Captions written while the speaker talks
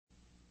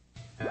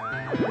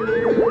Welcome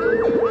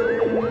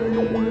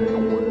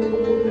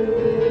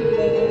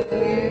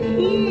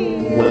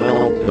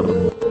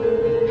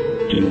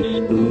to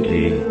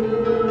Spooky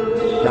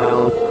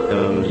South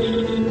Coast.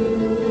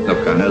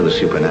 Look, I know the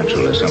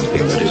supernatural is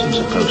something that isn't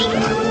supposed to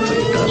happen, but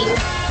it does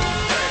happen.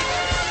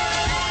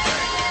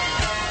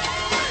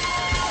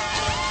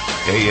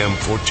 AM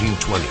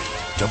 1420,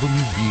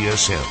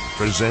 WBSM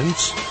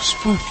presents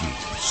Spooky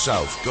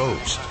South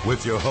Coast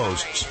with your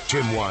hosts,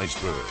 Tim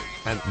Weisberg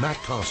and Matt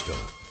Costa.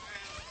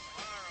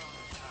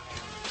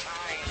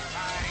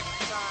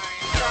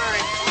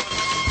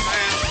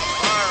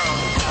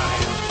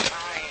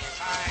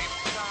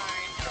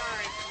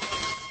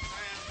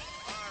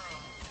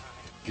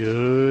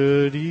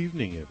 Good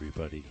evening,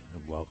 everybody,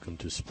 and welcome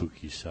to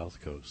Spooky South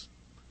Coast.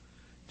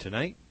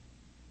 Tonight,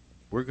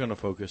 we're going to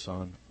focus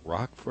on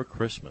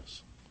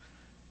Rock4Xmas.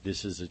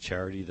 This is a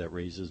charity that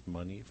raises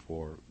money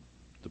for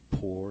the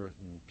poor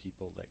and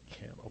people that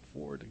can't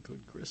afford a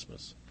good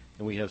Christmas.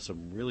 And we have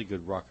some really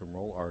good rock and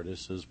roll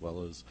artists as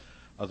well as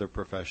other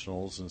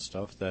professionals and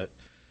stuff that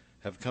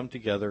have come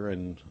together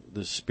in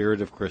the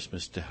spirit of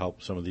Christmas to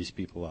help some of these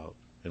people out.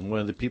 And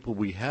one of the people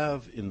we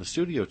have in the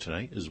studio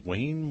tonight is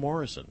Wayne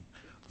Morrison,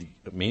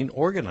 the main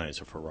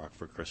organizer for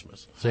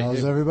Rock4Xmas.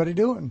 How's everybody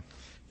doing?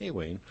 Hey,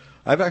 Wayne.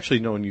 I've actually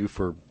known you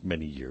for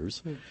many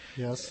years.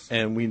 Yes.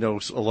 And we know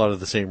a lot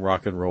of the same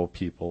rock and roll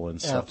people and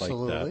stuff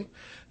Absolutely. like that.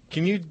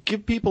 Can you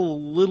give people a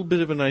little bit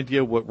of an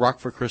idea what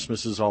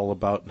Rock4Xmas is all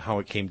about and how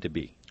it came to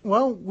be?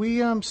 Well, we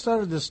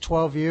started this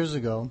 12 years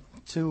ago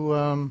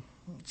to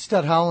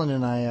Sted Howland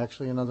and I,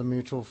 actually, another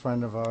mutual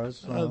friend of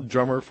ours.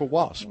 Drummer for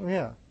Wasp.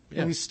 Yeah.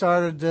 Yeah. We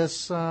started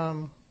this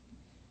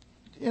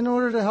in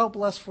order to help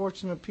less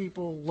fortunate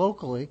people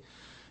locally.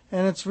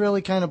 And it's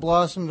really kind of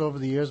blossomed over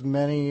the years.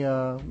 Many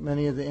of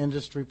the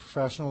industry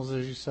professionals,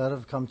 as you said,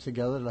 have come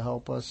together to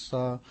help us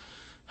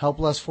help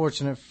less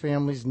fortunate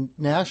families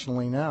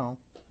nationally now.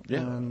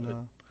 Yeah.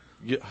 And,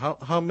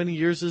 how many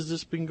years has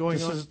this been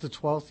going on? This is the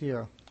 12th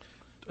year,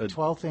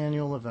 12th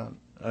annual event.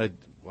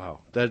 Wow,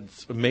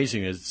 that's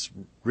amazing. It's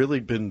really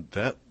been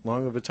that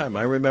long of a time.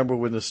 I remember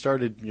when it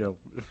started,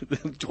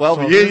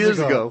 12 years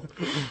ago.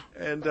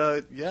 And,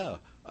 yeah,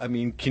 I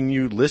mean, can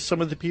you list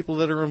some of the people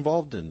that are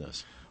involved in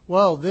this?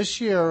 Well, this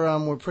year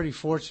we're pretty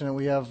fortunate.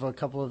 We have a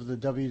couple of the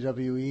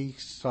WWE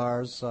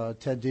stars,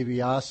 Ted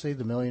DiBiase,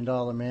 the $1 Million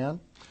Man,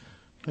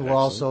 who Excellent.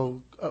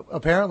 also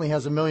apparently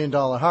has $1 Million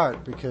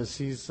heart because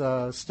he's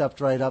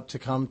stepped right up to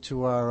come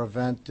to our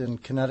event in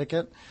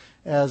Connecticut,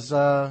 as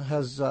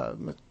has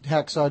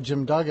Hacksaw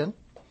Jim Duggan.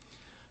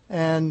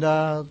 And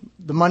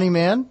the Money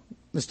Man,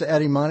 Mr.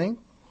 Eddie Money,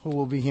 who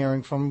we'll be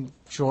hearing from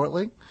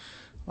shortly.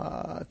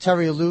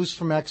 Terry Luce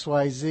from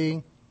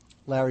XYZ,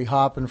 Larry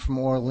Hoppin from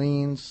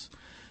Orleans,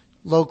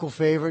 local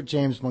favorite,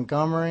 James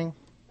Montgomery.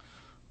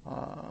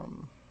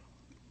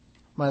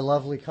 My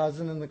lovely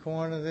cousin in the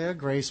corner there,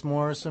 Grace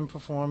Morrison,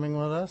 performing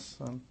with us.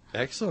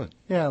 Excellent.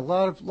 Yeah, a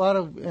lot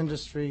of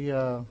industry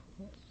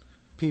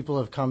people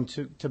have come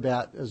to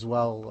bat as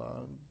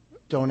well,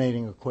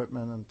 donating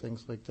equipment and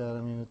things like that.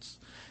 I mean, it's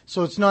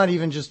not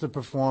even just the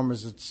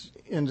performers; it's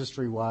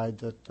industry wide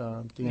that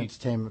the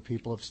entertainment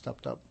people have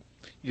stepped up.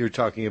 You're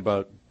talking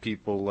about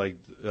people like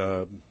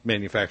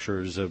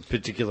manufacturers of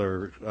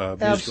particular musical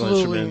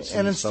Absolutely. instruments.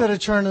 And instead stuff. of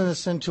turning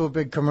this into a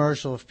big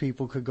commercial, if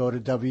people could go to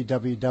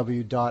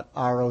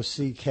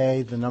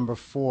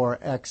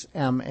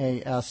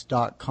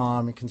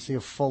www.rock4xmas.com, you can see a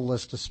full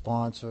list of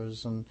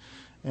sponsors and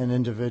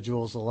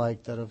individuals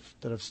alike that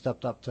have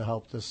stepped up to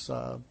help this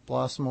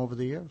blossom over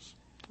the years.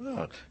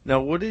 Oh.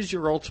 Now, what is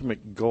your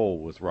ultimate goal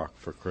with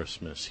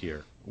Rock4Xmas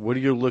here? What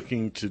are you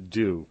looking to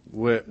do?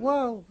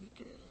 Well,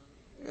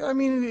 I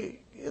mean,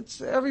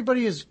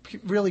 everybody is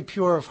really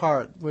pure of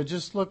heart. We're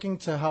just looking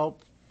to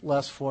help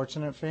less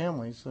fortunate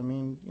families. I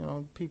mean,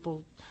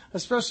 people,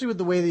 especially with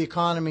the way the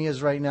economy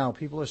is right now,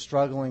 people are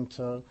struggling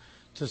to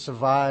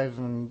survive,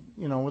 and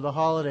with a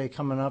holiday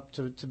coming up,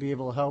 to be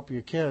able to help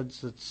your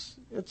kids, it's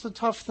a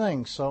tough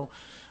thing. So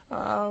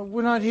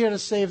we're not here to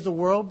save the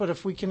world, but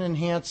if we can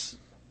enhance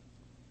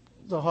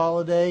the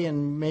holiday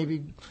and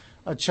maybe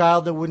a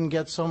child that wouldn't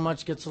get so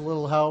much gets a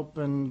little help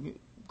and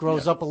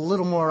grows up a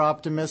little more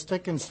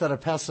optimistic instead of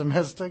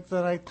pessimistic,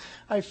 then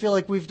I feel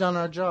like we've done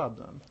our job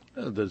then.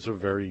 That's a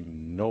very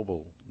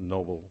noble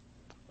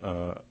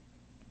thing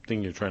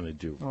you're trying to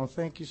do. Oh,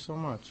 thank you so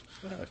much.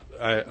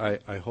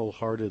 I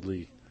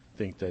wholeheartedly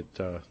think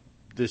that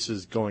this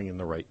is going in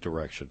the right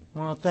direction.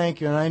 Well, thank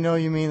you, and I know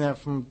you mean that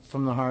from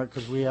the heart,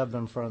 because we have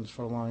been friends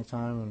for a long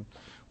time, and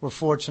we're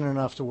fortunate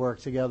enough to work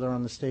together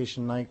on the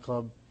station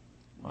nightclub,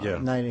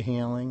 Night of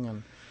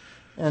Healing,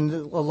 and a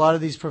lot of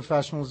these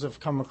professionals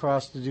have come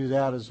across to do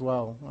that as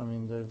well. I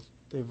mean,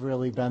 they've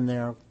really been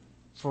there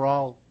for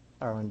all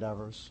our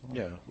endeavors. So.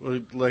 Yeah,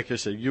 well, like I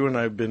said, you and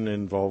I have been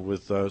involved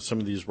with some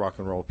of these rock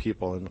and roll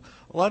people, and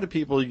a lot of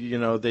people,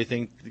 they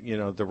think,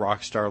 the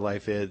rock star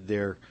life,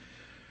 they're,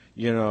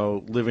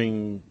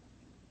 living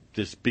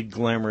this big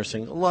glamorous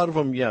thing. A lot of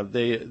them,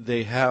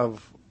 they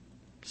have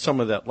some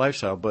of that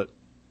lifestyle, but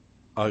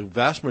a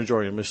vast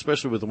majority of them,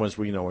 especially with the ones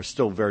we know, are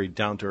still very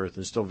down to earth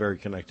and still very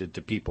connected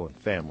to people and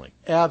family.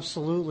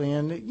 Absolutely,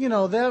 and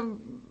the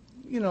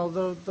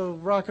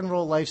rock and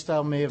roll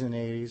lifestyle may have been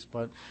in the '80s,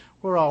 but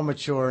we're all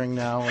maturing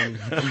now, and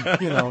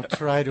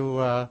try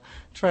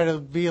to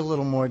be a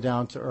little more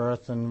down to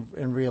earth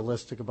and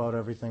realistic about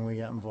everything we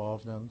get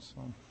involved in.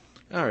 So.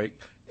 All right,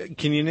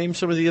 can you name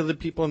some of the other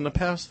people in the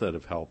past that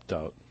have helped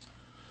out?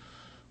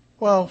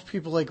 Well,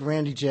 people like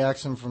Randy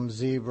Jackson from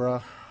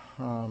Zebra,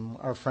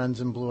 our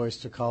friends in Blue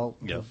Oyster Cult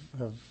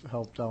have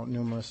helped out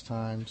numerous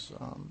times.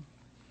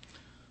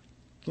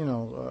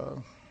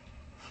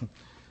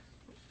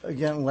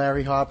 Again,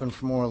 Larry Hoppin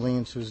from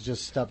Orleans, who's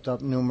just stepped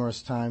up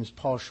numerous times.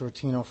 Paul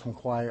Shortino from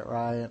Quiet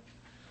Riot.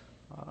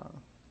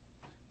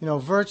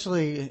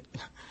 Virtually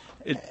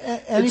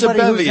anybody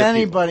who's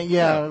anybody.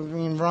 Yeah, I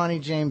mean, Ronnie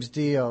James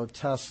Dio,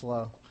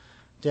 Tesla,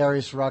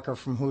 Darius Rucker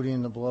from Hootie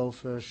and the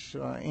Blowfish,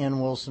 Ann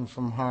Wilson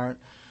from Heart,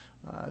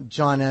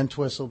 John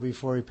Entwistle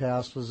before he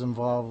passed was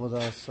involved with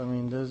us. I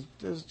mean,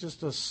 there's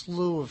just a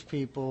slew of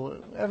people.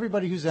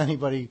 Everybody who's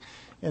anybody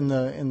in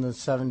the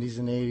 70s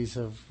and 80s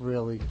have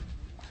really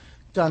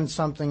done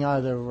something,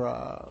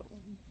 either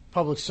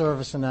public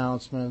service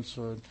announcements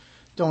or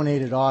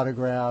donated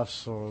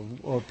autographs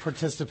or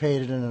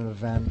participated in an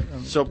event.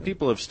 So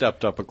people have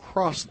stepped up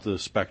across the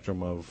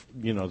spectrum of,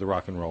 the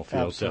rock and roll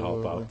field to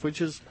help out,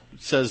 which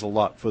says a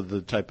lot for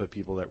the type of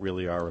people that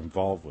really are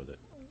involved with it.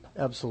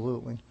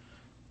 Absolutely.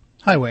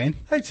 Hi, Wayne.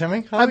 Hey,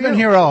 Timmy. I've been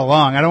here all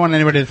along. I don't want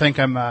anybody to think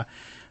I'm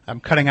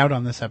cutting out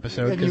on this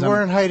episode. And you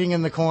weren't hiding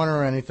in the corner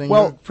or anything.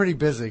 Well, you're pretty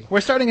busy.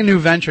 We're starting a new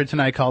venture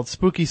tonight called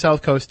Spooky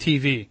South Coast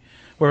TV,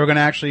 where we're going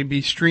to actually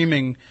be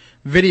streaming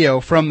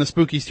video from the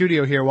Spooky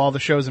Studio here while the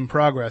show's in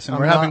progress. And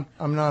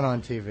I'm not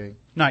on TV.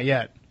 Not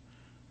yet.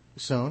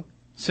 Soon?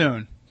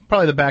 Soon.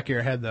 Probably the back of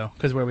your head, though,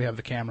 because where we have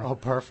the camera. Oh,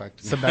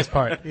 perfect. It's the best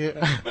part.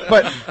 Yeah.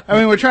 But, I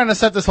mean, we're trying to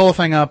set this whole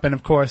thing up, and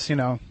of course,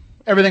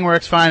 everything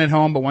works fine at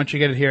home, but once you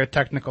get it here,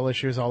 technical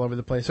issues all over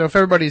the place. So if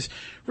everybody's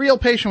real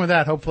patient with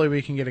that, hopefully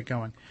we can get it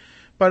going.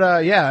 But,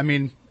 I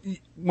mean,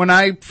 when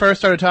I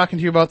first started talking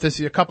to you about this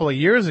a couple of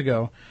years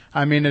ago,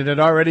 I mean, it had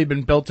already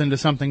been built into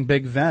something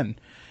big then.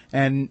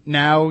 And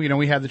now,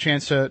 we had the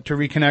chance to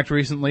reconnect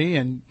recently,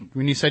 and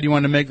when you said you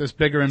wanted to make this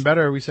bigger and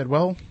better, we said,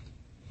 well,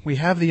 we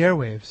have the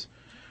airwaves.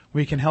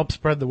 We can help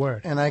spread the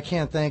word. And I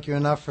can't thank you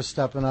enough for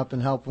stepping up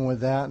and helping with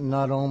that, and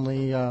not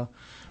only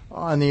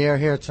on the air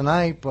here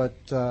tonight, but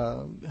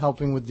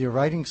helping with your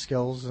writing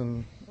skills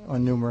and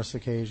on numerous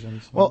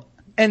occasions. Well,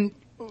 and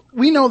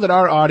we know that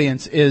our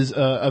audience is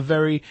a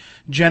very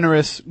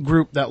generous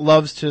group that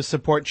loves to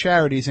support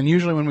charities, and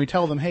usually when we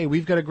tell them, hey,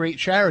 we've got a great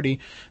charity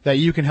that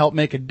you can help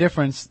make a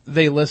difference,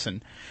 they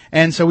listen.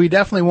 And so we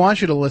definitely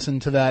want you to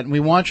listen to that, and we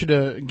want you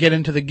to get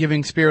into the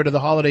giving spirit of the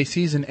holiday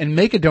season and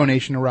make a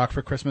donation to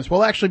Rock4Xmas.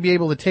 We'll actually be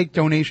able to take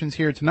donations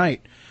here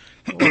tonight.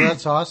 Well,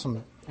 that's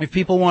awesome. If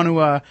people want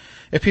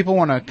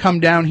to come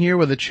down here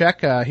with a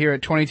check here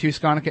at 22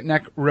 Sconticut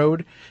Neck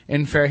Road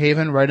in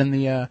Fairhaven, right in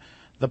the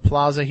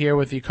plaza here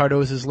with the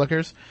Cardoza's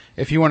Liquors.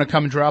 If you want to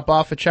come drop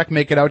off a check,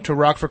 make it out to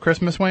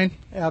Rock4Xmas, Wayne?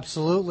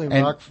 Absolutely.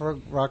 Rock for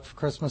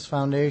Christmas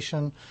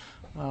Foundation.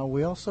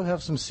 We also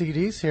have some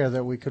CDs here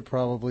that we could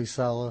probably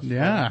sell. If, we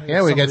got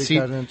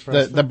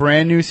the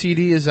brand new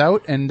CD is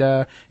out,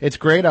 and it's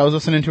great. I was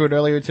listening to it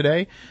earlier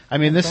today. I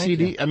mean, this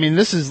CD, I mean,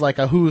 this is like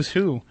a who's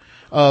who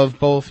of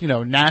both,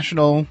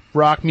 national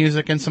rock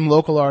music and some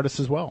local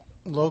artists as well.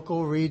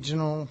 Local,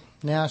 regional,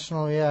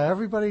 national, yeah.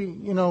 Everybody,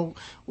 in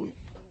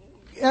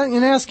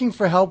asking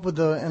for help with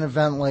an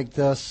event like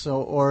this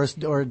or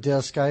a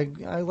disc, I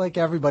like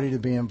everybody to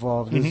be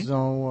involved. There's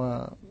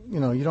no,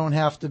 you don't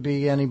have to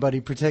be anybody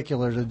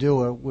particular to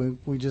do it.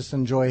 We just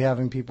enjoy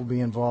having people be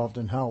involved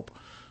and help.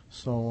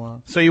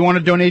 So you want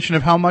a donation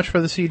of how much for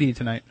the CD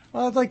tonight?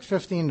 I'd like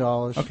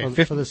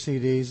 $15 for the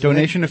CDs.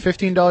 Donation of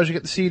 $15, you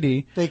get the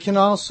CD. They can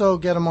also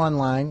get them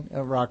online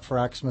at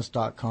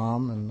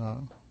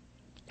rock4xmas.com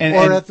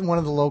or at one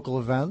of the local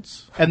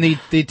events. And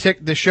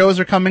the shows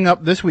are coming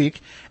up this week,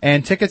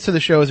 and tickets to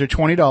the shows are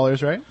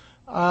 $20, right?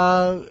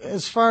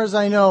 As far as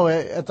I know,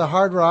 at the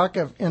Hard Rock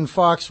in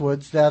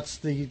Foxwoods, that's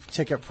the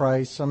ticket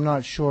price. I'm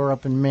not sure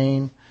up in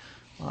Maine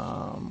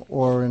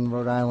or in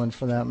Rhode Island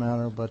for that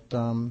matter, but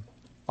at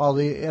all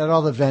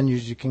the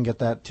venues you can get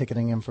that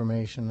ticketing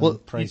information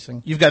and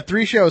pricing. You've got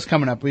 3 shows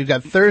coming up. We've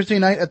got Thursday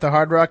night at the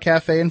Hard Rock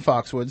Cafe in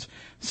Foxwoods,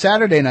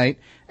 Saturday night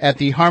at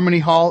the Harmony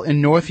Hall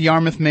in North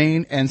Yarmouth,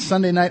 Maine, and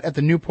Sunday night at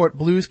the Newport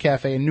Blues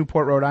Cafe in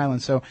Newport, Rhode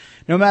Island. So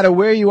no matter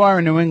where you are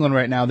in New England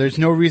right now, there's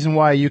no reason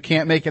why you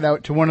can't make it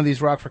out to one of these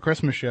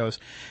Rock4Xmas shows.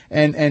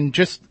 And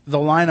just the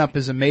lineup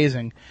is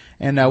amazing.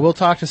 And we'll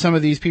talk to some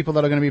of these people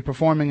that are going to be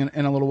performing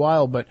in a little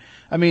while. But,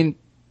 I mean,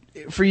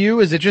 for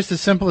you, is it just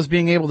as simple as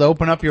being able to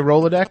open up your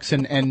Rolodex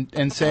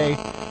and say,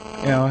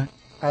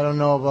 I don't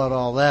know about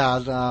all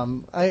that.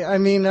 I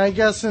mean, I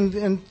guess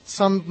in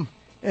some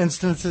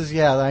instances,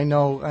 yeah, I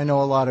know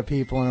a lot of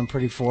people, and I'm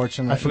pretty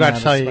fortunate. I forgot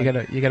to tell you,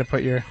 you gotta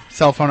put your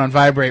cell phone on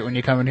vibrate when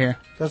you come in here.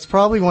 That's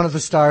probably one of the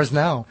stars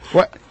now.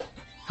 What?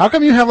 How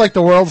come you have like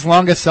the world's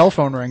longest cell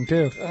phone ring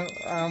too?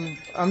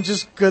 I'm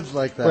just good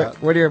like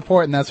that. When you're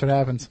important, that's what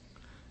happens.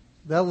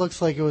 That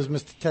looks like it was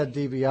Mr. Ted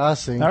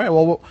DiBiase. All right,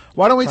 well,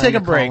 why don't we take a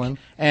to break? call in.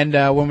 And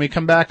when we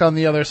come back on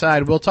the other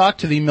side, we'll talk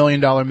to the $1 Million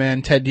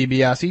Man, Ted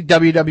DiBiase,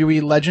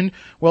 WWE legend.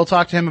 We'll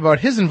talk to him about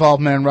his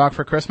involvement in Rock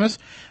for Christmas.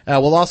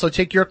 We'll also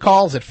take your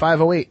calls at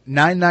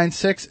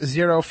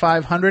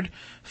 508-996-0500,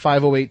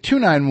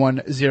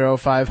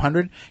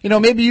 508-291-0500. You know,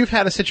 maybe you've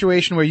had a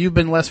situation where you've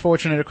been less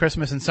fortunate at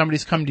Christmas and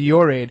somebody's come to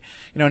your aid.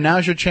 You know,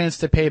 now's your chance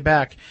to pay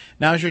back.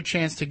 Now's your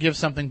chance to give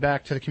something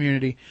back to the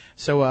community.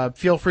 So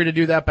feel free to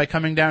do that by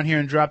coming down here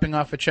and dropping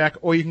off a check,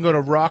 or you can go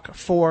to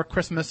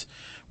Rock4Xmas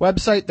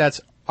website. That's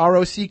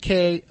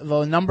ROCK,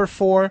 the number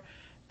 4,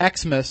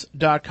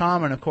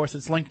 Xmas.com. And, of course,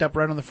 it's linked up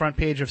right on the front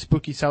page of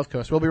Spooky South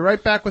Coast. We'll be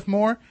right back with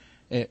more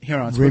here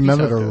on Spooky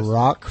Remember South to Coast.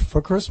 rock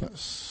for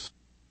Christmas.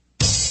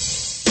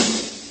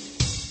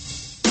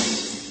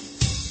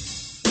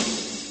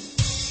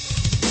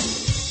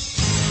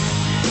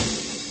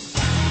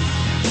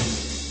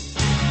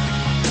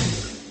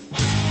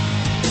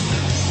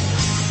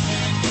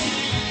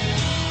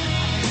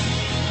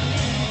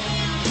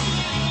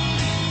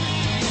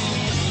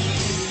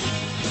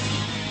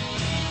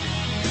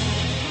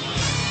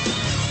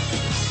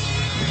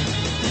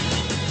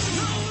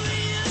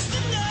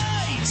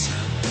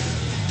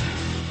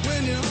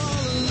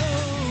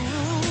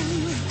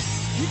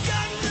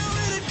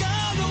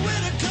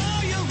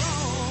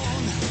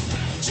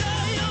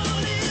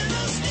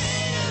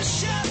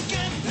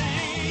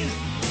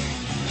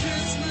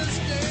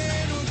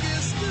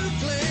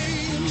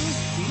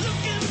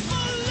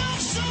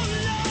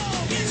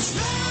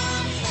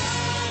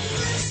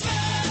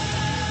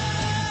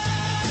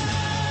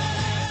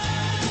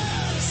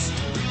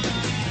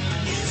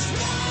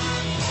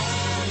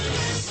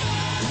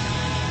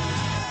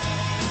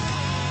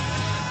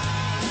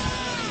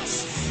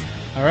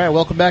 All right,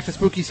 welcome back to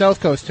Spooky South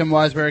Coast. Tim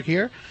Weisberg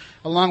here,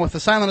 along with the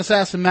silent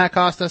assassin Matt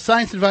Costa,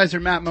 science advisor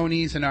Matt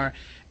Moniz, and our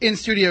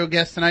in-studio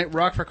guest tonight,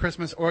 Rock for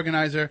Christmas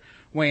organizer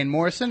Wayne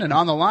Morrison. And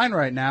on the line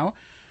right now,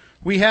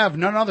 we have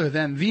none other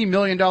than the $1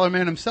 Million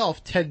Man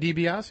himself, Ted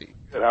DiBiase.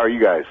 Good. How are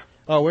you guys?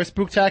 Oh, we're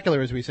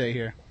spooktacular, as we say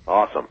here.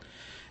 Awesome.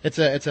 It's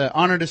an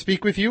honor to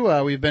speak with you.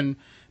 We've been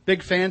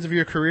big fans of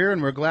your career,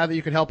 and we're glad that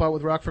you could help out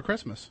with Rock for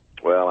Christmas.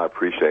 Well, I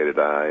appreciate it.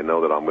 I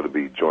know that I'm going to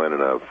be joining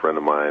a friend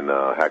of mine,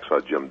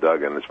 Hacksaw Jim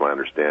Duggan. It's my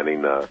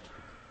understanding,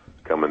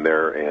 coming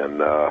there and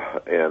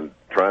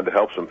trying to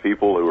help some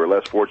people who are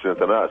less fortunate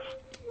than us,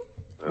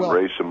 and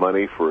raise some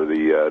money for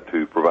the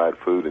to provide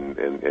food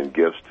and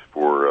gifts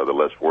for the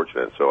less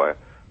fortunate. So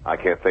I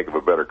can't think of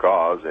a better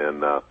cause,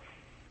 and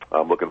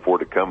I'm looking forward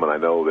to coming. I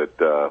know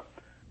that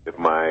if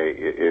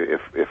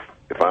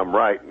I'm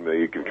right,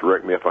 you can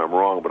correct me if I'm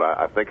wrong, but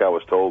I think I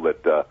was told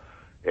that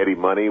Eddie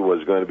Money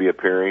was going to be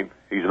appearing.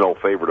 He's an old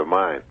favorite of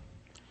mine,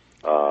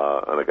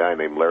 and a guy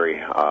named Larry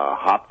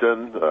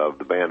Hopton of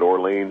the band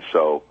Orleans.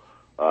 So,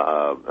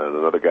 and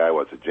another guy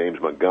was James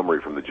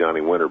Montgomery from the Johnny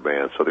Winter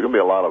Band. So there's going to be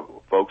a lot of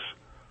folks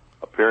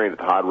appearing at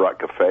the Hard Rock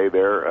Cafe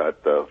there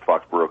at the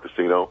Foxborough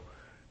Casino,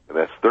 and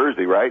that's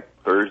Thursday, right?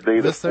 Thursday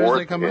the 4th,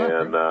 Thursday coming up,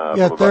 and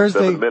Yeah, from Thursday.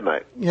 about 7 to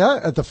midnight. Yeah,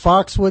 at the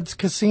Foxwoods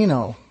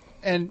Casino.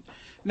 And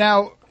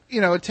now,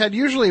 you know, Ted,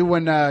 usually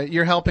when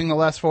you're helping the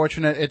less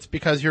fortunate, it's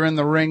because you're in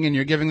the ring and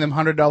you're giving them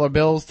 $100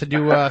 bills to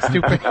do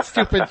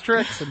stupid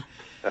tricks. And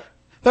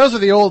those are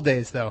the old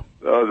days, though.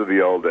 Those are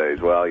the old days.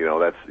 Well,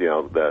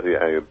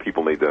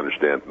 people need to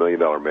understand $1 Million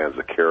Man's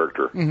a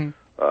character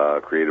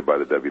created by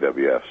the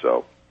WWF.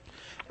 So.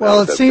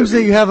 Well, it seems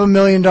that you have $1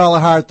 million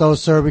heart, though,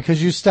 sir,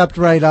 because you stepped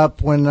right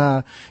up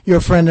when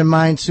your friend of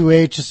mine, Sue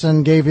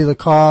Aitchison, gave you the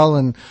call,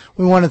 and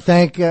we want to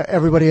thank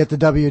everybody at the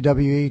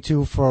WWE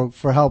too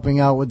for helping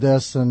out with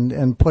this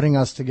and putting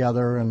us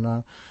together.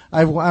 And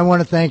I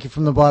want to thank you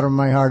from the bottom of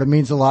my heart. It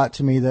means a lot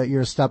to me that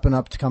you're stepping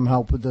up to come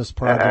help with this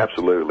project.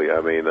 Absolutely.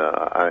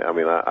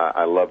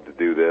 I love to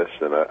do this,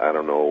 and I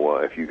don't know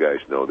if you guys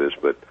know this,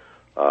 but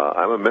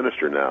I'm a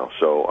minister now,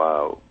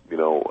 so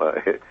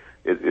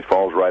It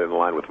falls right in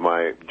line with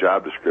my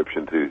job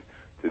description to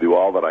do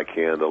all that I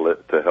can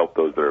to help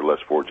those that are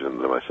less fortunate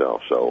than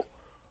myself. So,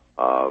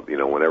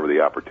 whenever the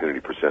opportunity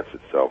presents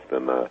itself,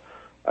 then I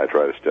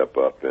try to step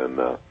up.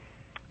 And I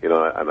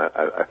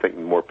think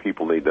more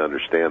people need to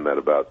understand that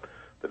about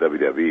the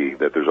WWE.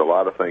 That there's a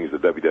lot of things the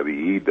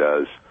WWE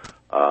does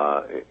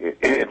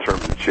in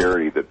terms of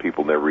charity that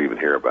people never even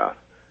hear about,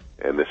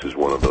 and this is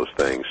one of those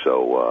things.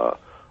 So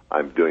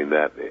I'm doing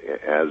that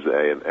as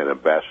an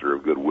ambassador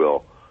of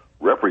goodwill,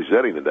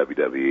 representing the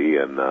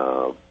WWE, and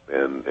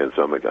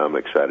so I'm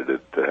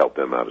excited to help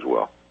them out as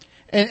well.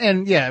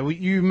 And yeah,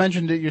 you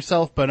mentioned it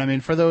yourself, but I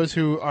mean, for those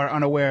who are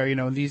unaware,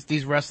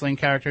 these wrestling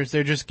characters,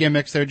 they're just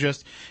gimmicks. They're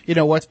just,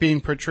 what's being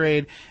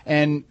portrayed.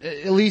 And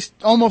at least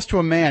almost to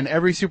a man,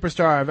 every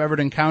superstar I've ever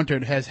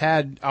encountered has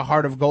had a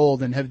heart of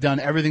gold and have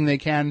done everything they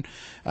can,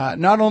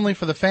 not only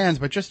for the fans,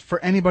 but just for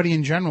anybody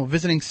in general,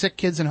 visiting sick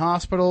kids in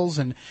hospitals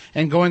and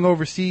going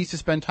overseas to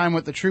spend time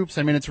with the troops.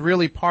 I mean, it's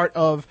really part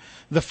of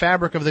the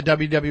fabric of the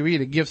WWE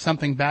to give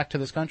something back to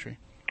this country.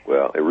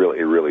 Well, it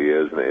really is.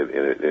 is,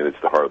 and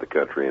it's the heart of the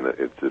country, and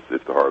it's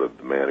the heart of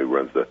the man who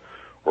runs the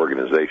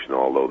organization.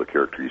 Although the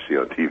character you see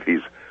on TV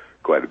is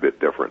quite a bit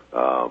different.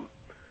 I'm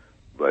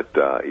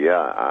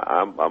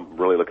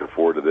really looking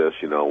forward to this.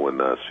 You know, when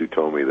Sue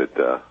told me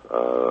that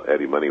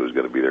Eddie Money was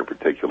going to be there in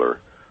particular,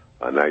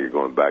 now you're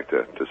going back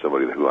to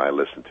somebody who I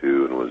listened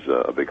to and was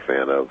a big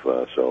fan of.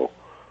 So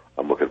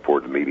I'm looking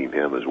forward to meeting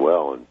him as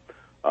well. And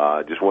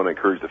just want to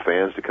encourage the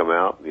fans to come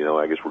out. You know,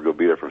 I guess we're going to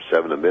be there from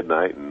 7 to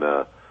midnight, and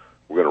we're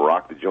going to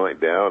rock the joint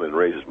down and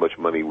raise as much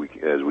money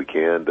as we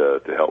can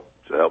to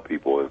help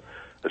people, and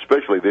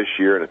especially this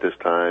year and at this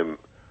time.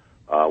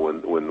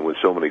 When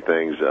so many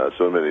things,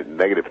 so many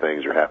negative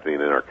things are happening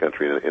in our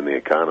country and in the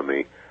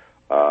economy,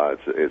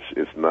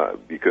 it's not.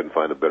 You couldn't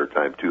find a better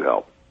time to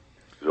help.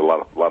 There's a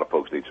lot of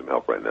folks need some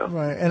help right now.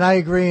 Right, and I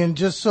agree. And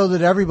just so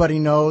that everybody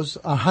knows,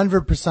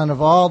 100%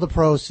 of all the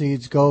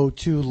proceeds go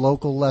to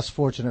local, less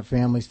fortunate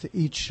families to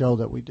each show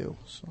that we do.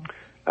 So.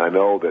 I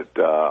know that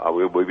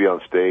we'll be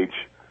on stage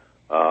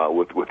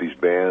with these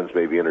bands,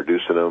 maybe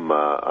introducing them.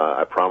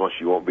 I promise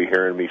you won't be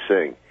hearing me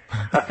sing.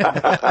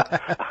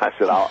 I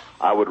said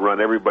I would run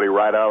everybody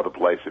right out of the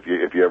place if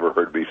you ever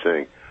heard me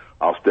sing.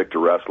 I'll stick to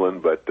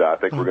wrestling, but I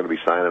think we're going to be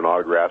signing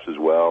autographs as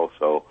well.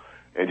 So,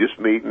 and just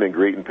meeting and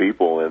greeting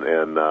people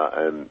and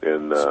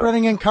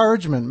spreading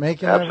encouragement,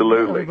 making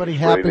everybody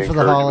happy for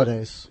the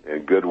holidays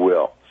and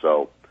goodwill.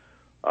 So,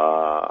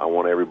 I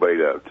want everybody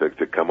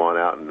to come on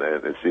out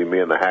and see me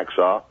in the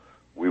Hacksaw.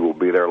 We will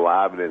be there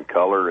live and in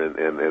color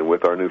and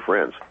with our new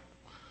friends.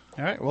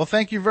 All right. Well,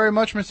 thank you very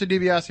much, Mr.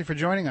 DiBiase, for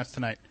joining us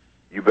tonight.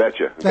 You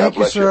betcha. Thank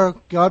you, sir.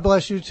 God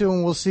bless you, too,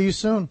 and we'll see you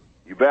soon.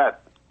 You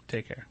bet.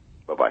 Take care.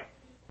 Bye-bye.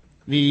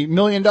 The $1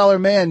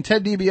 Million Man,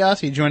 Ted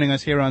DiBiase, joining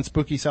us here on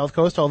Spooky South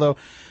Coast, although,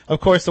 of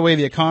course, the way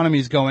the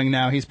economy's going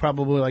now, he's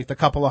probably like the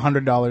couple of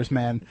 $100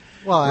 man.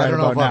 Well, I don't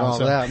know about all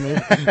that.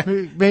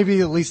 Maybe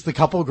at least the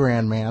couple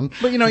grand man.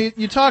 But, you know,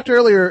 you talked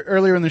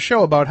earlier in the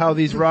show about how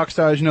these rock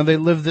stars, you know, they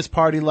live this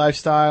party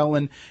lifestyle,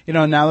 and, you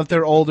know, now that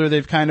they're older,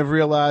 they've kind of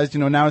realized, you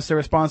know, now it's their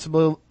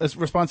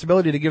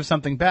responsibility to give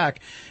something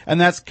back.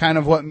 And that's kind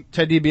of what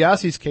Ted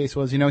DiBiase's case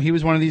was. You know, he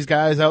was one of these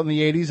guys out in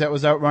the 80s that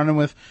was out running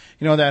with,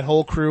 you know, that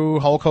whole crew,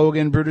 Hulk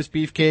Hogan, Brutus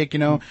Beefcake, you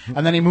know,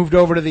 and then he moved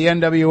over to the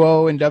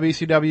NWO and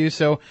WCW.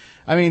 So,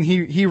 I mean,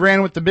 he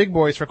ran with the big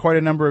boys for quite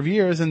a number of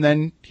years, and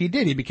then he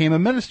became a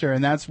minister,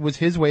 and that was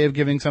his way of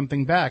giving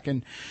something back.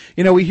 And,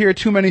 you know, we hear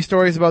too many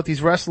stories about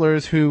these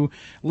wrestlers who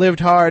lived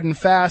hard and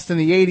fast in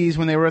the 80s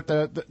when they were at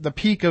the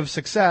peak of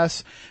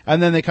success,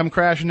 and then they come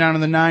crashing down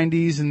in the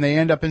 90s, and they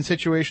end up in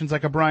situations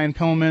like a Brian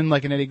Pillman,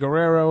 like an Eddie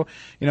Guerrero,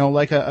 you know,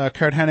 like a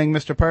Kurt Hennig,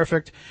 Mr.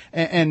 Perfect.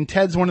 And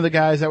Ted's one of the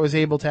guys that was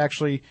able to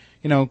actually,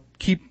 you know,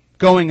 keep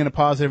going in a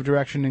positive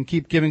direction and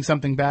keep giving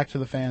something back to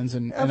the fans.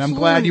 And I'm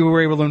glad you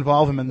were able to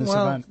involve him in this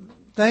event.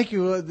 Thank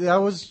you. That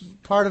was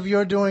part of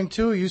your doing,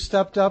 too. You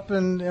stepped up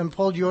and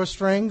pulled your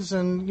strings,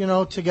 and, you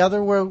know,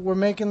 together we're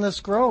making this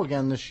grow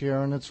again this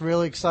year, and it's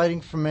really exciting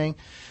for me.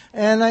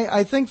 And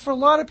I think for a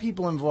lot of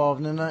people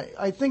involved, and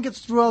I think it's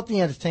throughout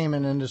the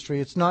entertainment industry.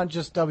 It's not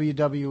just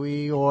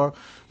WWE or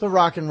the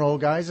rock and roll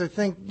guys. I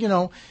think, you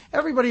know,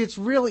 everybody, it's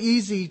real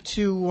easy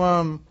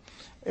to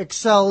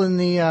excel in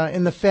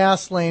the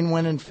fast lane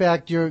when in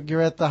fact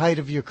you're at the height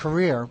of your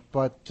career,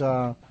 but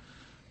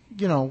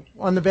you know,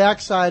 on the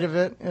backside of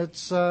it,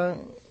 it's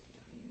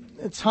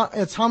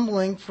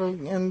humbling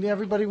and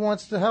everybody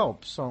wants to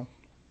help. So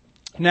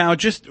now,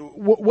 just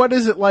what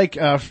is it like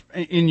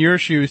in your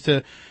shoes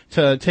to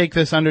take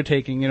this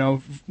undertaking? You know,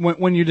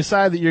 when you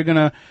decide that you're going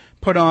to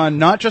put on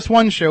not just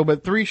one show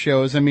but 3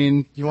 shows. I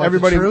mean, you want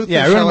everybody, the truth,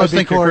 everyone must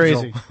think you're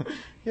crazy.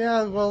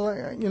 Yeah,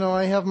 well, you know,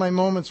 I have my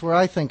moments where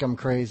I think I'm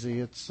crazy.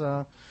 It's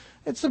a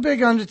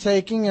big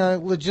undertaking.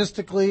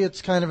 Logistically,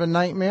 it's kind of a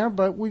nightmare,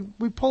 but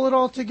we pull it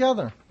all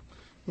together.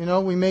 You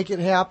know, we make it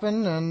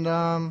happen,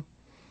 and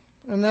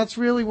that's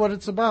really what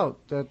it's about.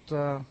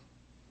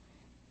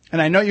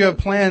 And I know you have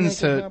plans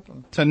to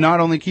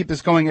not only keep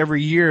this going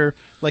every year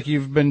like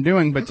you've been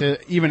doing, but to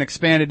even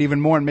expand it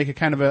even more and make it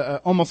kind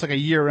of almost like a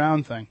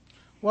year-round thing.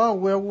 Well,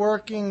 we're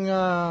working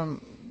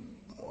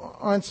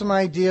on some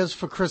ideas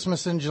for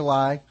Christmas in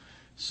July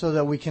so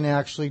that we can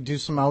actually do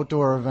some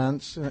outdoor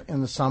events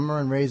in the summer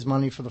and raise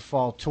money for the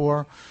fall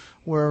tour.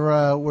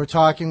 We're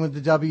talking with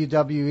the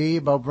WWE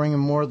about bringing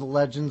more of the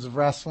legends of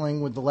wrestling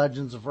with the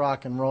legends of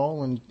rock and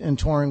roll and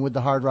touring with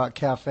the Hard Rock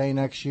Cafe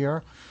next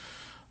year.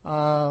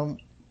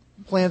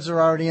 Plans are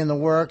already in the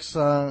works.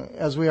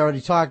 As we already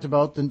talked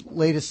about, the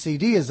latest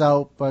CD is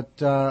out, but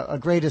a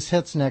greatest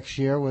hits next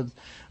year with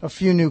a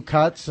few new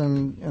cuts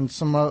and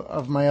some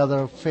of my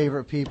other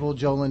favorite people.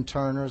 Jolyn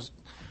Turner's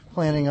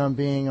planning on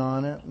being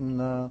on it,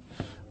 and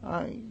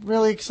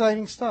really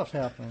exciting stuff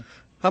happening.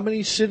 How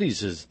many cities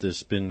has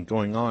this been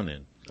going on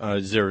in?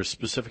 Is there a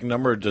specific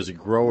number? Does it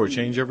grow or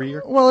change every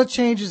year? Well, it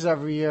changes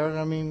every year.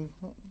 I mean,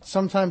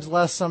 sometimes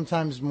less,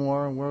 sometimes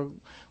more. And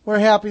we're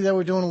happy that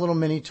we're doing a little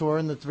mini tour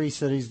in the 3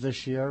 cities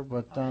this year.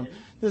 But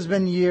there's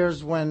been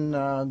years when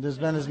there's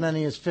been as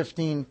many as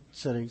 15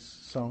 cities.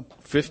 So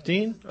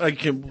 15?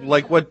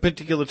 Like what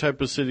particular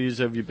type of cities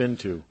have you been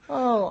to?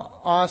 Oh,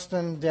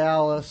 Austin,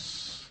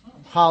 Dallas,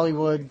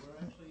 Hollywood.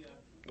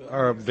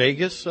 Or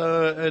Vegas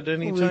at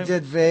any time? We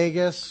did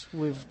Vegas.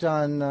 We've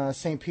done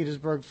St.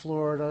 Petersburg,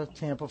 Florida,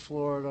 Tampa,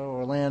 Florida,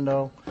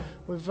 Orlando.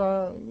 We've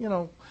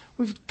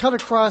we've cut a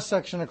cross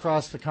section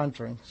across the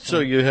country. So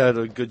you had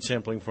a good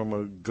sampling from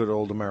a good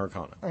old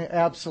Americana.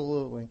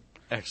 Absolutely.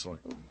 Excellent.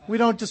 We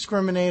don't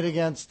discriminate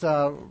against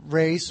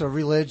race or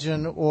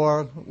religion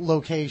or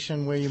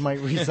location where you might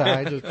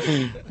reside.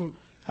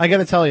 I got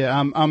to tell you,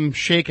 I'm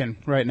shaking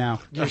right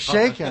now. You're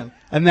shaking.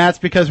 And that's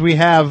because we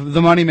have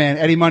the Money Man.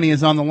 Eddie Money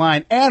is on the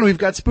line. And we've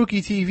got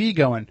Spooky TV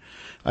going.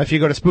 If you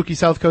go to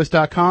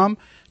SpookySouthCoast.com,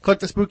 click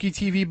the Spooky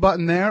TV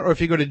button there, or if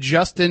you go to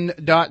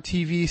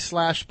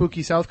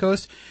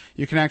justin.tv/SpookySouthCoast,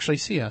 you can actually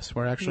see us.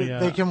 We're actually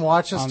they can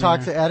watch us talk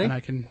to Eddie? And I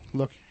can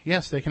look.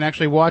 Yes, they can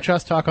actually watch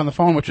us talk on the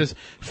phone, which is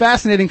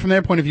fascinating from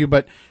their point of view,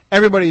 but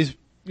everybody's,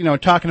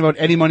 talking about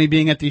Eddie Money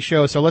being at these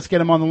shows, so let's get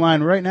him on the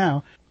line right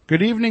now.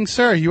 Good evening,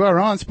 sir. You are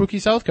on Spooky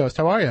South Coast.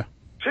 How are you?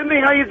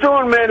 Cindy, how you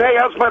doing, man? Hey,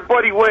 how's my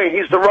buddy Wayne?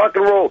 He's the rock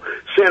and roll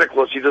Santa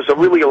Claus. He does a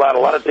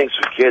lot of things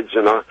for kids,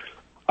 and I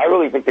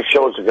really think the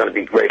shows are going to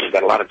be great. We've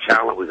got a lot of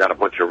talent. We've got a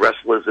bunch of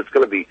wrestlers. It's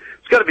going to be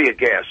a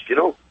gas,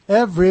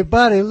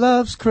 Everybody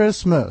loves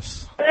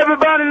Christmas.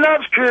 Everybody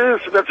loves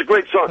Christmas. That's a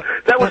great song.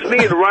 That was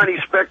me and Ronnie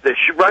Spector.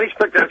 Ronnie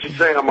Spector actually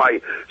sang on my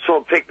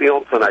song "Take Me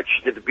Home Tonight."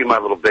 She did to Be My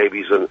Little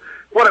Babies, and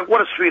what a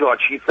sweetheart.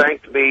 She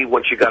thanked me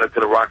when she got into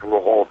the Rock and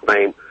Roll Hall of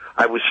Fame.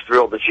 I was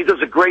thrilled. And she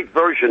does a great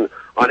version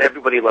on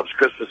Everybody Loves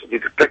Christmas. You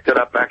can pick that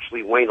up.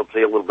 Actually, Wayne will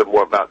tell you a little bit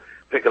more about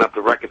picking up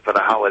the record for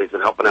the holidays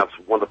and helping out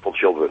some wonderful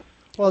children.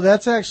 Well,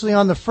 that's actually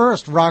on the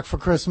first Rock for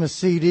Christmas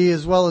CD,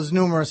 as well as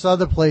numerous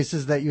other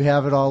places that you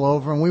have it all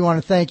over. And we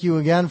want to thank you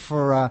again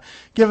for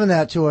giving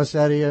that to us,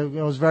 Eddie. It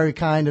was very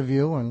kind of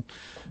you. And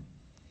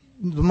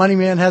the Money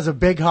Man has a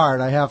big heart,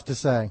 I have to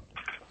say.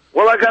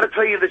 Well, I got to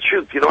tell you the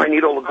truth. I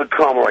need all the good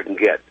karma I can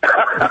get.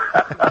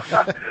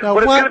 Now,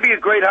 but it's going to be a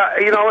great,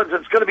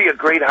 it's going to be a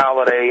great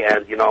holiday,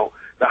 and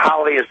the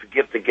holiday is the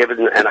gift of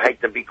giving. And I hate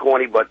to be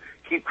corny, but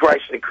keep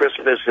Christ in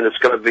Christmas, and it's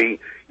going to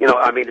be,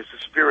 it's the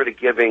spirit of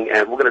giving,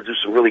 and we're going to do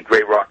some really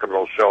great rock and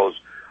roll shows.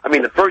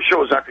 The first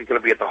show is actually going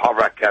to be at the Hard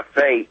Rock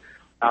Cafe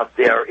out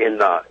there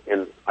in I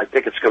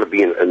think it's going to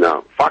be in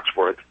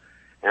Foxworth.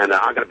 And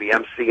I'm going to be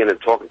emceeing and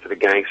talking to the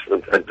gangs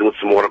and doing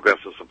some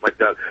autographs and stuff like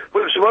that. But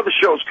there's some other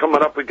shows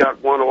coming up. We got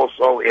one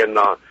also in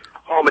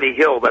Harmony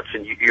Hill, that's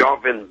in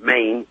Yarvin,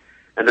 Maine.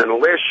 And then the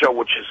last show,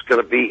 which is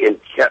going to be in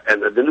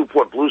the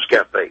Newport Blues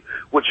Cafe,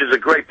 which is a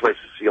great place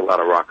to see a lot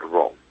of rock and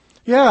roll.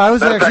 Yeah, I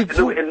was actually...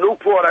 actually... In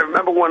Newport, I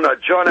remember when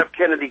John F.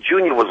 Kennedy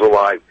Jr. was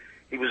alive.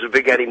 He was a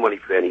big Eddie Money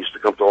fan. He used to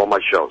come to all my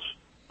shows.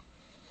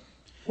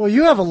 Well,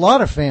 you have a lot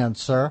of fans,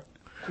 sir.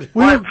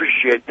 I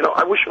appreciate,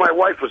 I wish my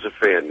wife was a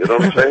fan, you know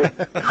what I'm saying?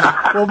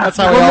 Well, that's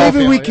how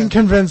maybe we can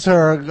convince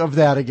her of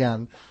that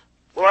again.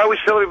 Well, I always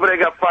tell everybody I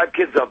got 5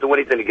 kids. I'll do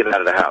anything to get out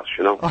of the house,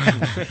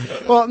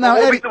 Well, now,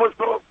 Eddie,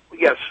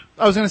 yes.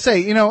 I was going to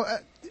say,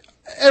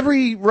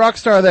 every rock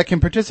star that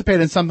can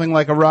participate in something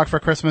like a Rock for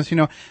Christmas,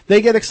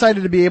 they get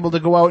excited to be able to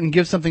go out and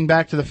give something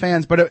back to the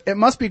fans. But it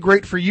must be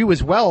great for you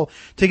as well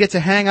to get to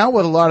hang out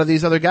with a lot of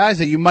these other guys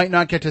that you might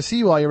not get to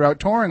see while you're out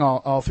touring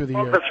all through the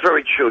year. That's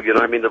very true.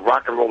 The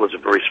rock and roll is a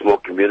very small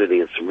community,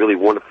 and some really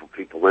wonderful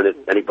people in it.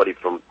 Anybody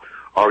from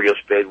REO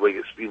Speedway,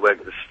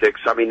 the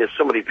Styx. There's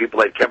so many people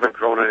like Kevin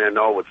Cronin. I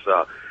know it's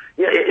a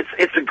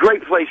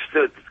great place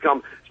to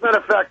come. As a matter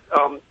of fact,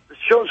 the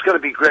show's going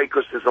to be great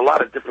because there's a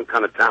lot of different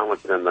kind of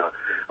talent, and a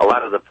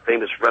lot of the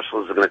famous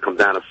wrestlers are going to come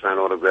down and sign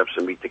autographs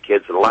and meet the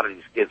kids. And a lot of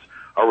these kids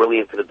are really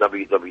into the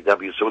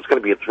WWW, so it's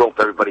going to be a thrill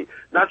for everybody.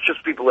 Not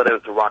just people that are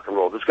into rock and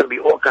roll. There's going to be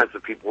all kinds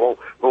of people,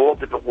 all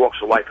different walks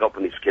of life,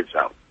 helping these kids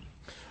out.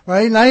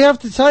 Right, and I have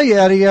to tell you,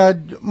 Eddie,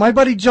 my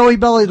buddy Joey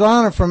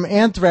Belladonna from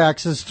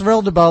Anthrax is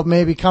thrilled about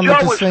maybe coming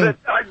to sing.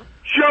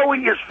 Joey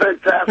is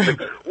fantastic.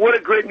 What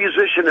a great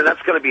musician, and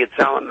that's going to be a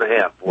talent and a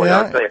half. Boy,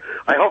 I'll tell you.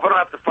 I hope I don't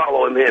have to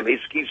follow him.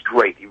 He's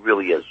great. He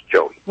really is,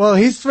 Joey. Well,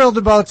 he's thrilled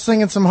about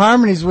singing some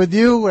harmonies with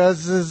you,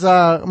 as is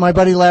my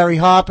buddy Larry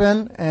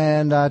Hoppin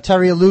and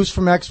Terry Alous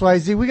from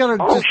XYZ. We got to.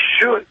 Oh,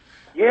 sure.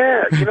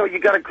 Yeah, you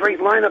got a great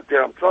lineup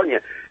there, I'm telling you.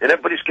 And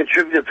everybody's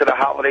contributing to the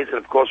holidays, and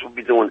of course we'll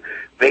be doing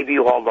Baby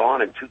Hold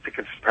On and 2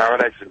 Tickets to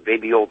Paradise and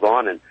Baby Hold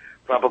On and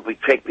probably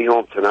Take Me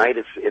Home Tonight.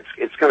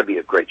 It's going to be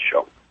a great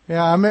show.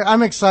 Yeah,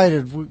 I'm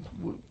excited.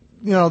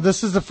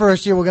 This is the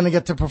first year we're going to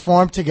get to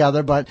perform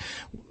together, but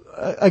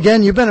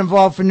again, you've been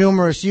involved for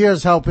numerous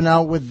years helping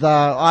out with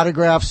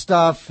autograph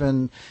stuff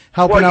and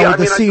helping out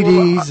with the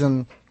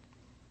CDs.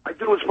 I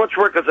do as much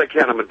work as I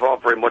can. I'm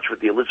involved very much with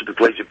the Elizabeth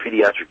Glaser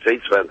Pediatrics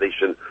AIDS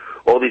Foundation.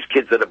 All these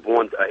kids that are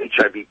born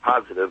HIV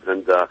positive,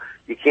 and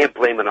you can't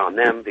blame it on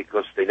them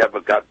because they never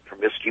got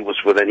promiscuous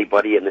with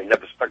anybody and they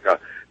never stuck a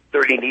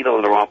dirty needle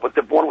in their arm. But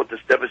they're born with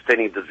this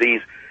devastating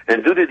disease,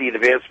 and due to the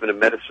advancement of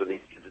medicine, these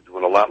kids are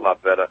doing a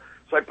lot better.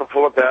 So I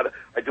perform that.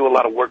 I do a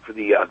lot of work for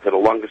the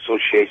Lung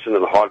Association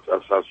and the Heart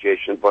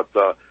Association. But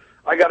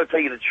I got to tell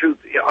you the truth.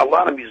 A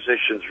lot of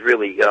musicians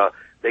really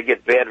they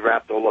get bad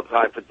rapped all the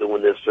time for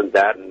doing this and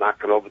that and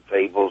knocking over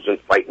tables and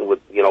fighting with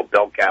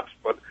bell caps.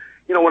 But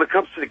when it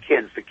comes to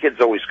the kids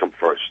always come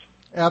first.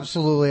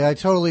 Absolutely, I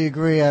totally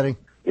agree, Eddie.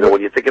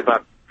 When you think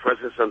about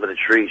presents under the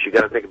trees, you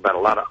got to think about a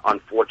lot of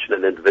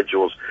unfortunate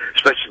individuals,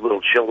 especially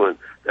little children.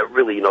 That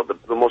really,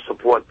 the most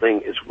important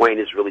thing is Wayne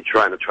is really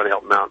trying to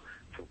help them out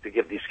to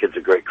give these kids a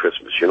great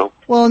Christmas.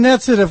 Well, and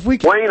that's it. If we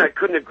Wayne, I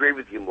couldn't agree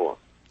with you more.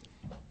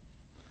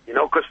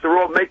 Because they're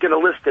all making a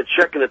list, they're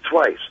checking it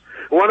twice.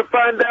 I want to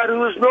find out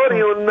who's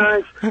naughty or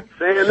nice.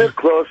 Santa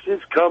Claus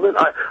is coming.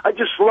 I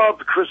just love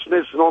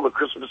Christmas and all the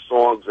Christmas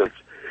songs. And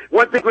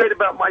one thing great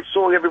about my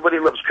song, Everybody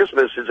Loves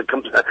Christmas, is it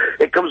comes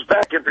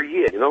back every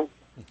year.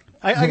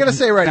 I got to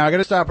say right now, I got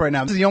to stop right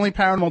now. This is the only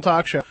paranormal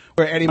talk show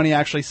where Eddie Money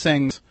actually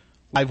sings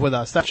live with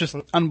us. That's just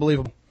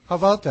unbelievable. How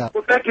about that?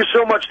 Well, thank you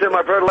so much, Tim.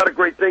 I've heard a lot of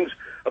great things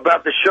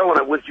about the show, and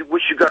I wish you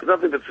guys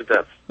nothing but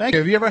success. Thank you.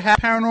 Have you ever had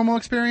paranormal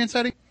experience,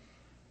 Eddie?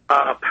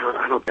 I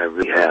don't think I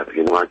really have.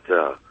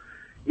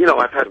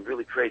 I've had a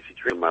really crazy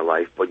dream in my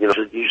life, but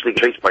usually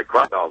chased by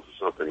crocodiles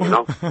or something.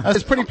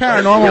 It's pretty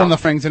paranormal in the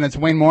Frings, and it's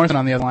Wayne Morrison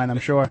on the other line, I'm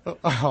sure.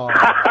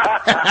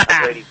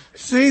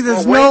 See,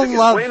 there's no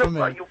love for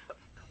me.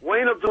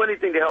 Wayne will do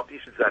anything to help these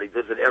kids out. He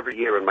does it every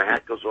year, and my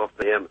hat goes off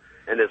to him.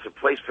 And there's a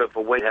place for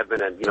Wayne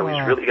Heaven, and he's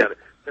really got it.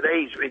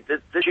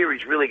 This year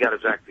he's really got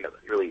his act together.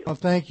 He really is. Well,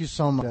 thank you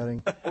so much,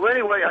 Eddie. Well,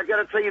 anyway, I got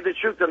to tell you the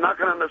truth. They're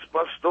knocking on this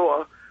bus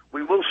door.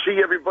 We will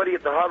see everybody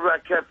at the Hard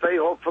Rock Cafe,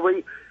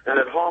 hopefully, and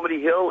at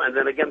Harmony Hill, and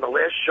then again the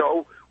last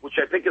show, which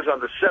I think is on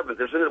the 7th,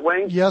 isn't it,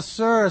 Wayne? Yes,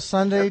 sir.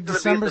 Sunday,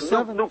 December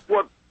 7th.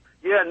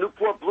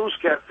 Newport Blues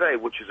Cafe,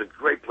 which is a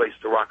great place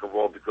to rock and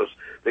roll because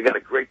they got a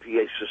great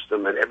PA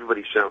system and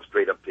everybody sounds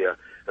great up there.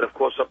 And of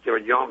course, up there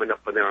in Yarmouth, up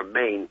there in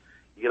Maine,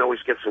 you can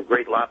always get some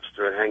great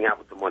lobster and hang out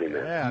with the money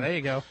man. Yeah, there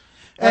you go.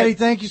 Eddie,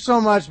 thank you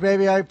so much,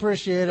 baby. I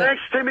appreciate it.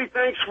 Thanks, Timmy.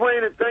 Thanks,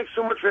 Wayne. And thanks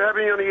so much for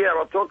having me on the air.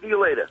 I'll talk to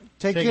you later.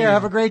 Take care.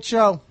 Have a great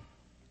show.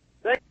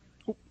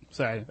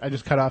 Sorry, I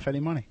just cut off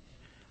Eddie Money.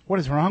 What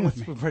is wrong with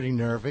me? We're pretty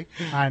nervy.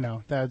 I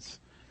know.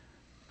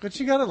 But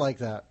you got it like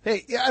that.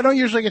 Hey, I don't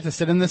usually get to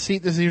sit in this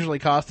seat. This is usually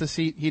Costa's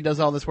seat. He does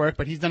all this work,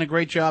 but he's done a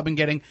great job in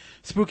getting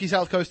Spooky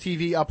South Coast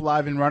TV up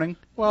live and running.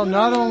 Well,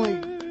 not only,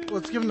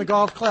 let's give him the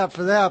golf clap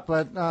for that,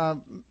 but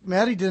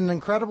Maddie did an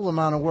incredible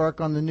amount of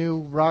work on the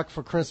new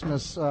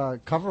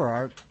Rock4Xmas cover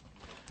art.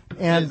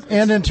 And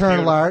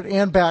internal art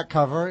and back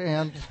cover,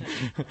 and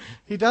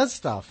he does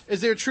stuff. Is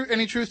there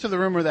any truth to the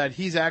rumor that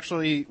he's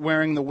actually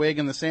wearing the wig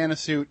and the Santa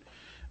suit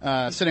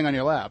sitting on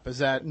your lap?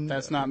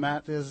 That's not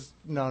Matt?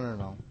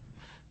 No.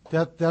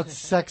 That's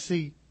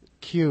sexy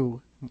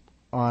Q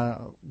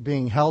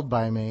being held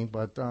by me,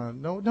 but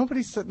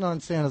nobody's sitting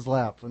on Santa's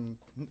lap, and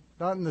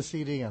not in the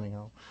CD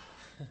anyhow.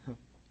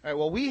 All right,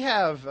 well, we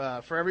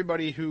have, for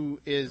everybody who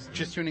is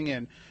just tuning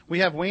in, we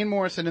have Wayne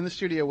Morrison in the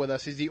studio with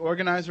us. He's the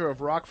organizer of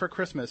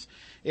Rock4Xmas.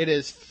 It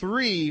is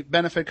 3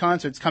 benefit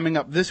concerts coming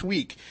up this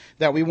week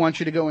that we want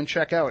you to go and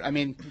check out. I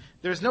mean,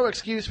 there's no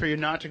excuse for you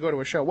not to go to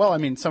a show. Well, I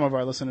mean, some of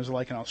our listeners are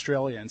like in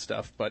Australia and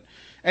stuff, but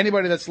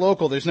anybody that's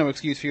local, there's no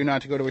excuse for you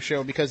not to go to a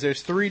show because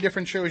there's 3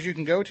 different shows you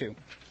can go to.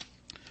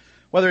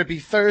 Whether it be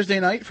Thursday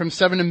night from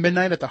 7 to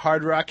midnight at the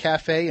Hard Rock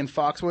Cafe in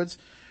Foxwoods,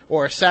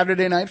 or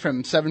Saturday night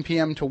from 7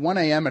 p.m. to 1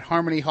 a.m. at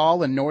Harmony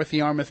Hall in North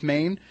Yarmouth,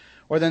 Maine,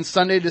 or then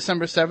Sunday,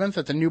 December 7th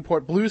at the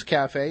Newport Blues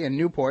Cafe in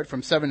Newport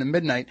from 7 to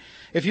midnight.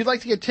 If you'd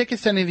like to get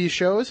tickets to any of these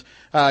shows,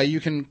 you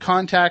can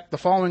contact the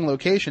following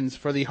locations.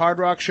 For the Hard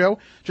Rock show,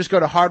 just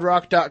go to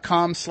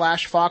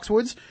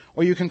hardrock.com/Foxwoods,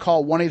 or you can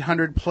call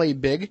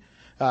 1-800-PLAY-BIG.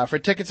 For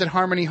tickets at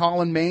Harmony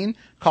Hall in Maine,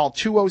 call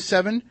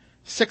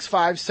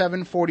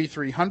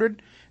 207-657-4300.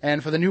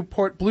 And for the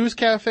Newport Blues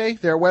Cafe,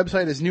 their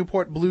website is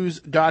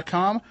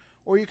newportblues.com.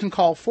 Or you can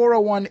call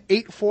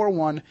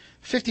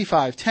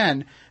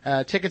 401-841-5510.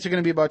 Tickets are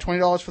going to be about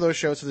 $20 for those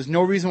shows, so there's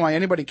no reason why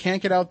anybody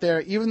can't get out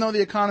there. Even though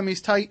the economy's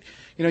tight,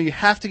 you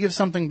have to give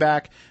something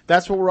back.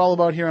 That's what we're all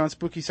about here on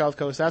Spooky South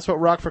Coast. That's what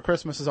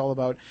Rock4Xmas is all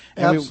about.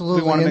 And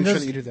absolutely. We want to make sure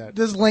that you do that.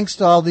 There's links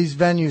to all these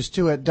venues,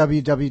 too, at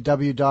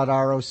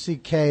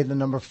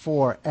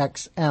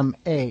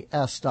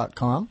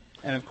www.rock4xmas.com.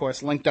 And, of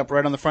course, linked up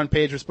right on the front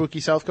page of Spooky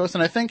South Coast.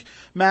 And I think,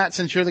 Matt,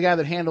 since you're the guy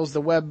that handles the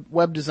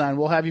web design,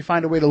 we'll have you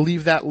find a way to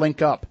leave that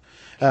link up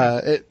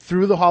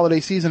through the holiday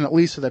season at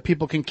least so that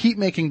people can keep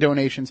making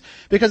donations.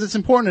 Because it's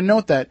important to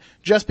note that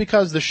just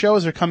because the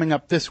shows are coming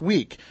up this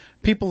week,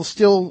 people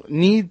still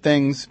need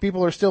things.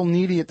 People are still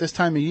needy at this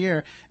time of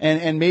year.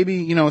 And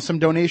maybe, some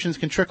donations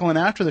can trickle in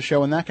after the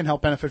show, and that can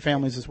help benefit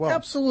families as well.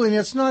 Absolutely. And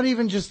it's not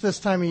even just this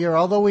time of year.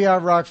 Although we are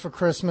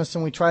Rock4Xmas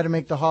and we try to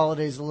make the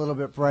holidays a little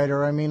bit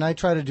brighter, I mean, I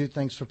try to do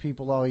things for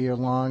people all year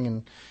long.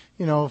 And,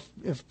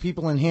 if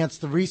people enhance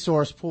the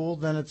resource pool,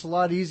 then it's a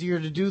lot easier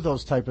to do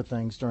those type of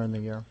things during the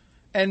year.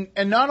 And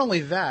not only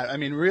that, I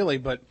mean, really,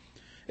 but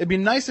It'd be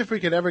nice if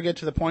we could ever get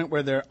to the point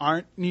where there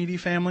aren't needy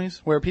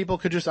families, where people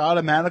could just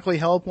automatically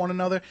help one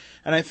another.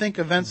 And I think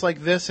events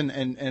like this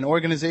and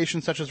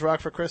organizations such as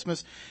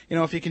Rock4Xmas,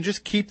 if you can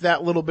just keep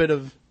that little bit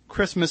of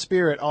Christmas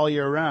spirit all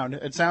year round.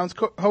 It sounds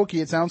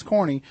hokey, it sounds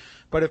corny,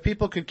 but if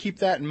people could keep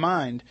that in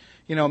mind,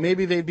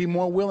 maybe they'd be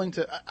more willing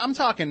to. I'm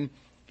talking,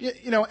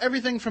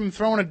 everything from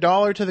throwing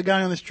 $1 to the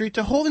guy on the street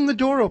to holding the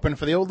door open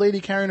for the old lady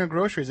carrying her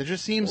groceries. It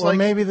just seems like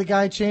maybe the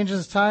guy changes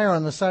his tire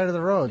on the side of the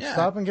road. Yeah.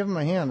 Stop and give him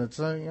a hand. It's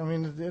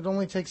it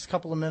only takes a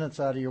couple of minutes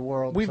out of your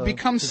world. We've to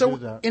become do so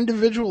that.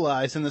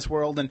 individualized in this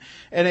world, and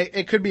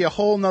it could be a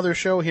whole nother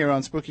show here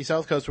on Spooky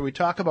South Coast where we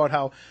talk about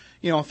how,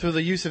 through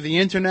the use of the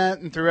internet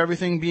and through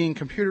everything being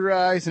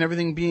computerized and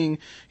everything being,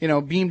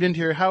 beamed into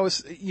your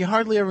house, you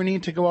hardly ever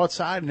need to go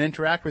outside and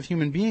interact with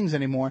human beings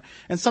anymore.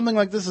 And something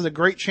like this is a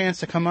great chance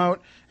to come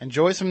out,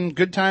 enjoy some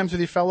good times with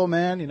your fellow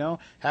man,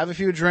 have a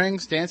few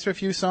drinks, dance to a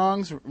few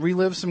songs,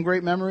 relive some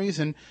great memories,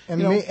 and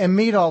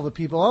meet all the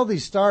people. All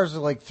these stars are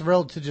like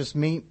thrilled to just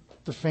meet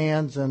the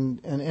fans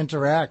and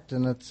interact,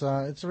 and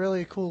it's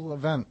really a cool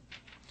event.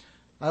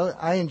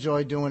 I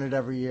enjoy doing it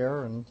every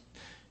year, and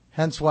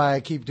hence why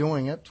I keep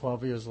doing it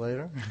 12 years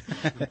later.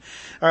 All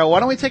right, why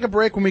don't we take a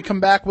break? When we come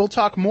back, we'll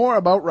talk more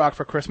about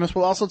Rock4Xmas.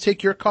 We'll also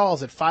take your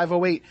calls at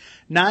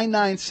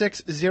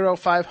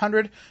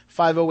 508-996-0500,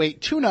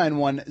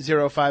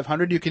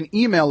 508-291-0500. You can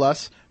email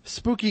us,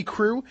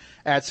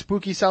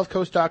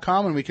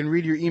 spookycrew@spookysouthcoast.com, and we can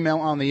read your email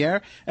on the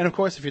air. And, of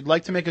course, if you'd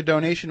like to make a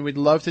donation, we'd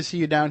love to see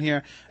you down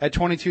here at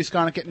 22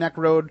 Sconticut Neck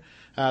Road,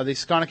 the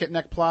Sconticut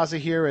Neck Plaza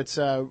here. It's,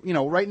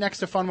 right next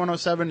to Fun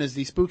 107 is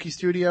the Spooky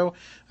Studio.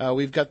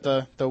 We've got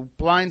the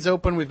blinds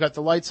open. We've got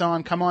the lights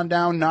on. Come on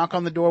down, knock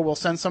on the door. We'll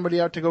send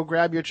somebody out to go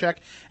grab your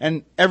check.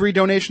 And every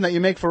donation that you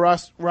make for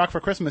us,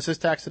 Rock4Xmas, is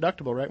tax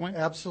deductible, right, Wayne?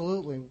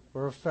 Absolutely.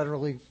 We're a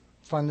federally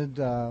funded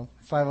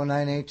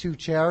 509A2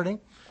 charity,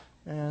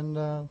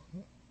 and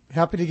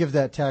happy to give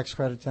that tax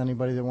credit to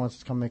anybody that wants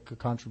to come make a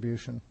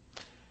contribution.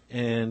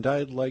 And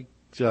I'd like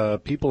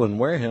people in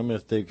Wareham,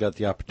 if they've got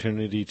the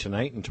opportunity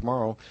tonight and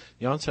tomorrow,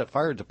 the Onset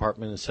Fire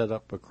Department is set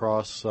up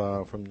across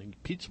from the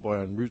Pizza Boy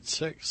on Route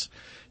 6,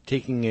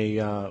 taking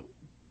a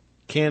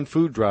canned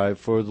food drive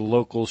for the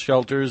local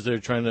shelters. They're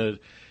trying to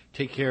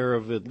take care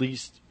of at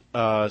least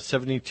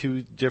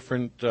 72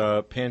 different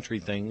pantry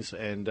things,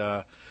 and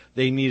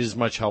they need as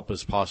much help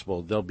as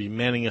possible. They'll be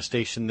manning a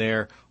station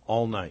there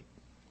all night.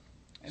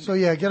 So,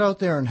 yeah, get out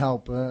there and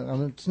help.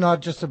 It's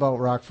not just about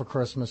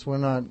Rock4Xmas. We're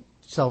not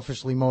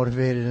selfishly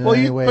motivated in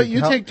any way. But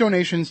you take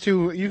donations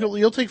too.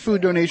 You'll take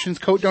food donations,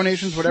 coat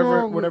donations,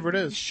 whatever it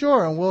is.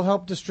 Sure, and we'll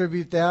help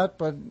distribute that.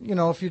 But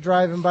if you're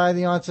driving by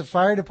the Onset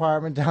Fire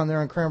Department down there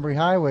on Cranberry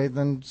Highway,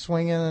 then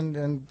swing in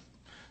and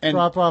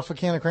drop off a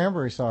can of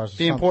cranberry sauce.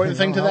 The important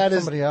thing to that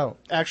is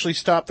actually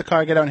stop the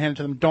car, get out and hand it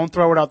to them. Don't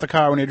throw it out the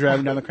car when you're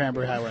driving down the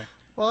Cranberry Highway.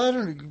 Well, I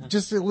don't.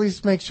 Just at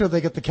least make sure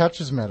they get the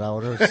catcher's mitt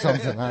out or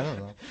something. I don't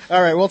know.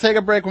 All right, we'll take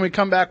a break. When we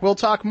come back, we'll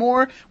talk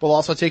more. We'll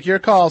also take your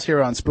calls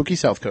here on Spooky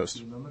South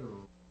Coast.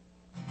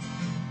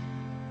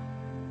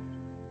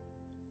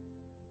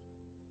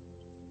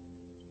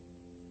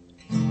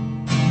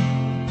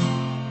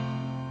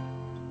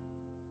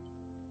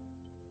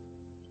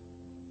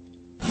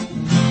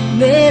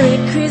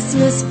 Merry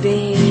Christmas,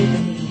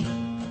 baby.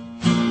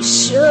 You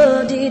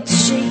sure did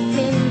treat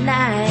me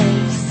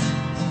nice.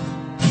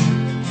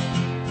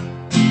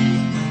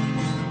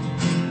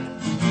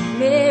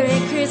 Merry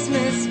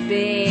Christmas,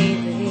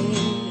 baby.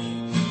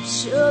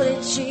 Sure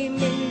did treat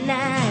me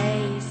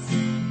nice.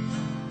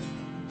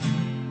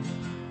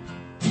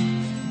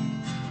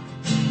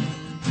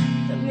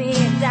 Put me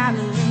a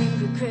diamond ring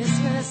for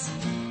Christmas,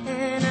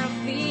 and I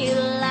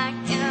feel like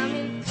I'm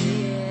in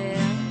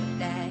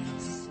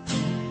paradise.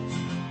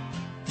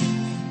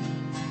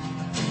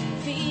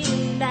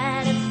 Feeling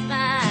bad and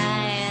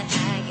fine.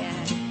 I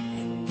got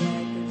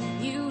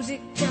good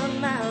music on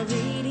my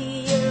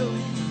radio.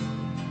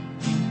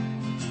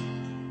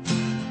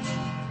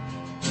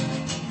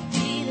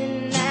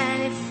 Feeling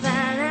bad and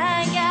fine.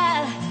 I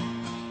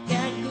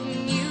got good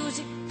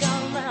music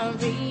on my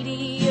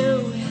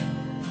radio.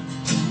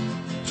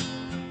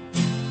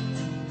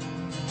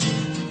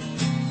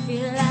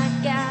 Feel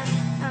like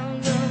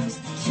I'm going to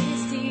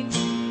kiss you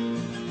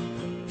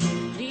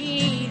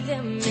beneath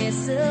the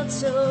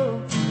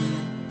mistletoe.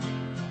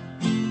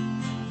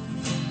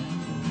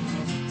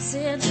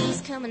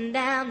 Santa's coming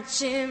down the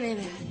chimney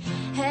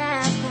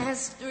at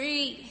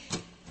 3:30.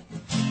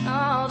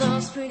 All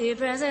those pretty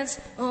presents,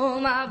 oh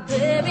my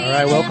baby. All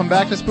right, welcome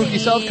back to Spooky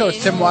South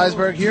Coast. Tim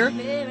Weisberg here,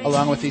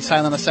 along with the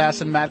silent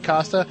assassin Matt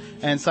Costa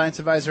and science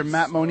advisor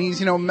Matt Moniz.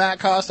 Matt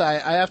Costa,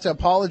 I have to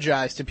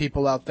apologize to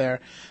people out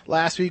there.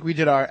 Last week we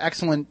did our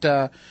excellent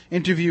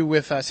interview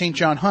with St.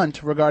 John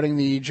Hunt regarding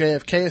the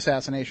JFK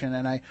assassination,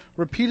 and I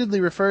repeatedly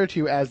referred to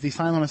you as the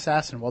silent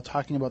assassin while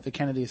talking about the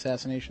Kennedy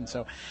assassination.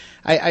 So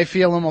I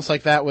feel almost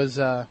like that was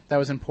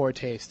in poor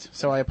taste.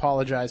 So I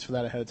apologize for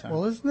that ahead of time.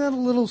 Well, isn't that a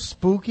little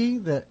spooky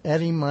that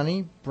Eddie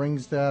Money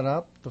brings that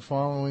up the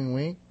following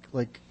week,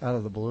 like out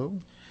of the blue?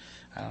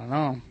 I don't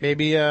know.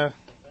 Maybe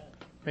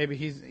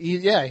Maybe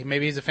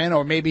maybe he's a fan,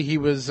 or maybe he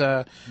was,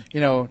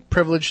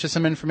 privileged to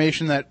some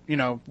information that,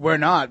 we're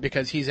not,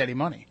 because he's Eddie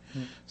Money.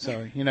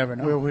 So you never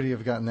know. Where would he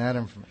have gotten that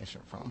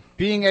information from?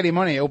 Being Eddie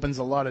Money opens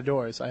a lot of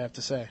doors, I have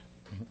to say.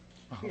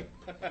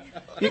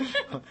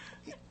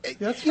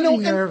 That's pretty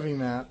nervy,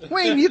 Matt.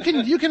 Wayne, you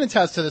can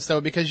attest to this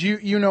though, because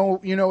you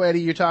know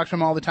Eddie. You talk to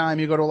him all the time.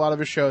 You go to a lot of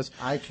his shows.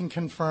 I can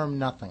confirm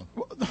nothing.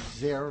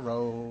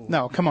 Zero.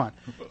 No, come on.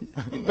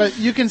 But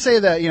you can say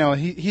that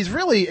he's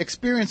really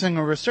experiencing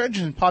a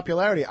resurgence in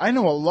popularity. I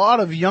know a lot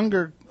of the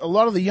younger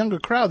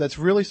crowd that's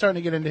really starting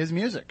to get into his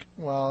music.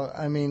 Well,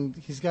 I mean,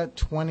 he's got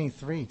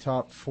 23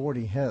 top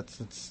 40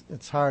 hits.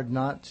 It's hard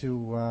not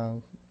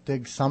to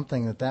dig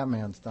something that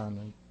man's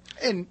done.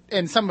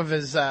 And some of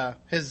his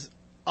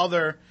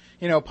other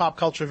pop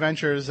culture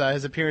ventures,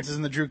 his appearances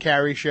in the Drew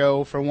Carey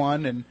Show for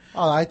one, and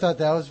I thought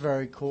that was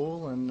very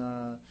cool.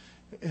 And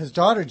his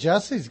daughter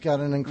Jessie's got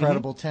an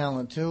incredible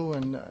talent too.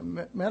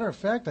 And matter of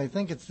fact, I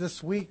think it's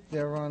this week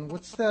they're on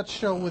what's that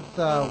show with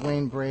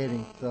Wayne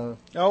Brady?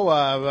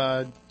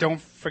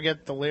 Don't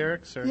forget the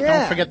lyrics, or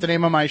don't forget the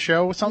name of my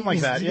show, something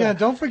like that. Yeah,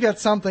 don't forget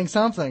something,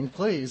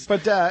 please.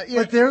 But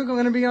but they're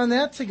going to be on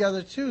that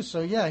together too.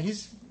 So yeah,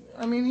 he's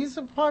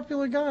a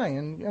popular guy,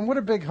 and what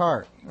a big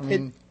heart. I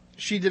mean.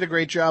 She did a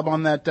great job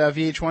on that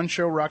VH1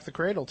 show, Rock the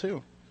Cradle,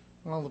 too.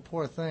 Well, the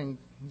poor thing,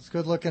 as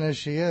good looking as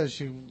she is,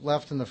 she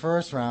left in the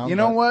first round. You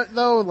know what,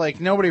 though? Like,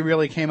 nobody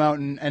really came out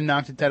and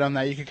knocked it dead on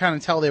that. You could kind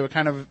of tell they were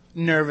kind of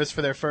nervous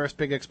for their first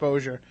big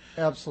exposure.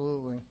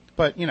 Absolutely.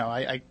 But,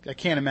 I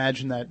can't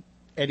imagine that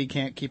Eddie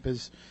can't keep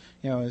his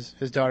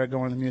daughter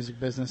going in the music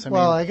business.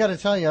 I got to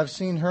tell you, I've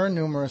seen her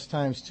numerous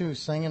times, too,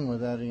 singing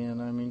with Eddie,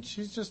 and, I mean,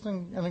 she's just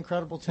an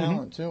incredible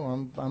talent, too.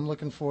 I'm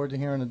looking forward to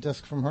hearing a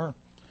disc from her.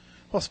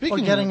 Well, or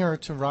getting her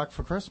to Rock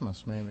for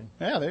Christmas, maybe.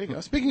 Yeah, there you go.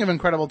 Speaking of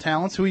incredible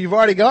talents, who you've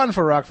already gotten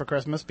for Rock for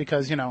Christmas,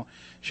 because,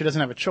 she doesn't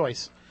have a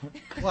choice.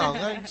 Well,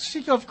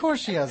 of course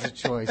she has a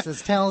choice.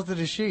 As talented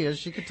as she is,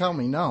 she could tell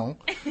me no.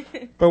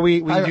 But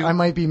I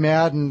might be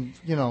mad and,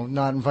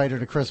 not invite her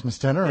to Christmas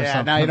dinner or something.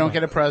 Yeah, now you don't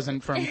get a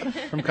present from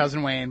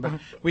Cousin Wayne. But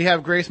we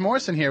have Grace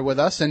Morrison here with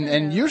us,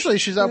 and usually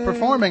she's out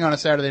performing on a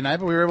Saturday night,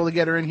 but we were able to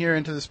get her in here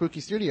into the spooky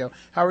studio.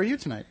 How are you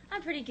tonight?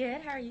 I'm pretty good.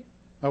 How are you?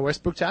 Oh, we're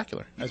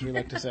spooktacular, as we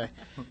like to say.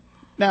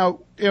 Now,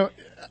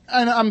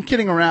 I'm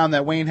kidding around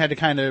that Wayne had to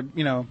kind of,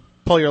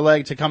 pull your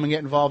leg to come and get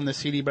involved in the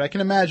CD, but I can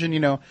imagine,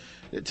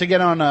 to get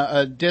on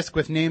a disc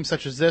with names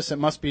such as this, it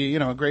must be,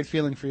 a great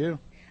feeling for you.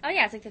 Oh,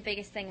 yeah, it's like the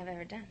biggest thing I've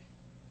ever done.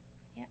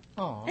 Yeah.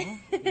 Aw.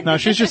 No,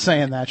 she's just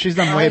saying that. She's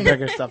done way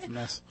bigger stuff than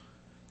this.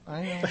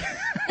 I know.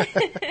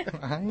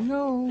 I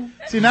know.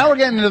 See, now we're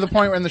getting to the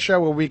point in the show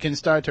where we can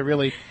start to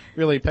really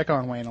pick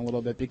on Wayne a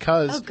little bit,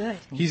 because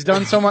he's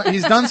done so much.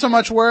 He's done so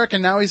much work,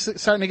 and now he's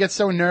starting to get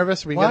so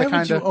nervous. Why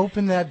would you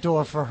open that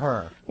door for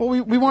her? Well,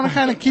 we want to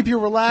kind of keep you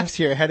relaxed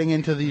here heading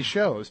into these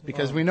shows,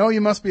 because we know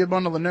you must be a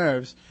bundle of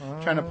nerves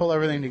trying to pull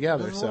everything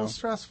together. It's a little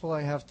stressful,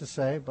 I have to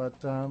say,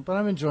 but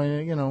I'm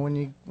enjoying it.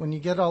 When you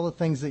get all the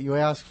things that you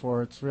ask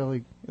for,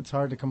 it's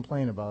hard to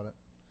complain about it.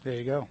 There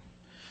you go.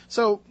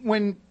 So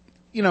when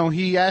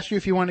he asked you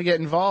if you wanted to get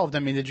involved, I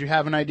mean, did you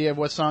have an idea of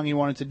what song you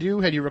wanted to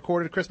do? Had you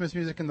recorded Christmas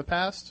music in the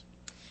past?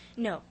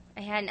 No,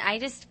 I hadn't. I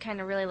just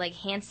kind of really like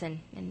Hanson,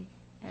 and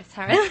that's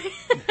how I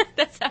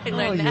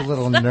learned that. Oh, you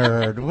little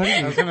nerd. What are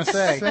you I was going to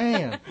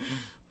say.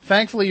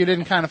 Thankfully, you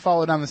didn't kind of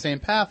follow down the same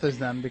path as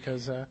them,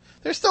 because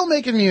they're still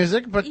making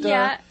music, but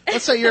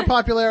let's say your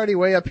popularity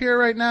way up here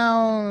right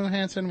now,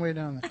 Hanson way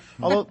down there.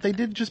 Although they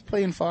did just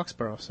play in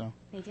Foxborough, so.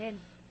 They did.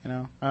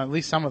 At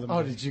least some of them.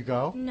 Oh, did you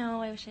go?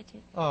 No, I wish I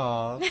did.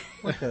 Oh,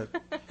 look at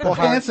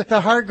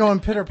the heart going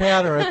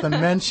pitter-patter at the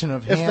mention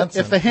of Hanson.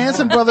 If the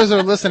Hanson brothers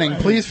are listening,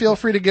 please feel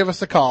free to give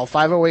us a call,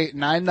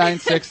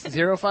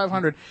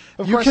 508-996-0500.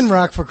 You can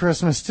rock for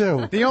Christmas,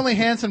 too. The only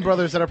Hanson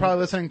brothers that are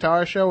probably listening to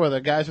our show are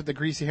the guys with the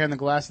greasy hair and the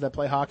glasses that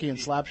play hockey and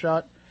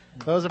Slapshot.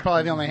 Those are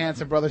probably the only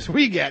Hanson brothers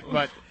we get,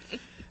 but...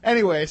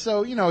 Anyway,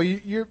 so,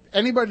 you're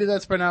anybody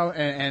that's been out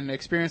and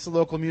experienced the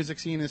local music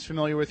scene is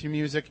familiar with your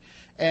music,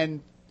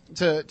 and...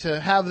 To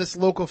have this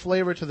local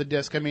flavor to the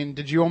disc, I mean,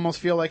 did you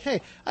almost feel like,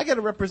 hey, I got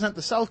to represent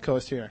the South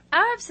Coast here?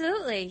 Oh,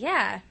 absolutely,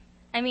 yeah.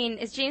 I mean,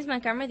 is James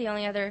Montgomery the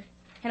only other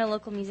kind of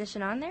local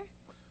musician on there?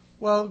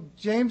 Well,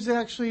 James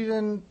actually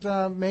didn't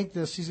make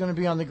this. He's going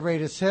to be on the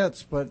Greatest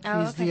Hits, but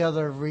he's the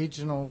other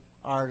regional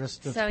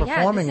artist that's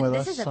performing with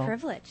us. This is a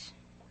privilege,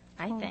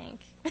 I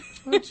think.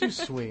 Aren't you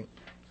sweet?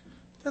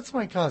 That's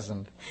my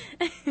cousin.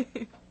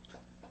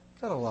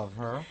 Gotta love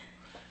her.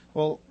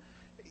 Well,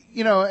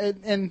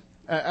 and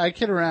I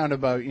kid around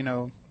about,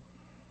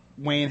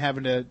 Wayne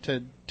having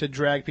to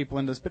drag people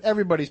into this, but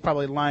everybody's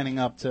probably lining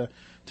up to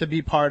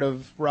be part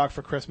of Rock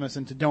for Christmas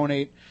and to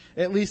donate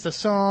at least a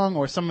song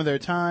or some of their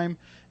time.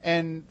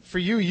 And for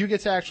you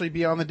get to actually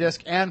be on the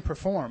disc and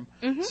perform.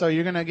 Mm-hmm. So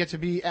you're going to get to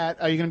be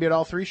are you going to be at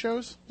all 3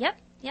 shows? Yep,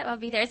 I'll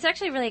be there. It's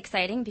actually really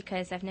exciting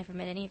because I've never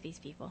met any of these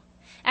people.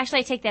 Actually,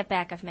 I take that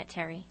back. I've met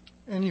Terry.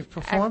 And you've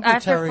performed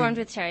with Terry. I've performed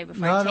with Terry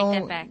before. I take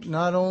that back.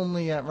 Not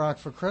only at Rock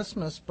for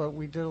Christmas, but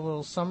we did a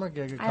little summer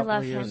gig a couple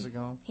of years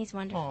ago. He's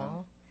wonderful.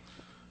 Aww.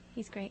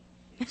 He's great.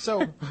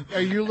 So,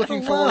 are you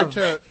looking The forward love.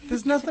 to...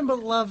 There's nothing but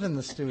love in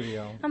the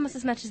studio. Almost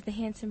as much as the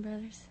Hanson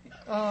brothers.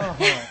 Oh.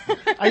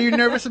 Are you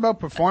nervous about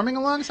performing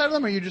alongside of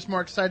them, or are you just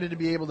more excited to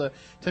be able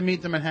to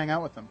meet them and hang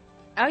out with them?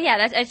 Oh,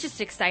 yeah, it's just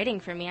exciting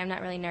for me. I'm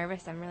not really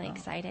nervous. I'm really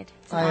excited.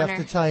 It's an I honor.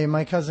 have to tell you,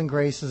 my cousin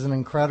Grace is an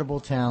incredible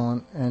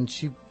talent, and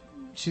she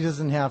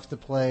doesn't have to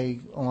play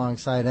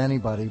alongside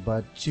anybody,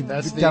 but she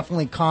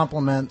definitely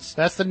complements.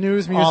 That's the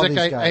news all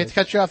music. these I hate to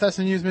cut you off. That's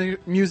the news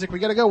music. We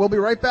got to go. We'll be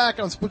right back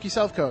on Spooky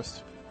South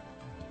Coast.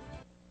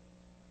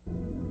 The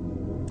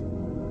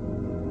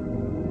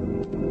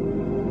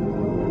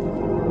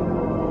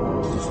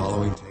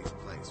following takes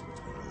place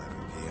between 11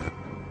 p.m.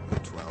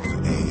 and 12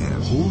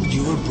 a.m. Hold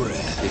your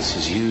breath. This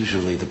is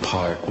usually the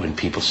part when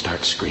people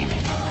start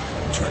screaming.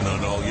 Turn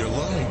on all your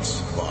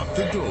lights, lock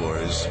the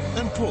doors,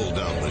 and pull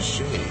down the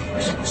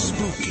shades.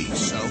 Spooky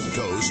South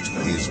Coast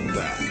is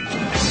back.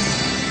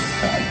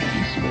 I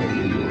can smell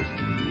your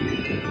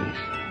fears.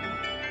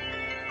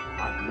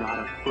 I'm not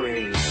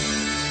afraid.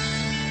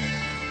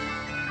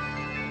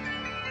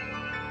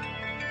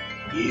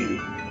 You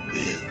will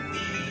be.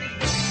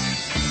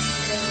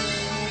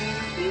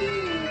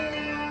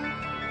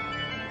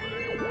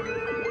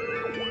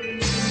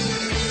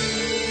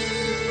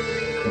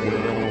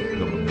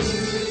 Welcome to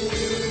Spooky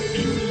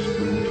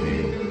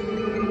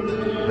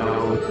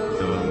South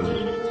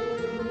Coast.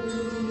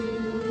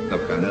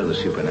 Look, I know the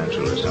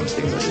supernatural is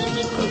something that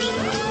isn't supposed to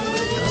happen,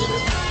 but it does.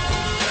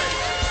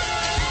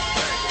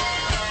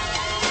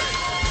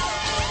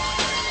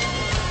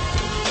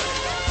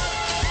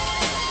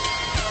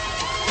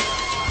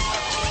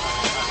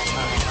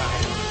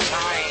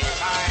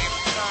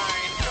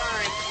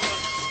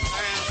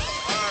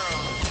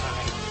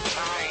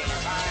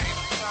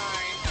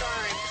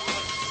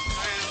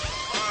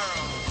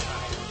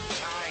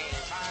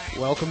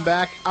 Welcome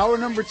back. Hour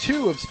number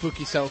 2 of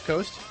Spooky South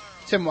Coast.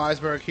 Tim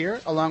Weisberg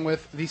here, along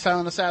with the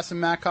silent assassin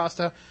Matt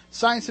Costa,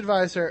 science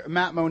advisor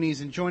Matt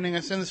Moniz, and joining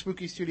us in the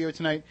Spooky Studio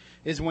tonight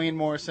is Wayne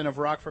Morrison of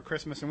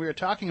Rock4Xmas, and we are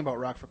talking about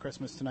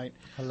Rock4Xmas tonight.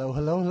 Hello,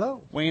 hello,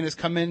 hello. Wayne has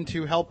come in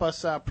to help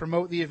us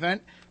promote the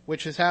event,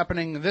 which is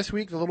happening this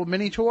week, the little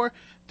mini tour,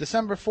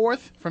 December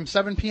 4th from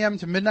 7 p.m.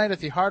 to midnight at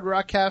the Hard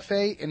Rock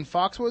Cafe in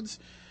Foxwoods.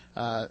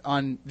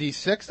 On the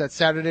 6th, that's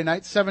Saturday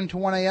night, 7 to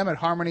 1 a.m. at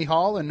Harmony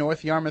Hall in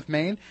North Yarmouth,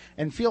 Maine.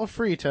 And feel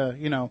free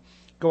to,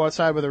 go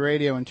outside with a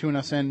radio and tune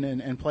us in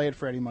and play it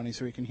for any money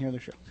so we can hear the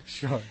show.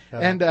 Sure.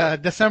 And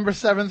December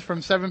 7th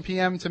from 7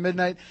 p.m. to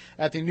midnight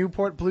at the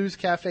Newport Blues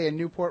Cafe in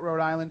Newport, Rhode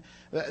Island.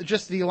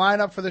 Just the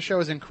lineup for the show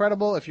is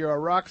incredible. If you're a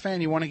rock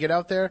fan, you want to get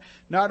out there,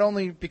 not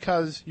only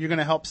because you're going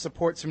to help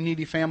support some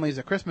needy families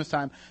at Christmas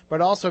time, but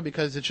also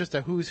because it's just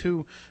a who's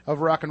who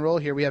of rock and roll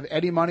here. We have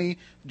Eddie Money,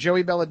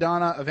 Joey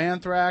Belladonna of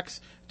Anthrax,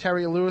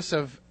 Terry Lewis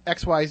of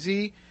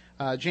XYZ,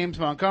 James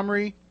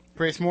Montgomery,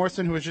 Grace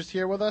Morrison, who was just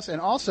here with us,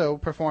 and also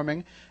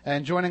performing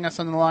and joining us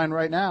on the line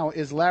right now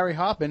is Larry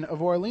Hoppin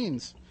of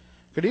Orleans.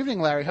 Good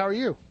evening, Larry. How are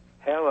you?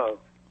 Hello.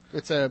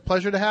 It's a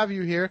pleasure to have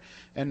you here,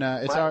 and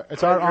it's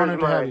our honor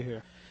to have you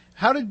here.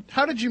 How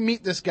did you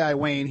meet this guy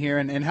Wayne here,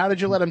 and how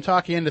did you let him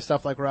talk you into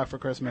stuff like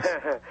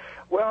Rock4Xmas?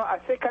 Well, I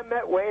think I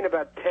met Wayne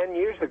about 10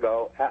 years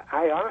ago.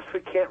 I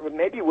honestly can't.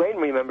 Maybe Wayne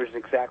remembers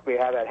exactly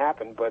how that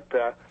happened, but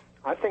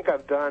I think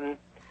I've done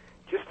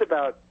just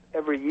about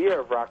every year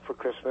of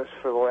Rock4Xmas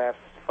for the last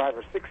 5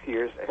 or 6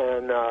 years,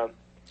 and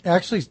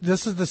Actually,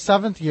 this is the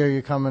 7th year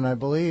you're coming, I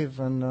believe,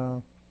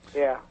 and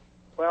yeah.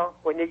 Well,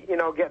 when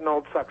getting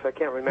old sucks. I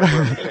can't remember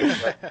everything.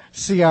 But,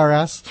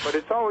 CRS. but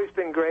it's always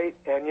been great,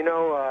 and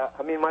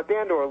my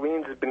band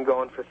Orleans has been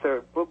going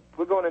for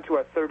we're going into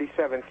our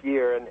 37th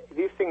year, and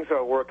these things are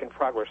a work in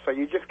progress. So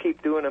you just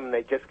keep doing them, and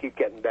they just keep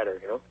getting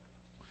better,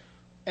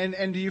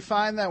 And do you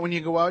find that when you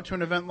go out to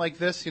an event like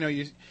this,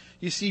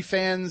 you see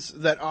fans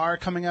that are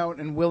coming out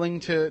and willing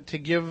to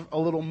give a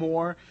little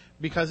more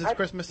because it's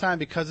Christmas time,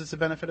 because it's a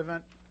benefit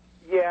event?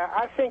 Yeah,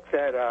 I think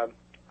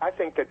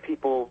that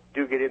people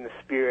do get in the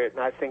spirit,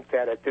 and I think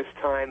that at this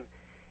time,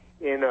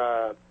 in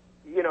the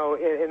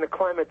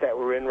climate that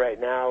we're in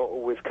right now,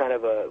 with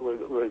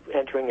we're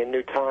entering a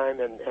new time,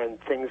 and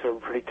things are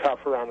pretty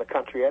tough around the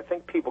country. I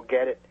think people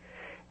get it,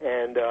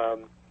 and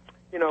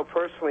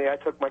personally, I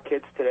took my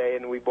kids today,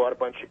 and we bought a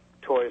bunch of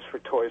Toys for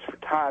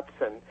Tots,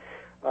 and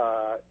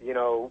I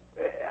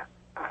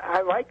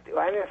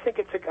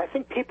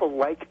think people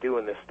like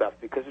doing this stuff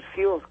because it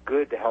feels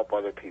good to help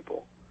other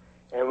people.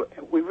 And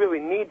we really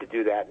need to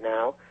do that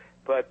now.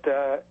 But,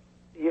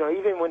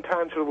 even when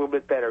times are a little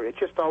bit better, it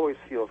just always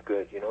feels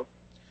good,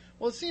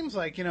 Well, it seems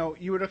like,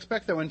 you would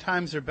expect that when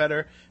times are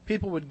better,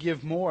 people would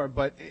give more.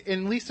 But at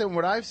least in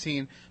what I've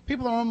seen,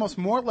 people are almost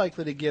more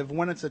likely to give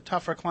when it's a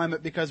tougher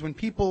climate, because when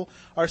people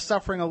are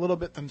suffering a little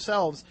bit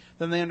themselves,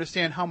 then they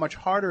understand how much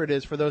harder it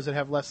is for those that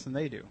have less than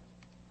they do.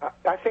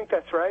 I think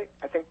that's right.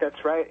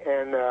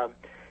 And,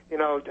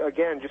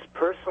 again, just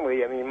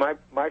personally,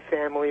 my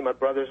family, my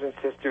brothers and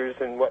sisters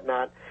and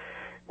whatnot,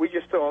 we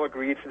just all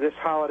agreed for this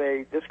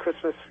holiday, this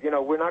Christmas,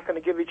 we're not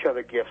going to give each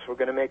other gifts. We're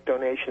going to make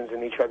donations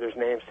in each other's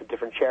names to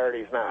different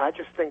charities. Now, I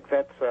just think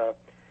that's,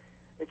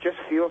 it just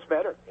feels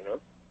better,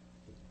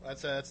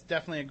 That's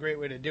definitely a great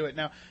way to do it.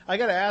 Now, I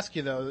got to ask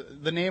you, though,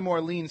 the name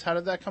Orleans, how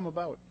did that come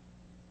about?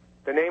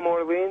 The name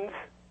Orleans?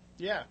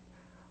 Yeah.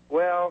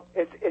 Well,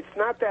 it's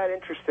not that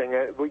interesting.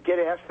 We get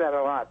asked that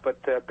a lot.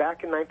 But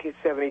back in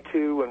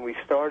 1972, when we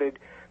started,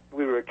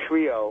 we were a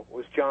trio. It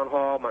was John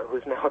Hall,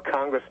 who's now a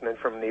congressman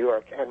from New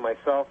York, and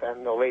myself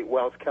and the late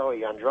Wells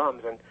Kelly on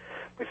drums. And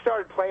we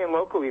started playing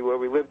locally where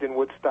we lived in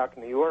Woodstock,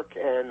 New York.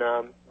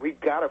 And we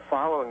got a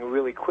following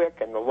really quick.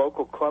 And the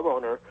local club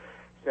owner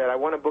said, I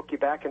want to book you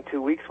back in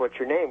 2 weeks. What's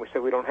your name? We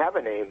said, we don't have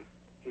a name.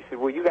 He said,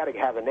 well, you got to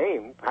have a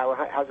name.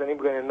 How's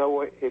anybody going to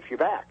know if you're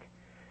back?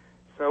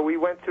 So we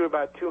went through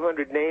about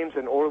 200 names,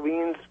 and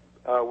Orleans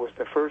was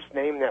the first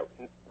name that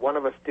one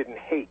of us didn't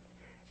hate.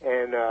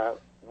 And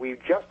we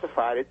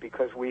justified it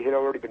because we had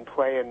already been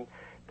playing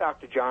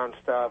Dr. John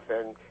stuff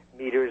and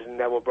Meters and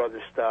Neville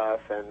Brothers stuff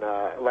and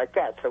like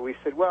that. So we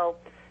said, well,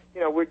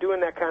 you know, we're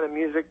doing that kind of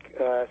music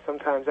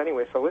sometimes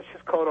anyway, so let's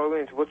just call it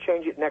Orleans. We'll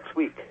change it next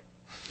week.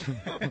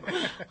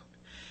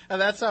 And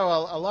that's how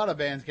a lot of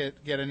bands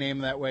get a name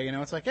that way. You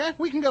know, it's like,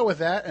 we can go with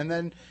that, and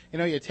then you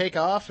know you take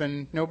off,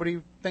 and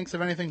nobody thinks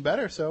of anything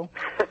better. So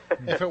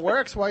if it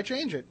works, why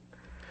change it?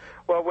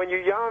 Well, when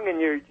you're young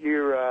and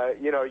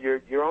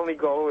your only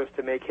goal is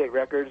to make hit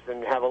records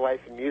and have a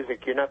life in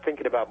music, you're not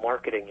thinking about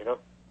marketing. You know.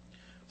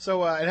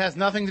 So it has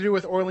nothing to do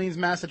with Orleans,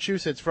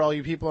 Massachusetts, for all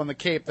you people on the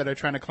Cape that are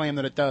trying to claim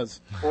that it does.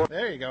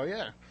 There you go.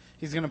 Yeah,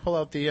 he's going to pull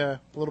out the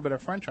little bit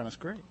of French on us.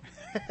 Great.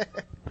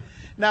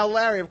 Now,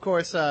 Larry, of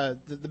course, the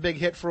big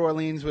hit for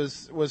Orleans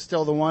was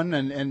still the one,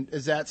 and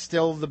is that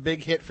still the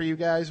big hit for you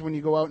guys when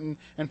you go out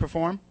and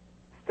perform?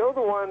 Still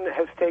the one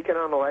has taken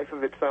on a life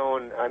of its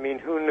own. I mean,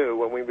 who knew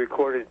when we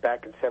recorded it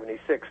back in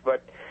 '76?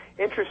 But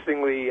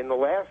interestingly, in the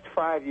last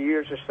 5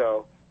 years or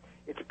so,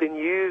 it's been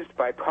used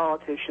by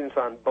politicians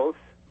on both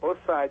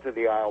sides of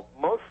the aisle,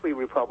 mostly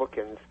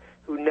Republicans,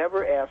 who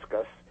never ask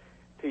us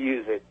to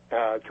use it.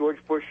 George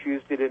Bush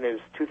used it in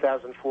his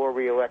 2004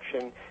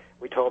 re-election.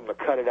 We told him to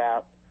cut it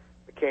out.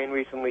 McCain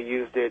recently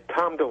used it.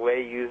 Tom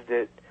DeLay used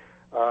it.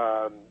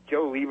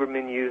 Joe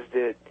Lieberman used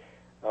it.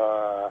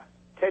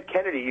 Ted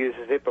Kennedy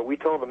uses it, but we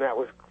told him that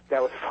was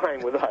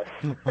fine with us.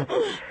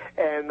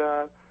 And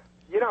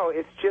you know,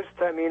 it's just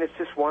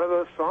one of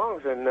those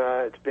songs, and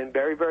it's been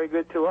very, very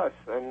good to us,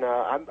 and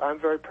I'm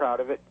very proud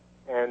of it.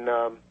 And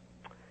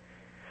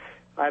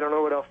I don't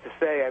know what else to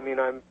say. I mean,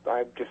 I'm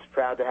just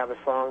proud to have a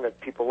song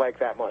that people like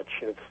that much,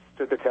 and it's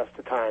stood the test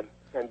of time.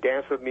 And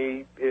Dance With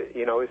Me,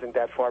 you know, isn't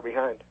that far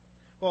behind.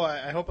 Well,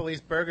 I hope at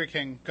least Burger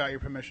King got your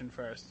permission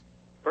first.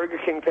 Burger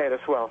King paid us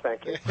well,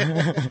 thank you.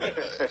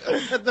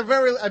 At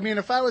the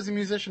if I was a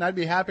musician, I'd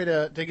be happy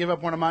to give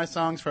up one of my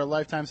songs for a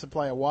lifetime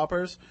supply of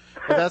Whoppers.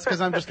 But that's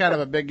because I'm just kind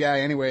of a big guy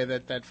anyway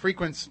that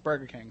frequents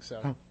Burger King.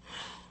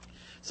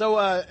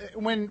 So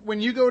when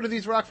you go to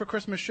these Rock for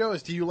Christmas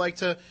shows, do you like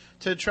to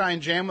try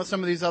and jam with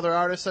some of these other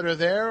artists that are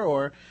there,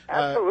 or?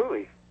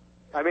 Absolutely.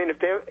 I mean, if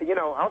they're, you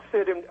know, I'll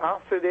sit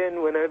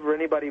in whenever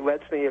anybody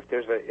lets me. If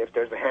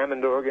there's a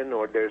Hammond organ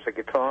or there's a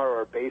guitar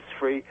or a bass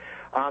free,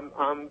 I'm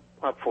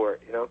up for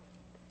it. You know.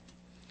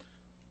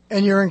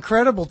 And you're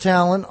incredible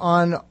talent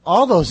on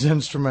all those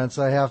instruments,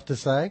 I have to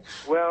say.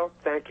 Well,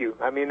 thank you.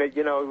 I mean,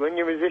 you know, when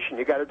you're a musician,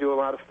 you got to do a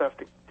lot of stuff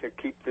to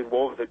keep the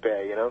wolves at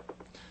bay. You know.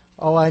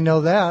 Oh, I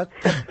know that.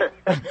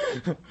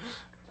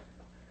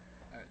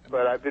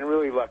 But I've been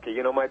really lucky.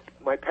 You know,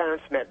 my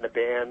parents met in a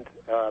band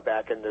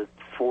back in the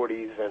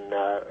 '40s, and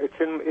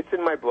it's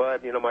in my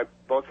blood. You know,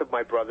 both of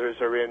my brothers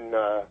are in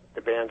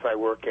the bands I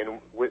work in.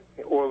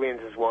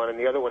 Orleans is one, and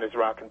the other one is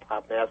Rock and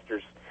Pop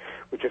Masters,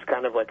 which is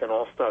kind of like an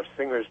all-star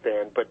singers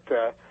band. But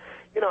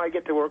you know, I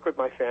get to work with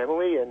my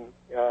family, and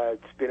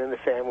it's been in the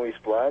family's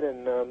blood,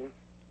 and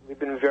we've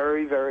been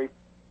very, very,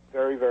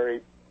 very,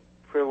 very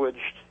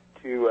privileged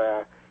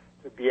to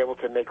be able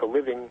to make a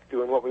living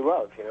doing what we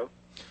love. You know.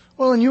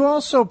 Well, and you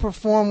also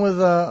perform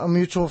with a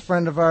mutual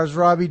friend of ours,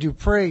 Robbie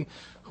Dupree,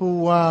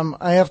 who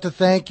I have to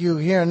thank you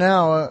here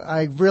now.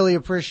 I really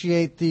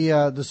appreciate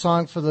the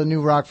song for the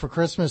new Rock for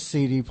Christmas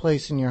CD,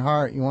 Place in Your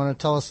Heart. You want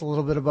to tell us a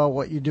little bit about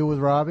what you do with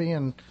Robbie?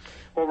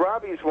 Well,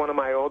 Robbie's one of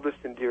my oldest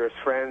and dearest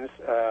friends.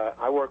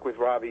 I work with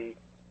Robbie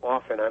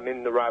often. I'm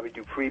in the Robbie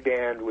Dupree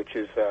Band, which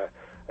is a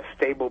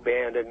stable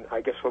band, and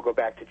I guess we'll go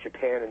back to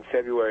Japan in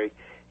February.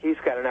 He's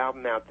got an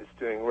album out that's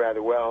doing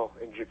rather well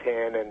in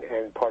Japan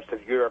and parts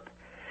of Europe.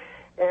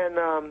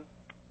 And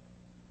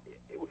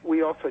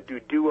we also do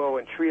duo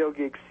and trio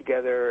gigs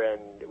together,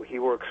 and he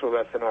works with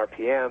us in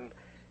RPM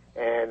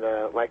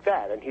and like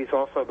that. And he's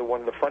also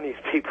one of the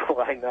funniest people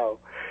I know.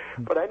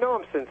 But I know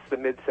him since the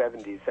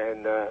mid-'70s,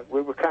 and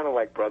we're kind of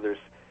like brothers.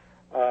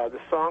 The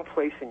song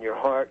Place in Your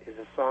Heart is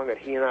a song that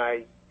he and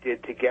I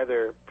did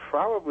together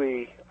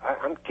probably,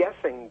 I'm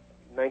guessing,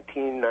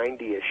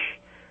 1990-ish,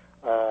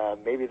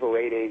 maybe the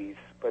late 80s.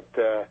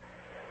 But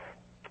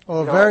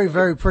well, a very,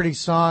 very pretty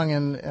song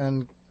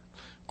and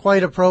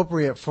quite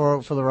appropriate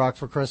for the Rock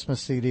for Christmas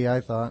CD,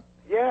 I thought.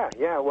 Yeah.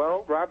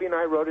 Well, Robbie and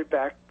I wrote it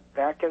back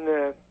in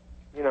the,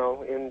 you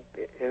know,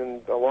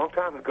 in a long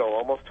time ago,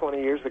 almost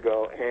 20 years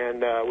ago,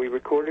 and we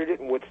recorded it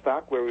in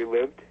Woodstock where we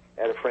lived,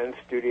 at a friend's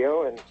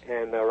studio,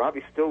 and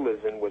Robbie still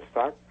lives in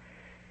Woodstock.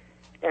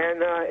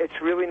 And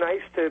it's really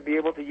nice to be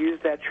able to use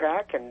that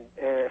track and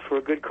for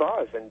a good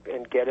cause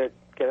and get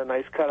a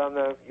nice cut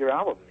on your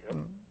album. You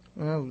know?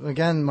 Well,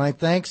 again, my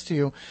thanks to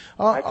you.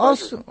 My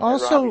pleasure.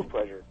 Also, Robbie's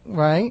pleasure.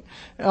 right.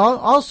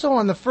 Also,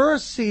 on the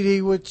first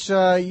CD, which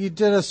you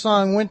did a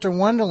song, Winter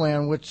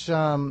Wonderland, which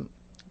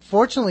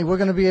fortunately we're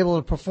going to be able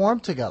to perform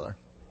together.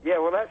 Yeah,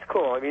 well, that's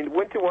cool. I mean,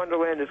 Winter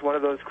Wonderland is one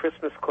of those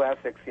Christmas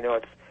classics. You know,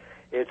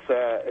 it's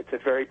a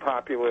very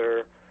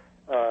popular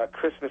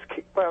Christmas.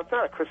 Well, it's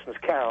not a Christmas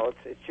carol.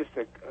 It's just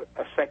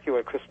a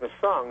secular Christmas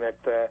song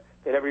that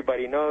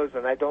everybody knows,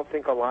 and I don't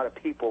think a lot of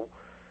people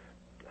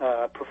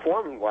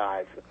perform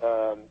live.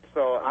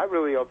 So I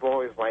really have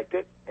always liked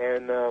it,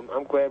 and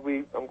I'm glad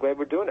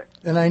we're doing it.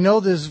 And I know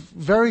there's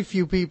very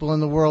few people in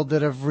the world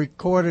that have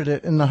recorded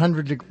it in the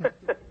 100-degree.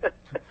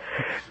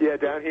 Yeah,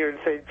 down here in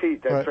St.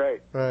 Pete. That's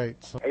right. Right.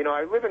 So. You know,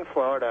 I live in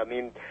Florida. I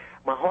mean,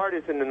 my heart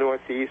is in the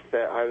Northeast.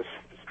 I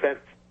spent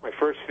my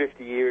first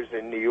 50 years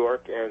in New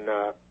York, and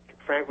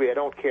frankly, I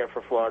don't care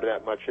for Florida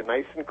that much. It's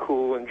nice and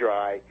cool and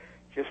dry,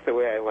 just the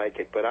way I like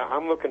it. But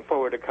I'm looking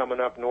forward to coming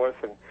up north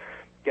and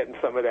getting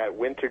some of that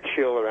winter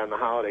chill around the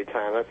holiday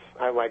time.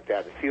 I like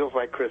that. It feels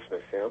like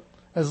Christmas, you know?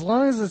 As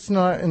long as it's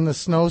not in the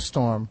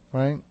snowstorm,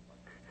 right?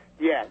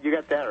 Yeah, you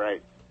got that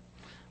right.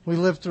 We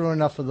lived through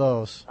enough of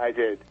those. I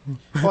did.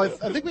 Well,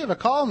 I think we have a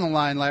call on the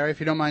line, Larry, if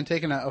you don't mind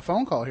taking a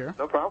phone call here.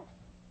 No problem.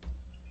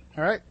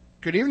 All right.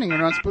 Good evening.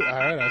 You're on All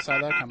right, I saw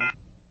that coming.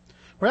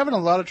 We're having a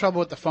lot of trouble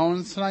with the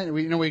phones tonight.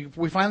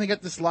 We finally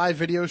get this live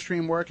video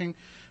stream working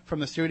from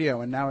the studio,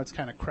 and now it's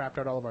kind of crapped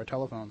out all of our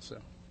telephones. So.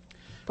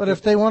 But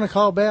if they want to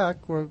call back,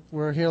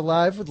 we're here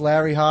live with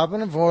Larry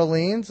Hobbin of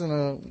Orleans and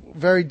a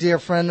very dear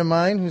friend of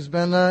mine who's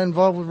been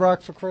involved with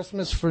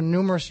Rock4Xmas for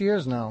numerous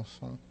years now.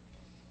 So.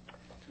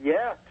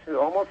 Yeah,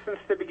 almost since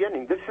the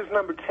beginning. This is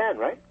number 10,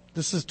 right?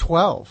 This is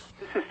 12.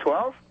 This is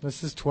 12?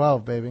 This is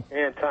 12, baby.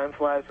 Man, time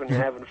flies when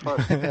you're having fun.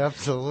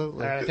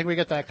 Absolutely. I think we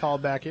get that call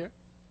back here.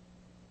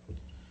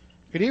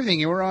 Good evening.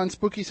 You were on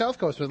Spooky South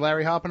Coast with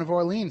Larry Hoppin of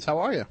Orleans. How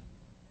are you?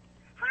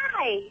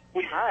 Hi.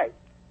 Hi.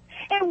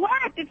 It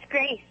worked. It's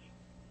Grace.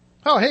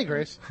 Oh, hey,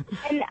 Grace.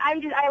 And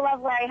I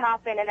love Larry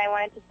Hoppin, and I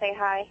wanted to say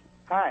hi.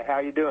 Hi, how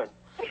you doing?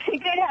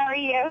 Good, how are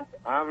you?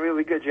 I'm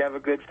really good. You have a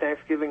good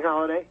Thanksgiving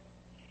holiday?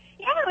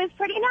 Yeah, it was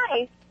pretty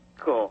nice.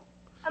 Cool.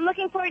 I'm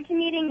looking forward to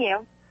meeting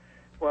you.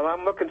 Well,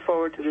 I'm looking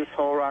forward to this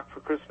whole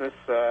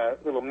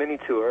Rock4Xmas little mini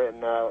tour,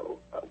 and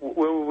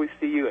where will we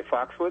see you, at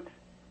Foxwoods?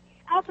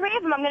 All three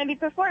of them I'm going to be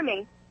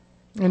performing.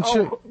 And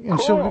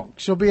cool.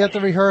 she'll be at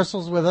the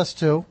rehearsals with us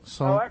too.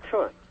 So. Oh,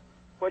 excellent.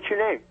 What's your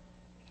name?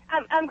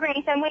 I'm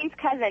Grace. I'm Wayne's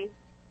cousin.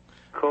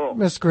 Cool.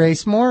 Miss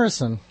Grace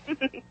Morrison.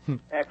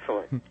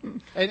 Excellent.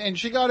 And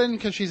she got in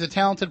because she's a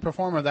talented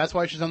performer. That's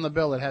why she's on the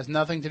bill. It has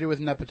nothing to do with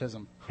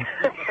nepotism.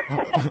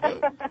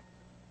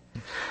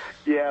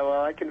 Yeah,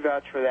 well, I can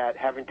vouch for that,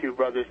 having two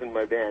brothers in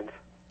my band.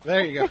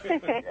 There you go.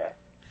 Yeah,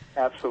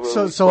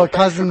 absolutely. So well, a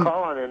cousin. Thanks for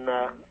calling, and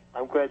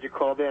I'm glad you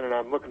called in, and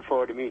I'm looking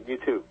forward to meeting you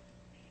too.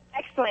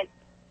 Excellent.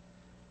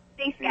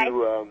 Thanks, guys.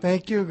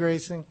 Thank you,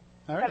 Gracie.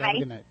 All right. Bye-bye. Have a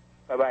good night.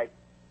 Bye-bye.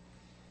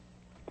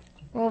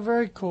 Well,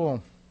 very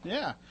cool.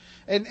 Yeah.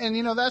 And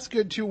you know, that's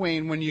good too,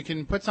 Wayne, when you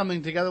can put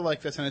something together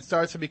like this and it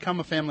starts to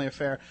become a family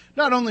affair.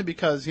 Not only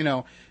because, you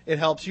know, it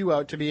helps you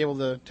out to be able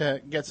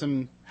to get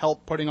some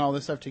help putting all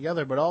this stuff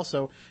together, but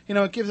also, you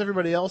know, it gives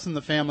everybody else in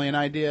the family an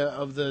idea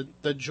of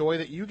the joy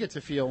that you get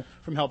to feel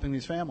from helping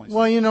these families.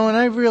 Well, you know, and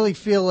I really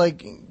feel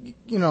like,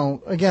 you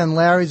know, again,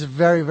 Larry's a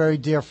very, very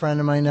dear friend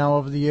of mine now.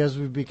 Over the years,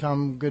 we've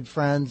become good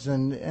friends,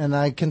 and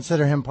I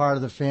consider him part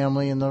of the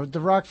family. And the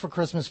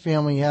Rock4Xmas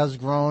family has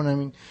grown. I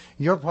mean,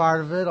 you're part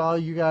of it, all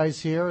you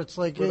guys here. It's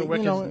like,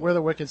 we're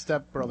the wicked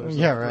stepbrothers.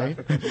 Yeah, right.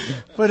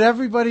 But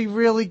everybody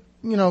really,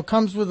 you know,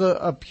 comes with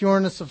a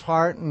pureness of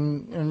heart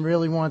and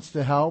really wants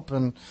to help,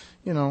 and,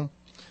 you know.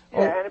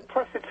 Yeah, and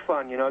plus it's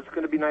fun, you know. It's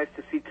going to be nice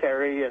to see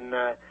Terry and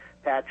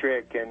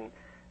Patrick and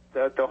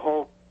the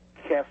whole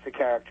cast of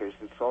characters.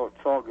 It's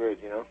all good,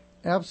 you know.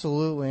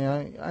 Absolutely.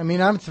 I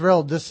mean, I'm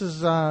thrilled. This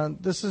is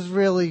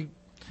really,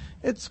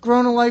 it's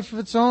grown a life of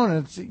its own.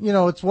 It's, you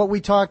know, it's what we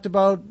talked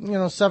about, you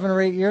know, 7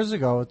 or 8 years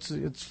ago.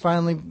 It's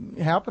finally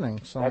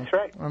happening. So that's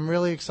right. I'm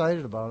really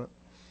excited about it.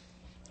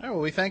 All right,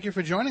 well, we thank you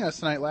for joining us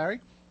tonight,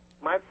 Larry.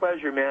 My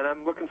pleasure, man.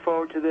 I'm looking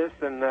forward to this,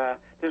 and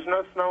there's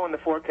no snow in the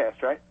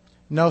forecast, right?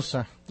 No,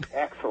 sir.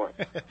 Excellent.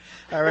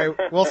 All right,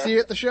 we'll see you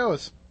at the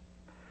shows.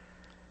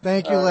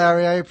 Thank you,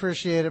 Larry. I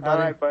appreciate it,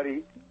 buddy. All right,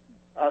 buddy.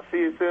 I'll see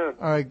you soon.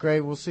 All right,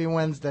 great. We'll see you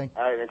Wednesday.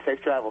 All right, and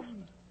safe travels.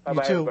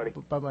 Bye-bye, you too.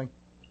 everybody. Bye-bye.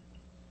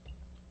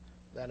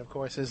 That, of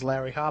course, is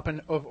Larry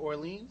Hoppin of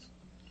Orleans.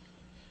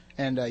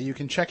 And you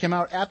can check him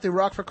out at the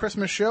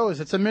Rock4Xmas shows.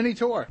 It's a mini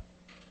tour.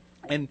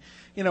 And,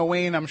 you know,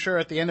 Wayne, I'm sure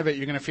at the end of it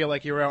you're going to feel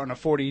like you're out on a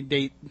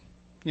 40-date,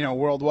 you know,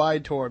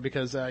 worldwide tour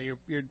because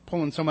you're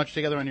pulling so much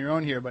together on your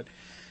own here. But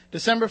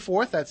December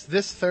 4th, that's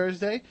this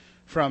Thursday,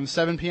 from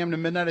 7 p.m. to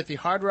midnight at the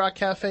Hard Rock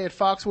Cafe at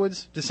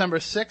Foxwoods. December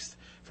 6th,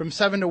 from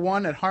 7 to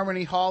 1 at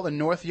Harmony Hall in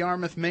North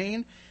Yarmouth,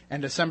 Maine,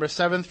 and December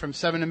 7th from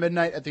 7 to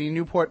midnight at the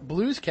Newport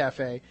Blues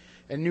Cafe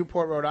in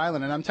Newport, Rhode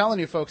Island. And I'm telling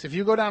you, folks, if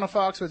you go down to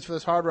Foxwoods for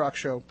this hard rock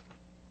show,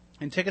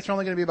 and tickets are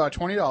only going to be about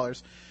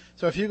 $20,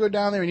 so if you go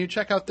down there and you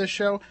check out this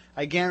show,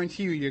 I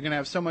guarantee you're going to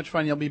have so much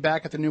fun. You'll be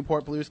back at the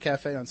Newport Blues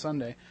Cafe on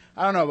Sunday.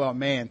 I don't know about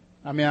Maine.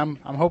 I mean,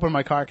 I'm hoping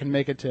my car can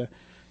make it to,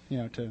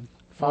 to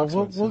Foxwoods.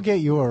 Well, we'll get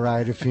you a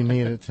ride if you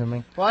need it,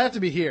 Timmy. Well, I have to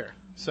be here,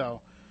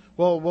 so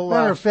we'll.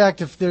 Matter of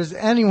fact, if there's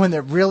anyone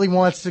that really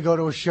wants to go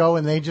to a show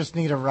and they just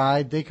need a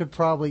ride, they could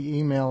probably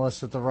email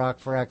us at the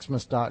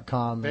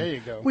Rock4Xmas.com. There you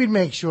go. We'd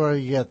make sure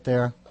you get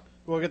there.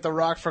 We'll get the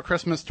Rock for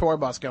Christmas tour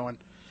bus going.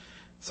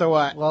 So,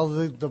 well,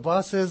 the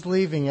bus is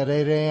leaving at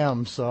 8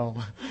 a.m., so.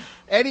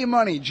 Eddie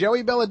Money,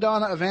 Joey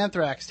Belladonna of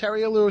Anthrax,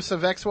 Terry Lewis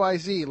of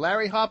XYZ,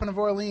 Larry Hoppin of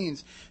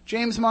Orleans,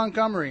 James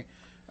Montgomery,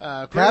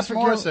 Chris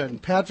Morrison.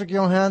 Patrick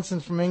Johansson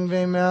from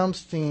Yngwie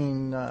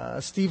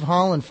Malmsteen, Steve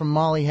Holland from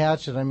Molly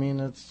Hatchet. I mean,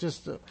 it's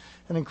just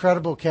an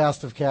incredible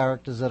cast of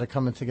characters that are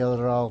coming together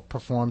to all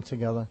perform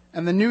together.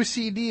 And the new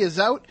CD is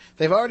out.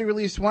 They've already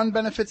released one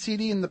benefit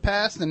CD in the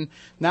past, and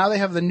now they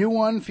have the new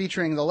one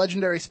featuring the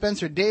legendary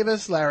Spencer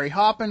Davis, Larry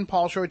Hoppin,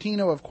 Paul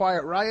Shortino of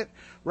Quiet Riot,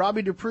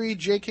 Robbie Dupree,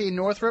 J.K.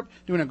 Northrup,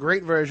 doing a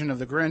great version of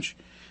The Grinch.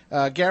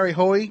 Gary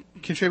Hoey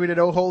contributed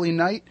Oh Holy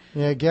Night.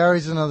 Yeah,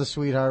 Gary's another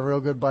sweetheart, a real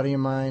good buddy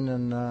of mine,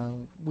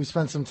 and we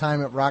spent some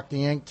time at Rock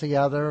the Ink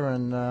together,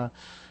 and,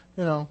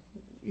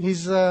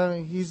 he's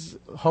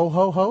ho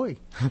ho hoey.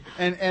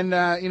 and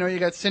you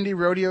got Cindy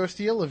Rodeo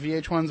Steele of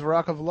VH1's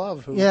Rock of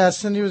Love. Yeah,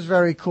 Cindy was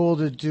very cool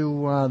to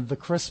do the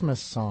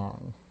Christmas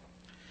song.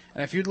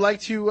 And if you'd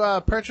like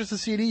to purchase a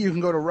CD, you can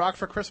go to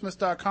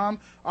rock4Christmas.com,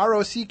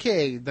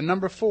 ROCK, the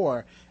number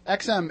 4,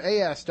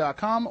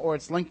 XMAS.com, or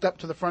it's linked up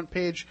to the front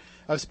page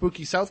of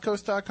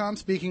SpookySouthCoast.com.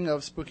 Speaking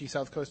of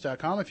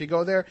SpookySouthCoast.com, if you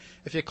go there,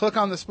 if you click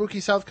on the Spooky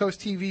South Coast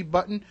TV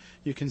button,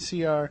 you can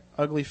see our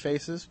ugly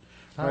faces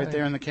right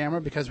there in the camera,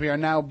 because we are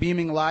now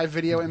beaming live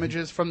video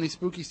images from the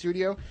Spooky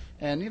Studio.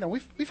 And,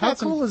 we've had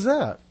some... How cool is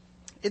that?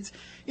 It's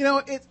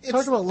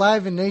talk about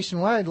live and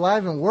nationwide,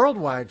 live and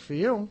worldwide for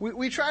you.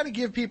 We try to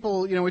give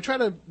people, we try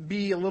to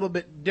be a little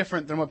bit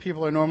different than what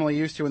people are normally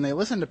used to when they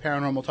listen to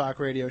paranormal talk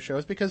radio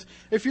shows, because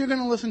if you're going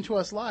to listen to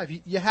us live,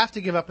 you have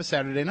to give up a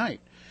Saturday night.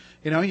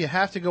 You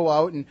have to go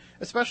out, and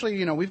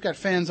especially, we've got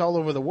fans all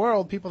over the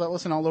world, people that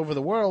listen all over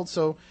the world,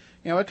 so,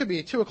 it could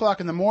be 2 o'clock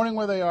in the morning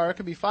where they are, it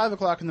could be 5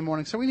 o'clock in the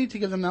morning, so we need to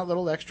give them that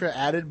little extra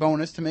added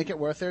bonus to make it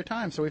worth their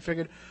time. So we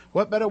figured,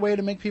 what better way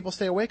to make people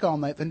stay awake all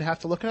night than to have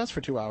to look at us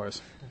for 2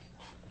 hours?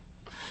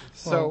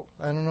 So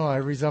I don't know. I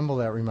resemble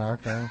that remark.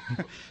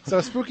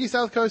 So Spooky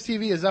South Coast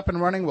TV is up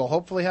and running. We'll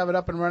hopefully have it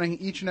up and running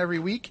each and every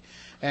week.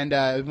 And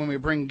when we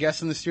bring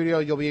guests in the studio,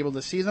 you'll be able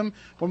to see them.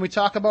 When we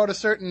talk about a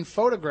certain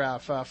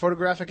photograph,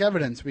 photographic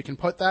evidence, we can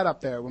put that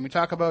up there. When we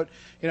talk about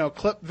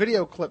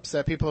video clips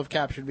that people have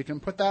captured, we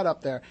can put that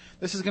up there.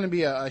 This is going to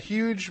be a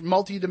huge,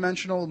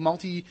 multi-dimensional,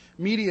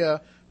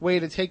 multimedia way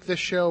to take this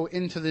show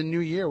into the new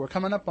year. We're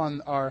coming up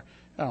on our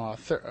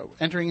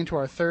entering into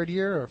our third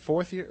year or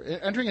fourth year,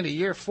 entering into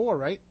year 4,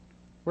 right?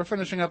 We're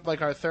finishing up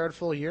like our third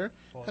full year.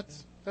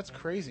 That's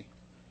crazy.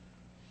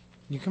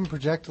 You can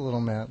project a little,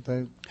 Matt.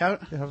 They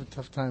have a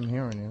tough time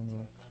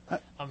hearing you.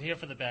 I'm here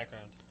for the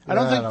background. I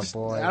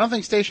don't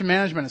think station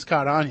management has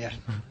caught on yet,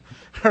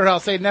 or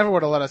else they never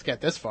would have let us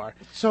get this far.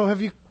 So,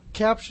 have you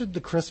captured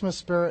the Christmas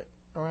spirit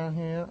around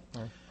here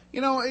yet?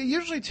 Or? It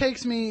usually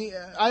takes me.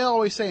 I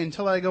always say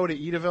until I go to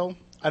Edaville,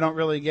 I don't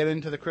really get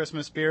into the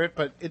Christmas spirit.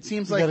 But it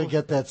seems you got to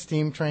get that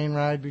steam train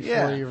ride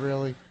before you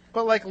really.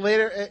 But like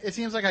later, it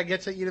seems like I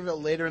get to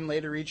Edaville later and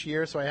later each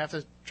year, so I have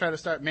to try to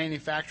start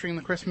manufacturing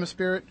the Christmas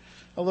spirit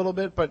a little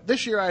bit. But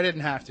this year I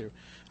didn't have to.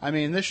 I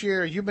mean, this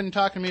year you've been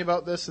talking to me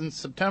about this since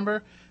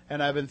September,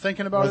 and I've been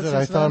thinking about it since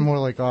I thought more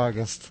like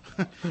August.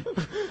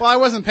 Well, I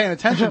wasn't paying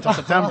attention until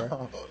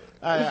September.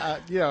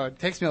 It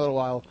takes me a little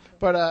while,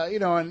 but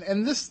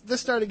and this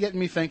started getting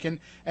me thinking.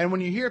 And when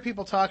you hear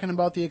people talking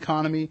about the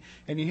economy,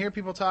 and you hear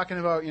people talking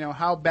about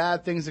how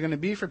bad things are going to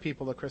be for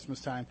people at Christmas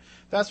time,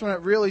 that's when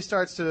it really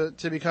starts to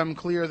become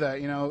clear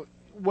that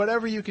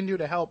whatever you can do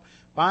to help,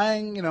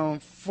 buying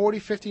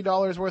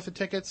 $40-50 worth of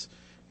tickets,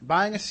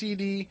 buying a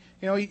CD,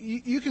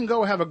 you can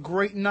go have a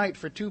great night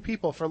for 2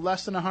 people for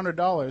less than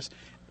 $100,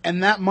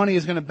 and that money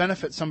is going to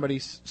benefit somebody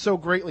so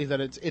greatly that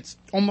it's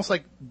almost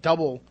like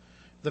double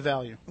the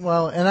value.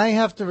 Well, and I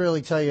have to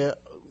really tell you,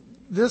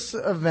 this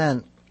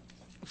event,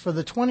 for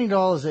the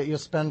 $20 that you'll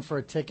spend for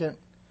a ticket,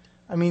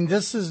 I mean,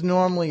 this is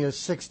normally a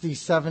 $60,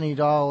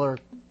 $70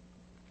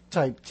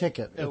 type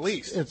ticket. At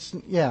least.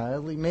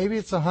 Maybe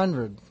it's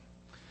 $100.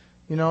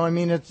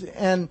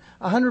 And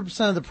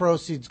 100% of the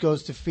proceeds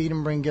goes to feed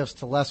and bring gifts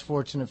to less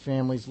fortunate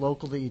families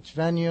local to each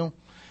venue.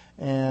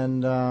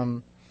 And,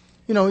 the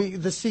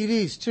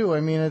CDs, too. I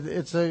mean,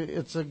 it's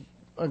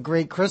a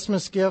great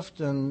Christmas gift,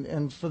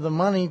 and for the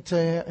money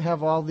to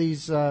have all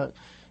these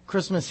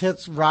Christmas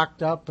hits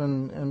rocked up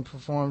and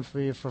performed for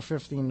you for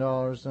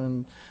 $15.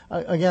 And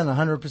again,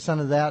 100%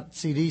 of that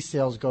CD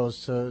sales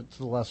goes to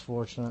the less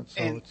fortunate.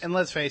 So and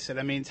let's face it,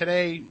 I mean,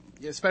 today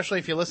especially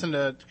if you listen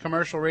to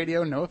commercial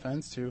radio. No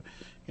offense to,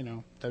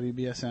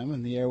 WBSM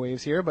and the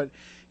airwaves here, but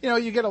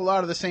you get a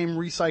lot of the same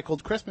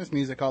recycled Christmas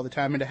music all the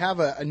time, and to have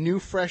a new,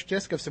 fresh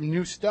disc of some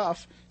new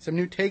stuff, some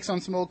new takes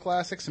on some old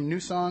classics, some new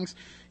songs,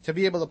 to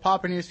be able to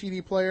pop in your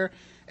CD player,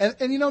 and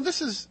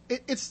this is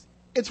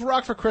it's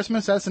Rock for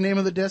Christmas. That's the name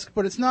of the disc,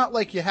 but it's not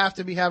like you have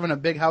to be having a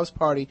big house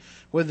party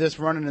with this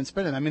running and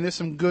spinning. I mean, there's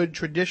some good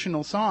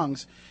traditional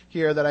songs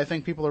here that I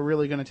think people are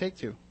really going to take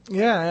to.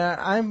 Yeah,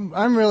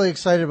 I'm really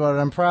excited about it.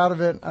 I'm proud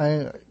of it.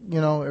 It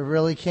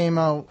really came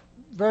out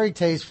very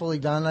tastefully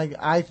done.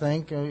 I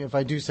think, if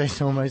I do say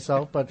so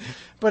myself, but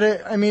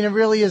it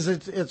really is.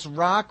 It's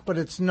rock, but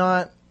it's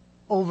not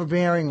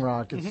overbearing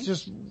rock. It's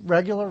just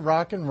regular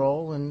rock and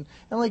roll, and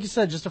like you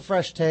said, just a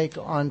fresh take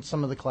on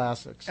some of the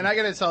classics. And I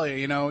got to tell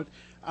you,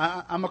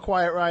 I'm a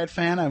Quiet Riot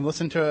fan. I've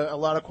listened to a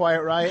lot of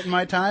Quiet Riot in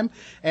my time,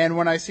 and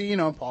when I see,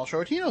 Paul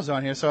Shortino's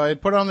on here, so I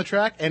put it on the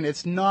track, and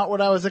it's not what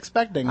I was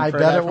expecting. I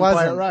bet it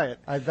wasn't. Quiet Riot.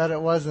 I bet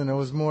it wasn't. It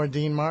was more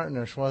Dean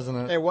Martinish,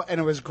 wasn't it?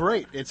 And it was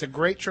great. It's a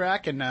great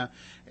track, and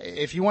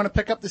if you want to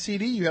pick up the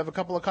CD, you have a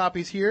couple of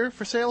copies here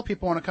for sale.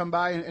 People want to come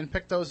by and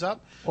pick those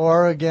up.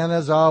 Or, again,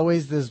 as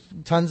always, there's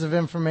tons of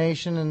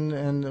information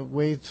and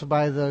ways to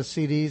buy the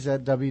CDs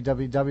at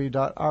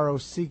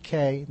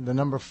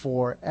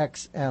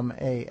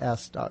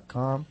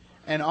www.rock4Xmas.com.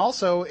 And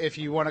also, if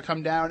you want to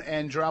come down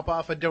and drop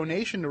off a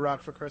donation to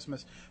Rock for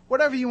Christmas,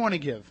 whatever you want to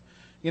give.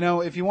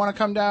 If you want to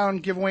come down,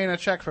 give Wayne a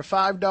check for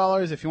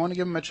 $5. If you want to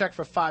give him a check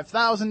for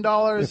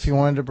 $5,000. If you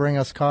wanted to bring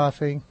us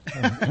coffee.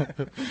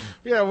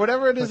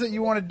 Whatever it is that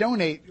you want to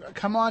donate,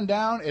 come on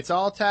down. It's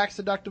all tax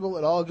deductible.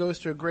 It all goes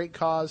to a great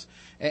cause.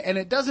 And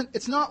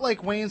it's not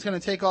like Wayne's going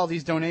to take all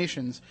these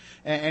donations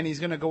and he's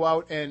going to go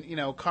out and,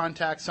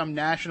 contact some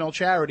national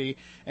charity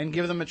and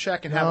give them a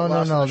check and have it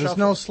lost in the There's shuffle.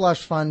 no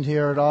slush fund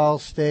here. It all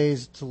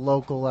stays to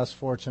local, less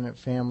fortunate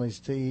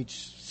families to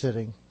each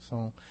city.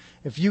 So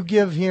if you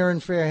give here in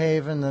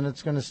Fairhaven, then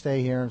it's going to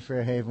stay here in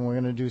Fairhaven. We're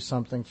going to do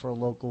something for a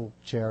local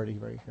charity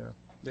right here.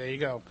 There you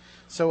go.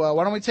 So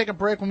why don't we take a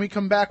break? When we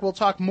come back, we'll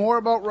talk more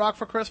about Rock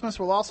for Christmas.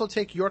 We'll also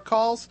take your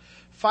calls,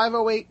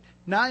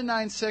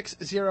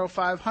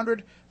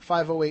 508-996-0500,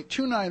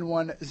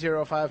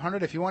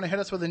 508-291-0500. If you want to hit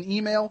us with an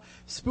email,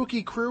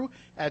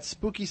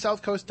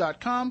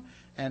 spookycrew@spookysouthcoast.com.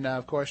 And,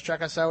 of course,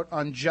 check us out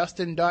on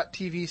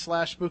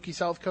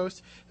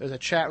justin.tv/spookysouthcoast. There's a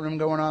chat room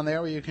going on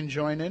there where you can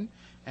join in.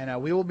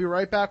 And we will be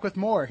right back with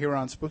more here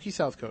on Spooky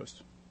South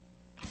Coast.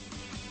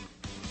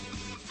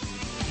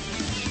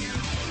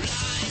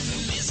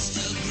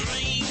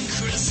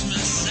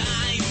 Christmas,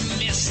 I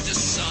missed the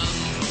sun.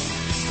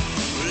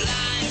 Well,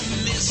 I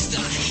missed the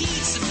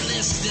heat and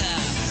blister.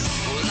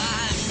 Well,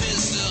 I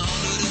missed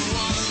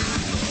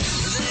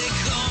 101. They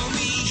call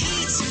me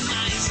heat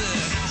miser.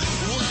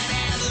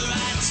 Whatever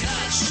I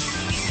touch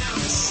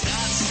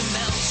starts to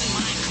melt in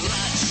my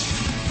clutch.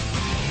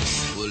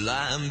 Well,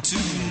 I'm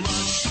too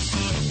much.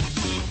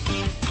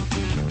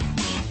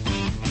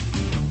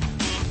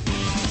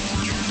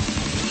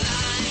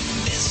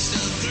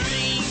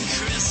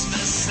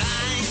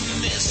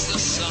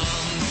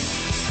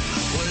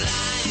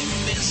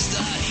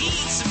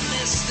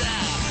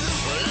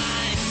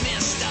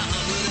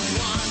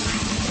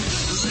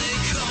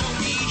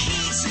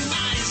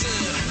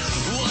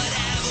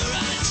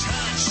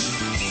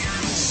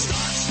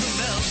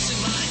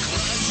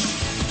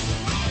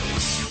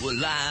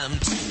 Well, I'm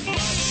too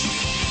much.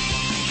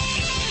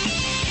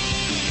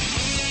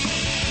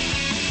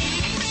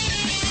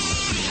 I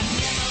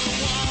never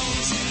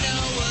want to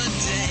know a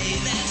day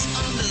that's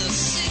under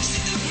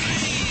 60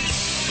 degrees.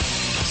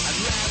 I'd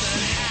rather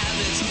have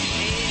it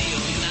 80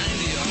 or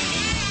 90 or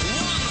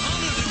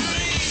 100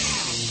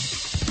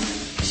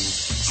 degrees.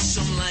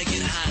 Some like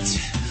it hot,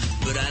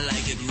 but I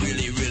like it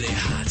really, really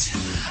hot.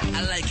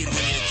 I like it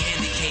when your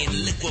candy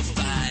cane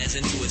liquefies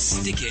into a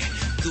sticky,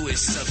 gooey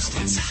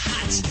substance.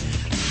 Hot.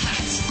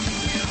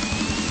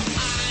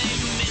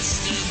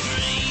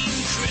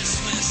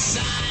 Christmas,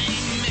 I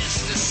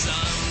missed the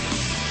sun.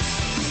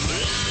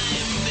 Well, I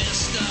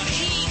missed the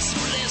heat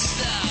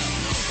blister.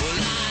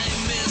 Well, I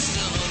missed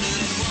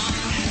 101.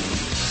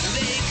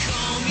 They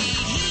call me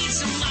heat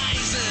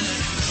miser.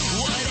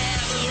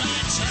 Whatever I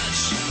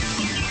touch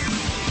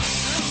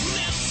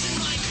melts in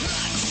my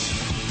clutch.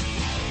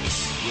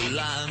 Well,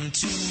 I'm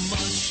too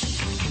much.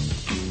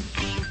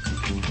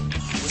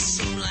 Well,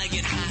 some like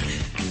it hot,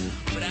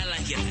 but I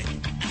like it like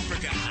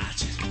Africa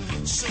hot.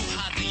 So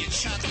hot that your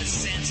chocolate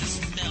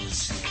Santas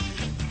melt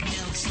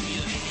in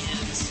your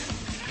hands.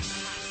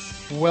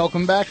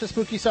 Welcome back to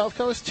Spooky South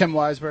Coast. Tim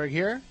Weisberg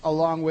here,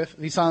 along with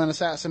the silent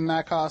assassin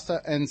Matt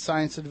Costa and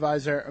science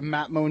advisor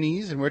Matt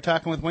Moniz. And we're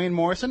talking with Wayne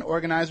Morrison,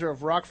 organizer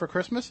of Rock for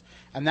Christmas.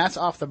 And that's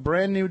off the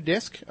brand new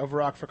disc of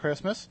Rock for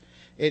Christmas.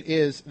 It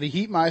is The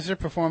Heat Miser,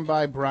 performed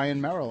by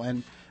Brian Merrill.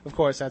 And, of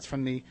course, that's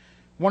from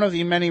one of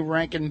the many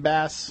Rankin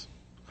Bass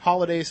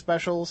holiday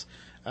specials.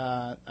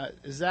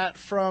 Is that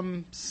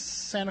from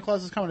Santa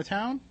Claus is Coming to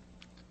Town?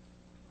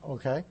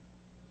 Okay.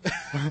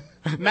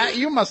 Matt,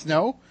 you must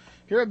know.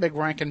 You're a big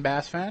Rankin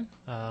Bass fan.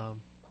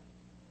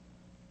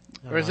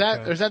 Or is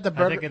that the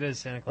burger? I think it is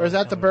Santa Claus. Or is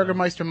that the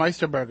Burgermeister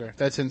Meister burger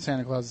that's in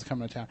Santa Claus is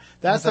coming to town?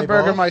 That's the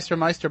Burgermeister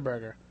Meister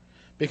burger,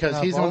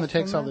 because he's the one that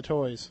takes all the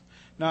toys.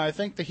 No, I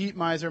think the Heat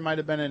Miser might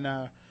have been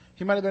in.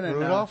 He might have been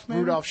Rudolph, in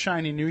Rudolph's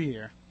Shiny New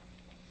Year.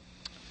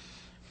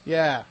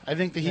 Yeah, I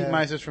think the Heat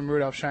Miser's from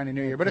Rudolph's Shiny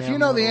New Year. But if you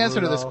know the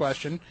answer to this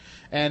question,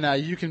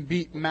 and you can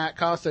beat Matt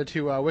Costa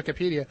to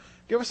Wikipedia,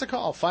 give us a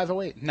call,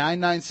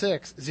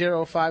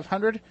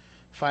 508-996-0500,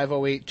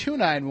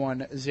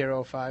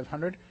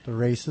 508-291-0500. The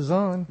race is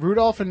on.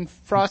 Rudolph and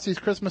Frosty's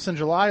Christmas in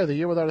July or The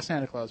Year Without a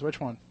Santa Claus? Which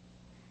one?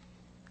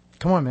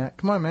 Come on,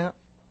 Matt.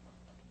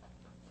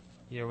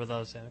 Year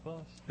Without a Santa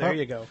Claus. There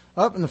you go.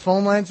 Up, and the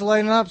phone lines are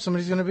lighting up.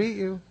 Somebody's going to beat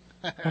you.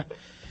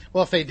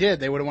 Well, if they did,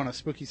 they would have won a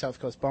Spooky South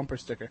Coast bumper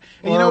sticker.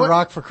 And Or you know a what?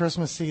 Rock for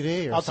Christmas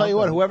CD. Or I'll tell you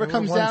what, whoever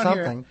comes down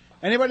here, something.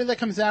 anybody that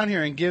comes down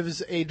here and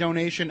gives a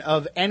donation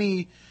of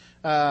any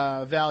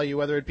value,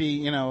 whether it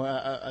be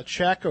a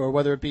check or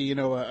whether it be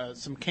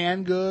some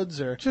canned goods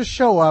or Just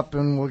show up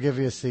and we'll give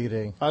you a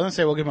CD. I was gonna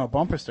say we'll give them a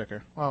bumper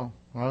sticker. Oh,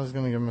 I was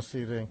going to give them a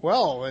CD.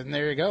 Well, and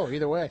there you go.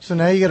 Either way. So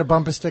now you get a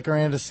bumper sticker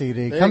and a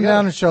CD. There Come you go.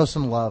 down and show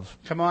some love.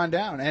 Come on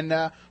down.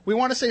 And we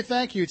want to say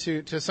thank you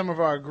to some of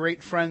our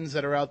great friends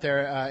that are out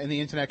there in the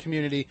internet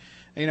community,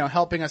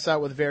 helping us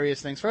out with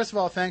various things. First of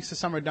all, thanks to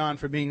Summer Dawn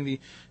for being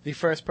the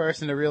first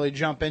person to really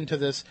jump into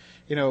this,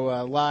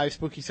 live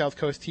Spooky South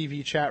Coast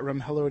TV chat room.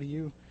 Hello to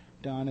you,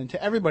 Don, and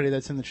to everybody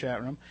that's in the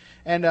chat room.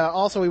 And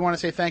also we want to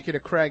say thank you to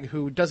Craig,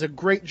 who does a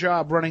great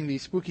job running the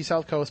Spooky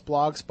South Coast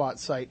Blogspot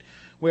site,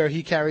 where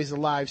he carries the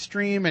live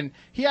stream, and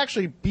he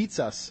actually beats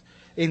us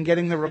in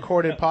getting the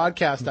recorded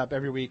podcast up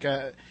every week.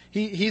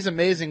 He's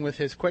amazing with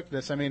his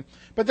quickness. I mean,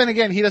 but then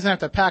again, he doesn't have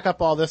to pack up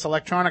all this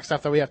electronic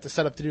stuff that we have to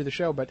set up to do the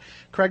show. But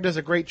Craig does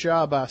a great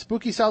job.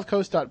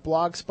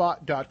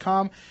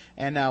 SpookySouthCoast.blogspot.com.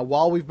 And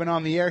while we've been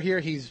on the air here,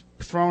 he's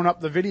thrown up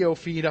the video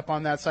feed up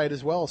on that site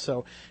as well.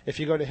 So if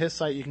you go to his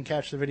site, you can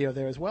catch the video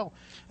there as well.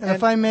 And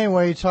if I may,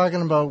 while you're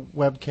talking about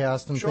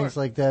webcast and things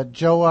like that,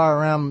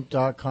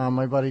 JoeRM.com,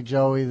 my buddy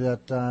Joey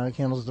that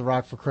handles the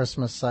Rock for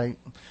Christmas site,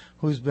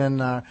 who's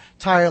been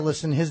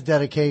tireless in his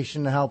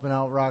dedication to helping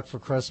out Rock for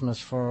Christmas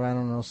for,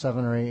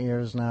 7 or 8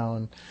 years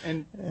now.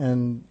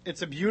 And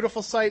it's a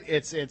beautiful site.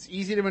 It's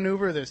easy to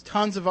maneuver. There's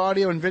tons of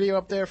audio and video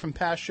up there from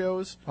past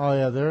shows. Oh,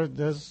 yeah,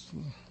 there's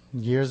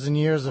years and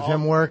years of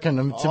him working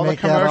to make that all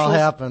commercials,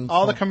 happen.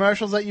 All the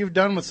commercials that you've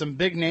done with some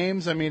big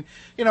names. I mean,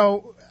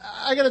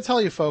 I got to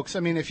tell you, folks. I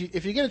mean, if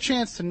you get a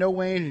chance to know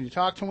Wayne and you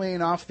talk to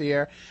Wayne off the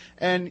air,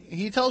 and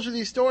he tells you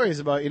these stories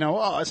about,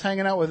 I was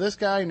hanging out with this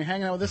guy and you're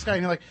hanging out with this guy,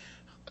 and you're like,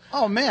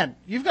 oh man,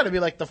 you've got to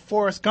be like the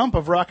Forrest Gump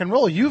of rock and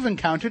roll. You've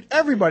encountered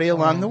everybody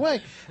along the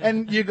way,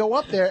 and you go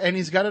up there, and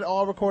he's got it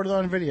all recorded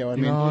on video. I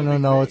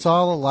mean, no, it's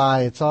all a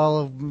lie. It's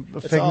all a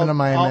figment of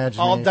my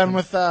imagination. All done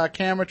with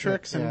camera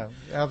tricks. Yeah,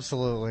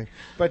 absolutely.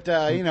 But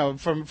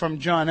from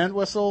John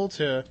Entwistle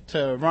to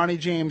Ronnie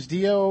James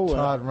Dio,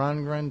 Todd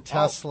Rundgren,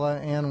 Tesla,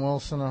 Ann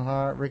Wilson of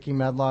Hart, Ricky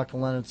Medlock,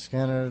 and Leonard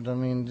Skinner. I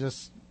mean,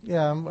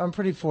 I'm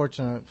pretty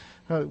fortunate.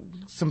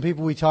 Some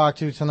people we talked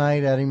to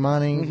tonight: Eddie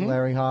Money,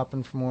 Larry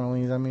Hoppin from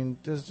Orleans. I mean,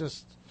 there's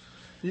just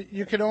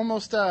you could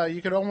almost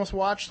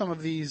watch some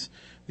of these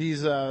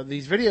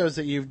videos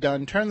that you've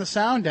done. Turn the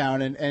sound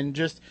down and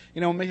just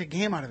make a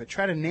game out of it.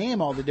 Try to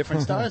name all the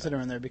different stars that are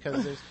in there,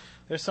 because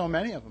there's so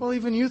many of them. Well,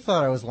 even you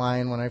thought I was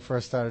lying when I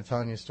first started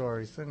telling you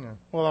stories, didn't you?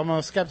 Well, I'm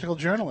a skeptical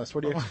journalist.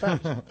 What do you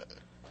expect?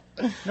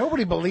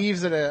 Nobody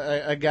believes that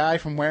a guy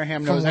from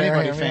Wareham knows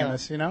anybody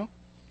famous.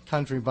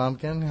 Country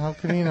bumpkin. How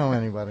could he know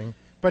anybody?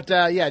 But,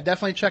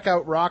 definitely check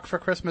out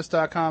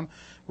rock4christmas.com,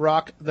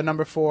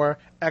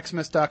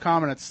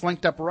 rock4xmas.com, and it's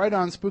linked up right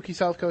on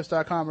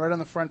SpookySouthCoast.com, right on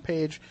the front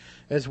page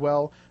as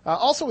well.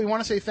 Also, we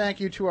want to say thank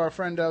you to our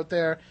friend out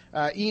there,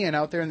 Ian,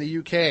 out there in the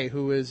UK,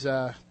 who is,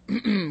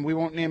 we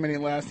won't name any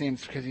last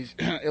names because he's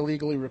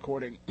illegally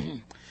recording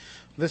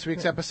this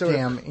week's episode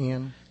Damn,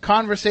 Ian.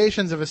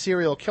 Conversations of a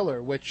Serial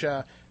Killer, which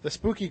the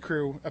Spooky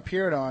Crew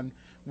appeared on.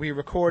 We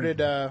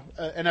recorded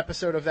an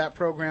episode of that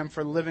program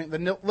for the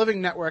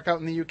Living Network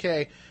out in the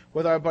UK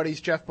with our buddies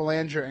Jeff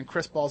Belanger and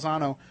Chris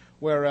Balzano,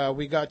 where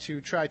we got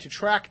to try to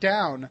track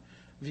down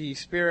the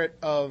spirit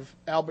of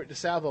Albert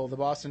DeSalvo, the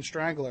Boston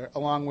Strangler,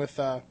 along with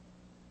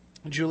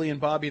Julie and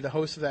Bobby, the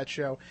host of that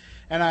show.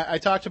 And I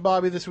talked to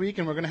Bobby this week,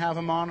 and we're going to have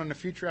him on a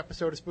future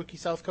episode of Spooky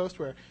South Coast,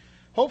 where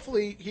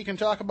hopefully he can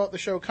talk about the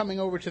show coming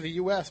over to the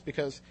U.S.,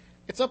 because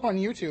it's up on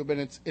YouTube,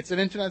 and it's an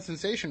internet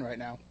sensation right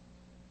now.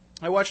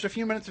 I watched a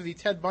few minutes of the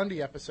Ted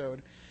Bundy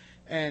episode,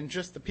 and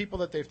just the people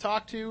that they've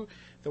talked to,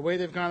 the way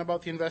they've gone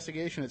about the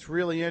investigation, it's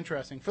really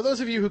interesting. For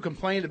those of you who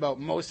complained about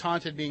Most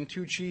Haunted being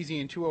too cheesy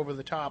and too over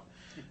the top,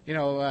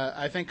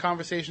 I think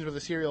Conversations with a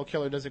Serial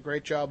Killer does a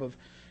great job of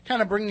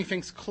kind of bringing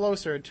things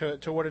closer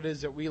to what it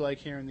is that we like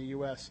here in the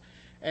U.S.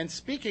 And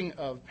speaking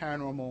of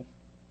paranormal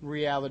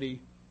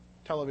reality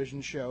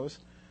television shows,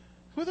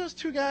 who are those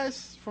two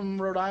guys from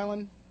Rhode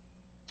Island?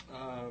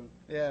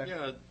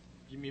 Yeah.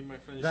 You mean my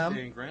friends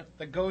Jay and Grant?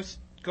 The ghost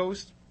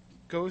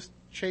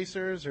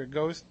chasers or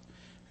ghost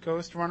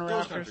runner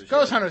Ghost actors? Hunters,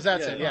 Ghost Hunters,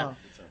 that's it, yeah.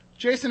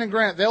 Jason and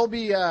Grant, they'll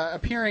be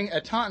appearing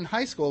at Taunton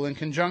High School in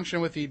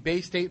conjunction with the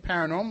Bay State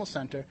Paranormal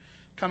Center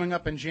coming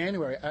up in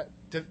January.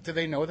 Do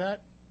they know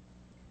that?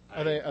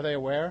 Are they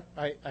aware?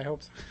 I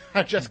hope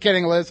so. Just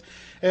kidding, Liz.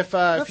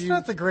 That's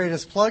not the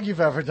greatest plug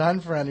you've ever done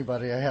for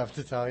anybody, I have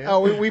to tell you.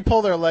 Oh, we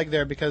pull their leg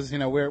there because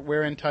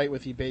we're in tight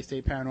with the Bay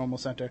State Paranormal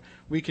Center.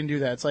 We can do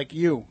that. It's like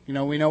you.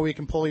 We know we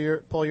can pull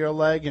your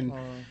leg and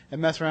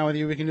mess around with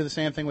you. We can do the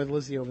same thing with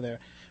Lizzie over there.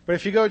 But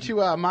if you go to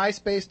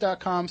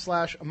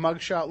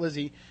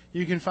myspace.com/mugshotlizzie,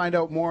 you can find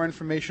out more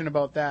information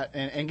about that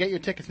and get your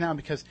tickets now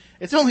because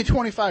it's only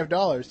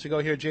 $25 to go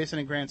hear Jason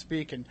and Grant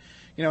speak. And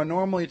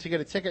normally to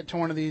get a ticket to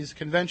one of these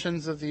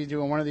conventions that they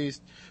do and one of these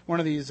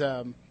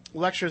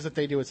lectures that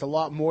they do, it's a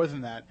lot more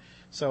than that.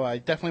 So I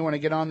definitely want to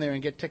get on there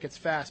and get tickets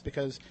fast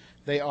because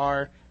they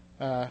are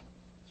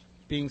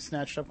being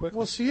snatched up quickly.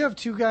 Well, so you have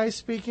two guys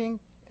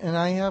speaking, and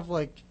I have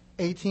like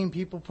 18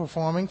 people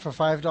performing for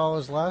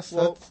 $5 less.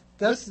 Well,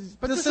 this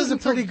is a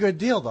pretty good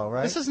deal, though,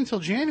 right? This is until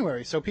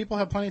January, so people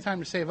have plenty of time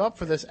to save up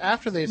for this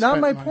after they've Not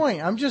spent my money.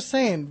 point. I'm just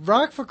saying,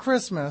 Rock for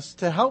Christmas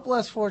to help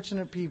less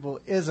fortunate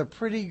people is a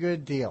pretty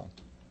good deal.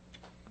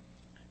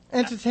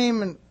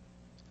 Entertainment,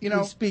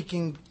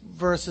 speaking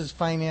versus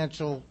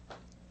financial.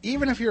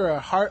 Even if you're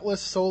a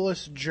heartless,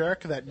 soulless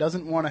jerk that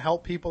doesn't want to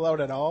help people out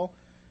at all,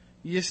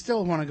 you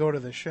still want to go to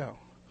the show.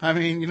 I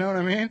mean, you know what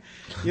I mean?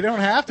 You don't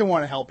have to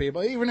want to help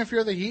people, even if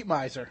you're the heat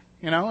miser,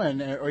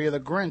 or you're the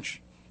Grinch.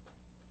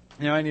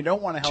 And you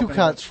don't want to help. Two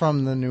cuts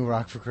from the new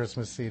Rock for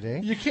Christmas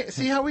CD. You can't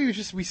see how we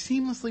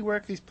seamlessly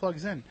work these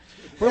plugs in.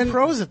 We're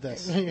pros at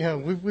this. Yeah,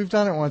 we've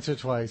done it once or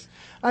twice.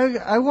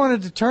 I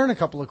wanted to turn a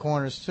couple of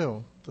corners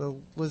too. The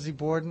Lizzie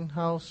Borden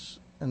house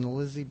and the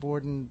Lizzie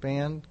Borden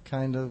band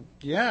kind of.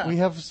 Yeah. We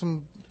have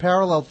some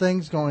parallel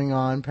things going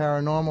on,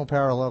 paranormal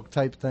parallel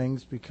type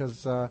things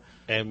because.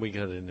 And we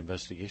got an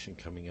investigation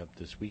coming up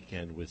this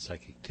weekend with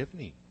Psychic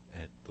Tiffany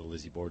at the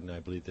Lizzie Borden.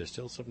 I believe there's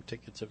still some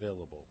tickets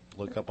available.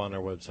 Look up on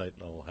our website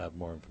and I'll have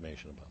more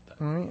information about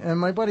that. All right. And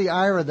my buddy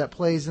Ira that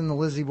plays in the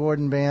Lizzie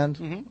Borden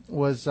band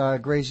was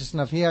gracious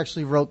enough. He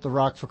actually wrote the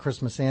Rock for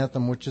Christmas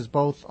anthem, which is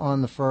both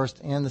on the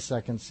first and the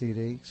second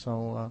CD.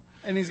 So.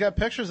 And he's got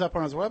pictures up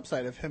on his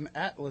website of him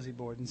at Lizzie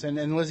Borden's,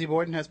 and Lizzie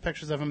Borden has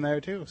pictures of him there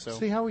too. So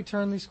see how we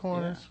turn these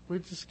corners? Yeah. We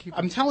just keep.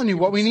 I'm telling you,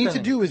 what we need to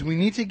do is we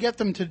need to get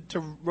them to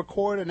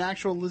record an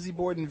actual Lizzie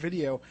Borden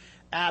video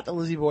at the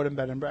Lizzie Borden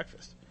Bed and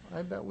Breakfast.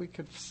 I bet we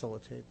could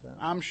facilitate that.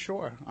 I'm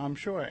sure.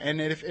 And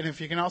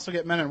if you can also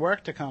get Men at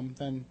Work to come,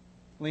 then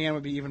Leanne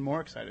would be even more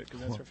excited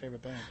because that's her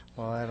favorite band.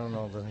 Well, I don't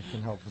know that I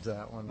can help with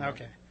that one.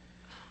 Okay.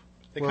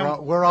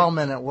 We're all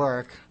men at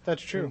work.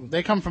 That's true.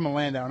 They come from a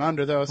land down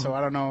under, though, so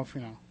I don't know if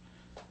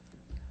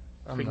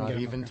I'm not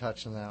even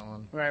touching that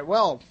one. Right.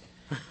 Well,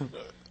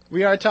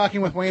 we are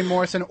talking with Wayne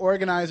Morrison,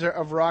 organizer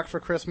of Rock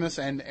for Christmas,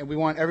 and we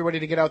want everybody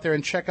to get out there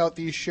and check out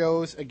these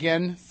shows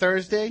again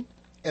Thursday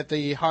at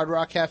the Hard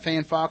Rock Cafe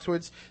in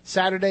Foxwoods,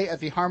 Saturday at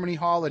the Harmony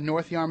Hall in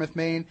North Yarmouth,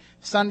 Maine,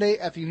 Sunday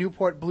at the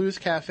Newport Blues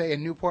Cafe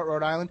in Newport,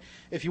 Rhode Island.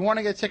 If you want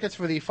to get tickets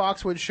for the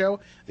Foxwoods show,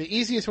 the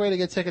easiest way to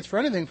get tickets for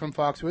anything from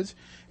Foxwoods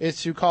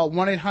is to call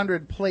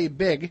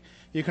 1-800-PLAY-BIG.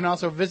 You can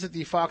also visit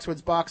the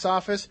Foxwoods box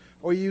office,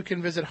 or you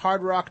can visit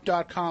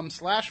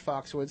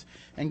hardrock.com/Foxwoods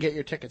and get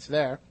your tickets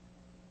there.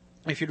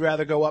 If you'd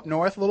rather go up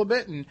north a little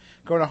bit and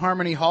go to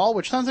Harmony Hall,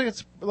 which sounds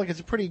like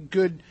it's a pretty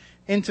good,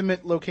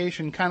 intimate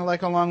location, kind of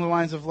like along the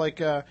lines of like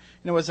a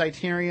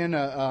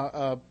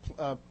Zeiterion.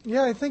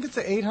 Yeah, I think it's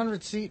an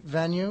 800-seat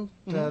venue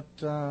that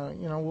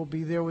will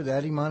be there with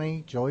Eddie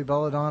Money, Joey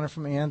Belladonna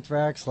from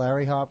Anthrax,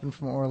 Larry Hoppin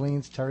from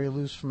Orleans, Terry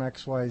Luce from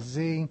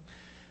XYZ,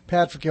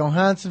 Patrick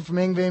Johansson from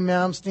Yngwie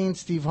Malmsteen,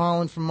 Steve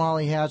Holland from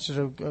Molly Hatchet,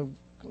 a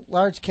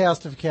large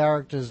cast of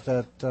characters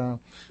that,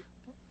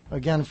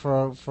 again,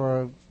 for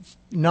a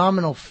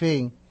nominal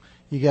fee,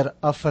 you get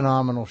a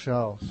phenomenal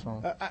show.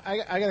 So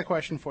I got a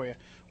question for you.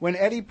 When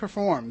Eddie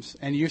performs,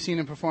 and you've seen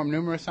him perform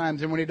numerous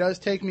times, and when he does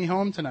Take Me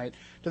Home Tonight,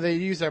 do they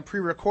use a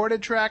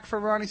pre-recorded track for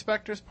Ronnie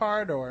Spector's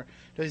part, or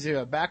does he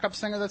have a backup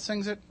singer that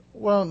sings it?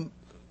 Well,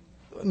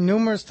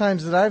 numerous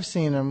times that I've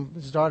seen him,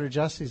 his daughter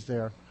Jessie's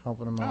there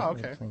helping him out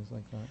with things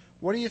like that.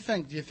 What do you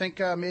think? Do you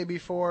think maybe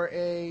for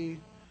a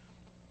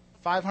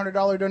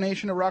 $500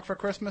 donation to Rock for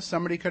Christmas,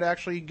 somebody could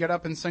actually get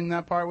up and sing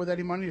that part with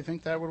Eddie Money? Do you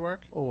think that would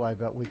work? Oh, I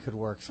bet we could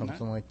work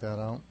something like that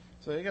out.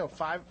 So there you go,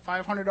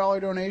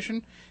 $500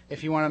 donation.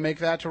 If you want to make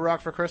that to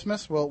Rock for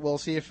Christmas, we'll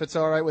see if it's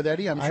all right with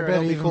Eddie. I'm sure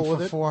he'll be cool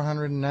with it. For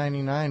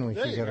 $499 we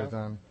could get it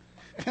done.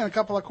 And a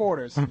couple of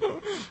quarters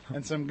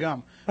and some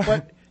gum.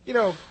 But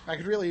I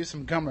could really use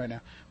some gum right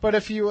now. But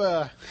if you,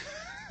 oh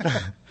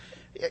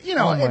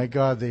my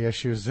God, the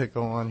issues that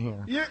go on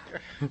here. Yeah,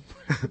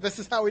 this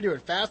is how we do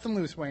it, fast and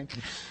loose, Wayne.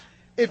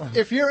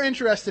 If you're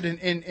interested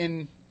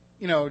in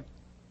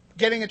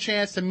getting a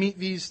chance to meet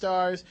these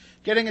stars,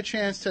 getting a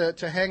chance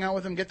to hang out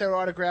with them, get their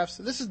autographs.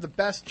 This is the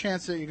best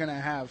chance that you're going to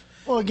have.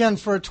 Well, again,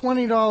 for a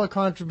 $20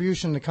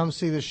 contribution to come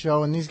see the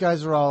show, and these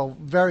guys are all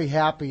very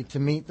happy to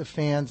meet the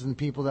fans and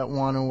people that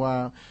want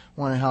to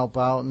help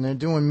out, and they're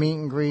doing meet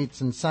and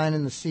greets and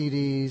signing the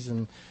CDs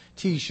and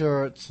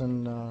T-shirts,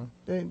 and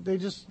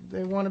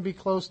they want to be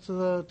close to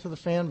the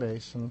fan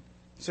base. And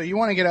so you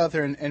want to get out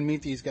there and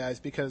meet these guys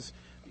because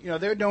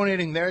they're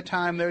donating their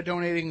time, they're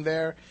donating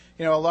their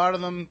a lot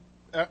of them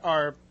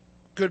are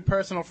good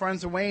personal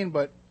friends of Wayne,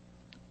 but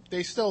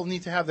they still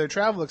need to have their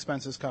travel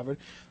expenses covered.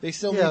 They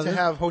still need to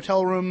have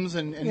hotel rooms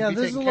and be there's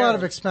taken a care lot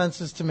of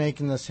expenses to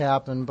making this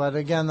happen. But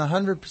again, the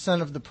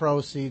 100% of the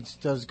proceeds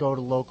does go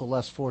to local,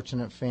 less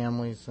fortunate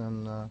families,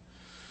 and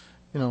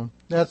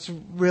that's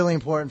really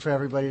important for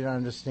everybody to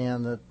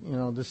understand that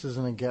this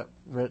isn't a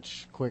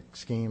get-rich-quick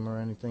scheme or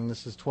anything.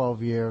 This is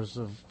 12 years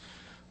of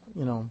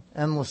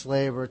endless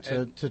labor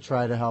to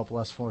try to help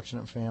less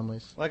fortunate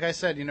families. Like I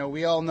said,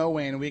 we all know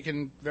Wayne, and we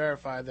can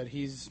verify that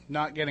he's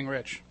not getting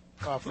rich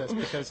off this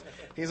because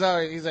he's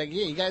like,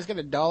 yeah, you guys get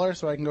 $1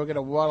 so I can go get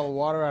a bottle of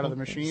water out of the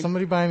machine.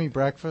 Somebody buy me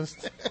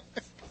breakfast.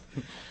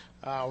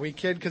 We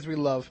kid because we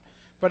love.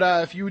 But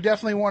if you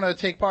definitely want to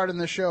take part in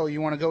the show,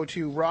 you want to go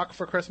to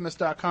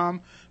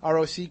rock4Xmas.com,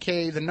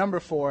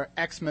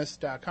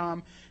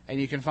 ROCK4Xmas.com, and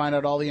you can find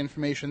out all the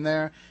information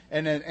there.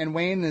 And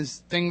Wayne, as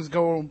things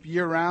go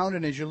year-round,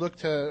 and as you look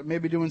to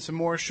maybe doing some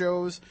more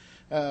shows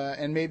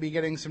and maybe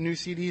getting some new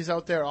CDs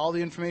out there, all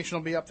the information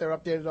will be up there,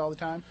 updated all the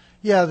time?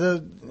 Yeah,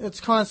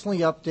 it's constantly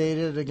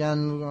updated.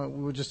 Again,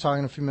 we were just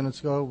talking a few minutes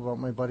ago about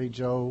my buddy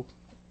Joe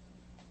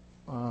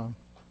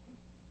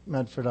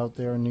Medford out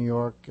there in New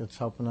York. It's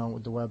helping out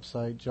with the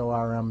website,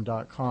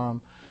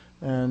 joerm.com.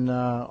 And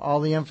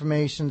all the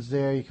information's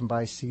there. You can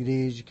buy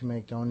CDs, you can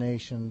make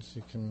donations,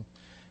 you can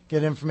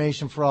get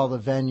information for all the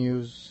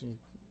venues. You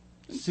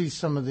see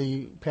some of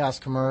the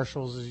past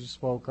commercials as you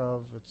spoke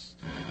of. It's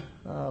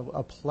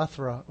a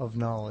plethora of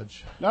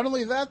knowledge. Not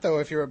only that, though,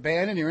 if you're a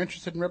band and you're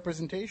interested in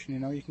representation, you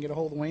can get a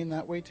hold of Wayne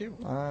that way, too.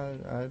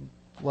 I'd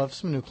love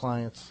some new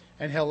clients.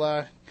 And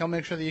he'll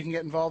make sure that you can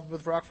get involved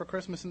with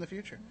Rock4Xmas in the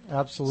future.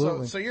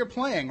 Absolutely. So you're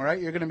playing, right?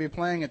 You're going to be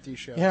playing at these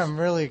shows. Yeah, I'm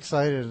really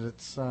excited.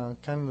 It's kind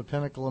of the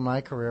pinnacle of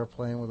my career,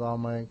 playing with all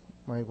my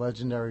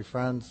legendary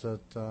friends that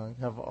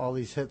have all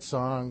these hit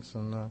songs.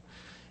 And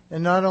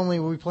not only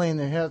are we playing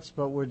their hits,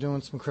 but we're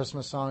doing some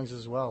Christmas songs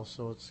as well.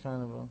 So it's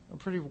kind of a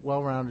pretty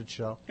well-rounded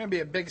show. It's going to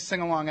be a big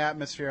sing-along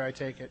atmosphere, I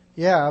take it.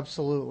 Yeah,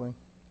 absolutely.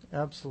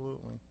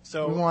 Absolutely.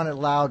 So we want it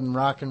loud and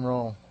rock and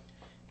roll.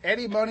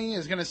 Eddie Money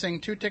is going to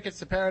sing 2 tickets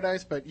to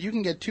Paradise, but you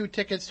can get 2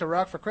 tickets to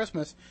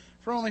Rock4Xmas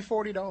for only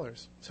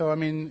 $40. So, I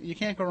mean, you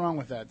can't go wrong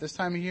with that. This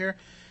time of year,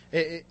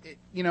 you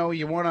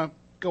want to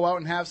go out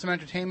and have some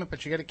entertainment,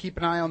 but you got to keep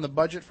an eye on the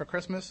budget for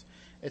Christmas.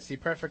 It's the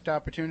perfect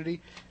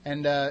opportunity.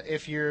 And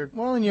if you're...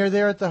 Well, and you're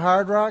there at the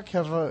Hard Rock,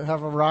 have a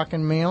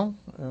rockin' meal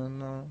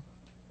and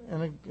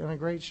a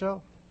great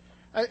show.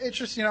 It's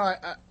just,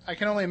 I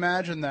can only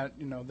imagine that,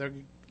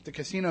 the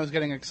casino is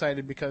getting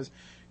excited because...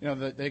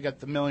 they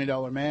got the $1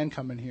 Million Man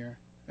coming here,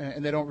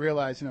 and they don't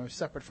realize, he's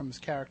separate from his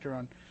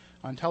character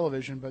on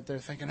television, but they're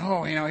thinking,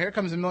 oh, here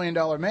comes the $1 Million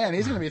Man.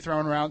 He's going to be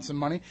throwing around some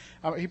money.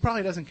 He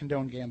probably doesn't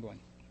condone gambling,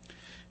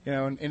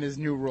 in his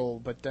new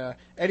role. But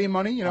Eddie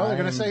Money, they're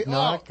going to say, I'm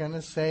not going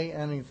to say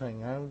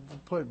anything. I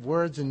put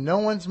words in no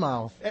one's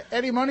mouth.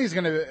 Eddie Money's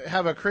going to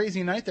have a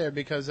crazy night there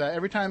because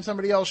every time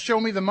somebody else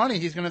show me the money,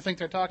 he's going to think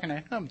they're talking to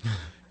him.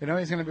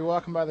 He's going to be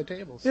walking by the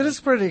tables. So. It is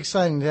pretty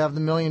exciting to have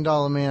the $1 Million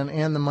Man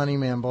and the Money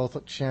Man both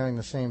sharing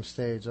the same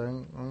stage.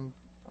 I'm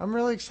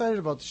really excited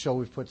about the show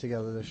we've put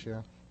together this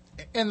year.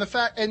 And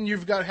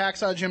you've got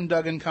Hacksaw Jim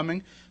Duggan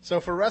coming.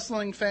 So for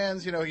wrestling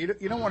fans, you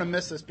don't want to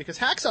miss this because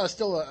Hacksaw is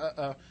still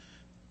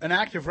an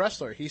active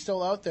wrestler. He's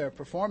still out there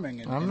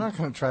performing. I'm not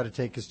going to try to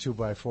take his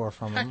 2x4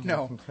 from him. Heck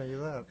no. I can tell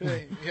you that.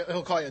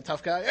 He'll call you a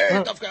tough guy.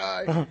 Hey, tough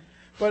guy.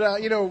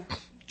 But,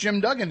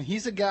 Jim Duggan,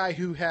 he's a guy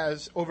who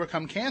has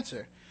overcome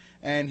cancer.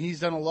 And he's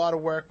done a lot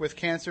of work with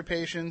cancer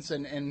patients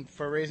and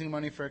for raising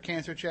money for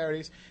cancer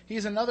charities.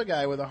 He's another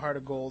guy with a heart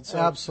of gold. So.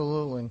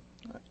 Absolutely.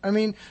 I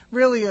mean,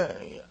 really,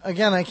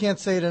 again, I can't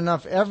say it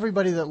enough.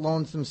 Everybody that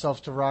loans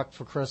themselves to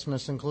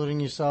Rock4Xmas,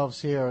 including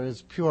yourselves here,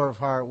 is pure of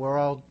heart. We're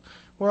all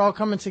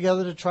coming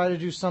together to try to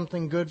do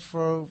something good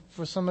for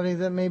somebody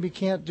that maybe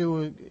can't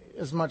do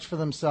as much for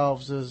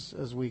themselves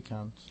as we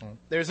can. So.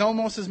 There's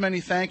almost as many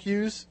thank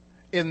yous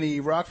in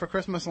the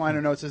Rock4Xmas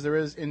liner notes as there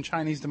is in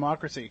Chinese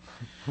Democracy,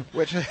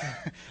 which I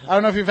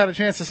don't know if you've had a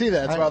chance to see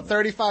that. It's about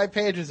 35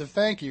 pages of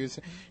thank yous.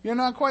 You're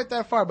not quite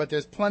that far, but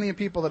there's plenty of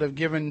people that have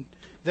given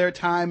their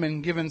time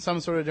and given some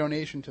sort of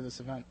donation to this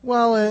event.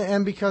 Well,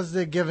 and because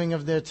they're giving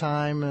of their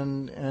time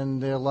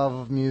and their love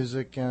of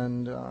music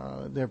and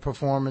their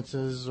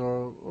performances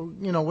or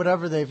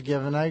whatever they've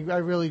given, I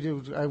really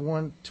do. I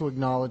want to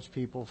acknowledge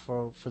people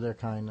for their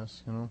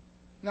kindness.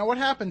 Now, what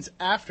happens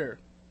after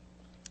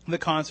the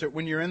concert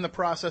when you're in the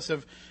process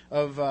of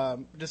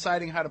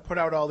deciding how to put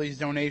out all these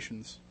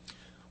donations?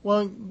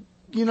 Well,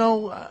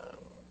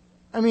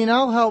 I mean,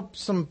 I'll help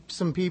some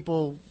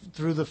people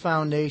through the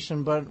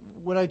foundation, but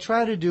what I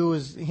try to do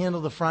is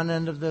handle the front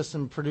end of this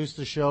and produce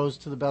the shows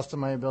to the best of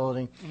my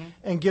ability,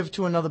 and give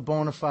to another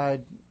bona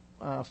fide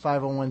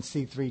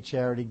 501c3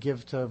 charity,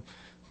 give to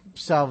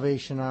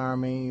Salvation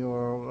Army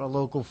or a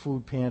local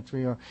food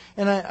pantry,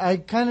 and I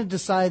kind of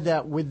decide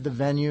that with the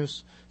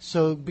venues,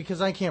 so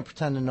because I can't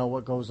pretend to know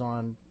what goes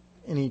on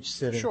in each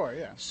city. Sure,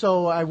 yeah.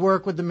 So I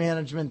work with the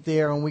management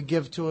there, and we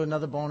give to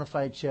another bona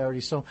fide charity.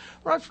 So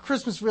Rock for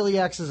Christmas really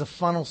acts as a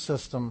funnel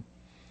system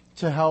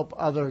to help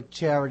other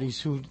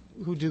charities who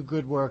do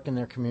good work in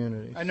their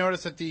communities. I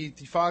noticed that the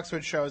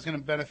Foxwood show is going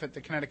to benefit the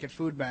Connecticut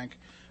Food Bank,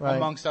 Right.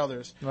 amongst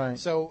others. Right.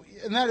 So,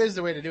 and that is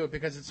the way to do it,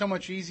 because it's so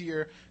much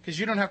easier, because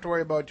you don't have to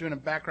worry about doing a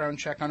background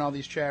check on all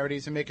these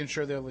charities and making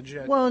sure they're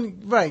legit. Well,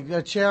 right,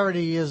 a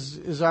charity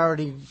is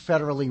already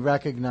federally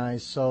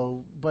recognized.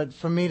 So, but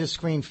for me to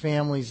screen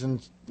families,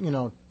 and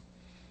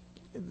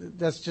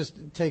that's just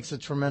it takes a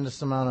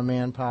tremendous amount of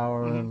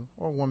manpower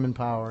or woman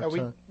power we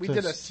to did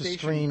a to station.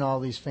 screen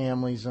all these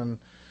families and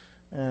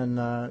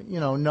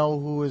know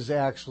who is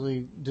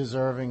actually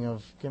deserving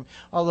of.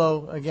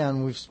 Although,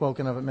 again, we've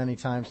spoken of it many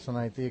times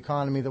tonight. The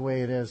economy, the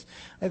way it is,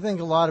 I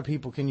think a lot of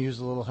people can use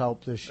a little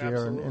help this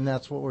year, and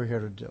that's what we're here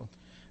to do.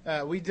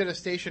 We did a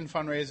station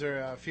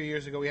fundraiser a few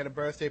years ago. We had a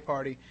birthday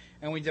party,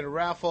 and we did a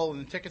raffle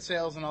and ticket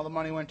sales, and all the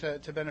money went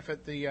to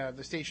benefit the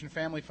station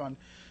family fund.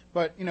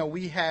 But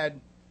we had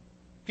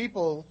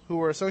people who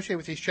were associated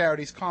with these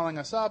charities calling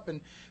us up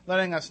and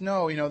letting us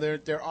know,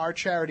 there are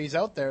charities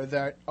out there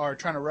that are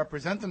trying to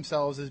represent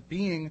themselves as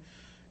being,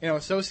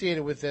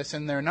 associated with this,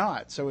 and they're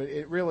not. So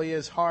it really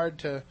is hard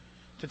to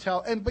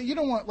tell. But you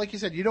don't want, like you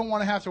said, you don't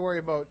want to have to worry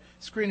about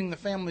screening the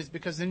families,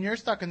 because then you're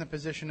stuck in the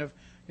position of,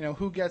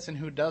 who gets and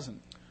who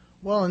doesn't.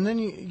 Well, and then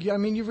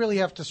you really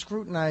have to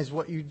scrutinize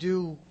what you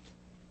do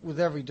with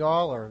every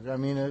dollar. I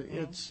mean,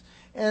 it's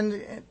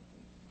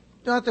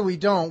not that we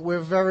don't. We're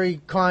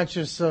very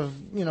conscious of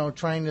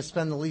trying to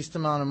spend the least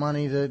amount of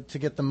money to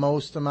get the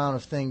most amount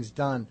of things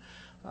done.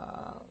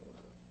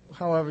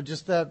 However,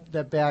 just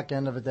that back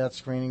end of it, that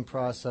screening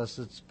process,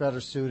 it's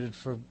better suited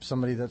for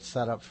somebody that's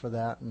set up for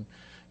that. And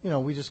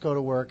we just go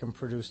to work and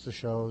produce the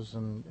shows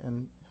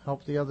and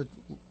help the other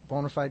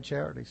bona fide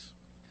charities.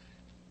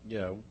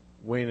 Yeah,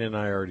 Wayne and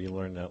I already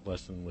learned that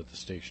lesson with the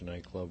Station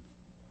Nightclub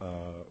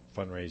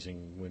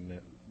fundraising when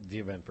the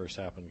event first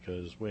happened,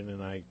 because Wayne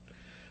and I,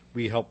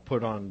 we helped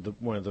put on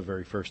one of the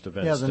very first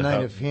events. Yeah, the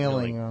Night of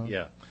Healing.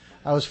 Yeah.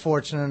 I was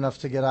fortunate enough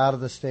to get out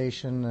of the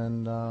station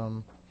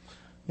and,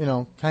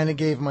 kind of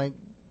gave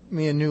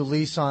me a new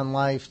lease on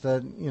life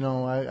that,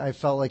 I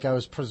felt like I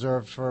was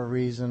preserved for a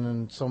reason.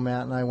 And so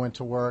Matt and I went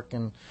to work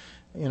and,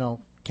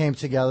 came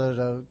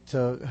together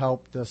to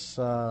help this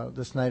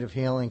Night of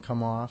Healing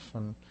come off.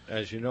 And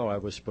as you know, I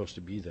was supposed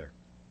to be there.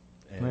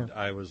 And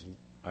Yeah.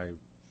 I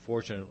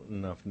fortunate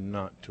enough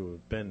not to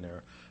have been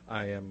there.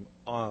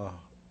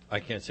 I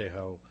can't say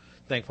how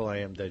thankful I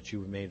am that you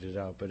made it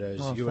out, but as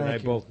you and I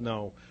both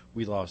know,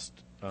 we lost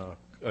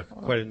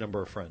quite a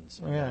number of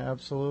friends. Yeah,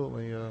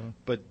 absolutely.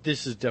 But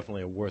this is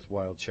definitely a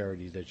worthwhile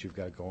charity that you've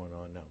got going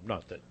on now.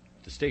 Not that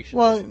the station.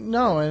 Well,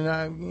 no,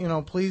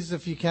 and please,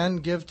 if you can,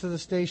 give to the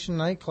Station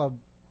Nightclub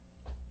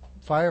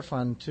Fire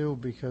Fund too,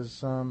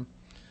 because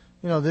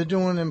they're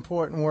doing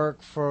important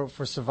work for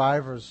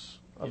survivors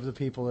of the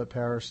people that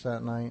perished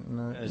that night,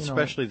 and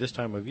especially this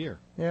time of year.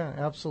 Yeah,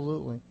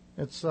 absolutely.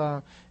 It's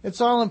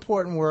all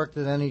important work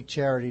that any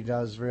charity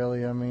does,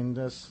 really. I mean,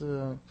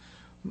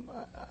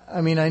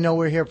 I know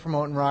we're here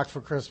promoting Rock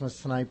for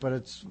Christmas tonight, but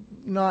it's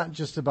not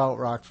just about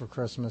Rock for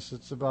Christmas.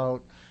 It's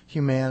about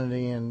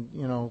humanity and,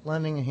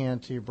 lending a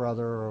hand to your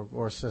brother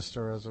or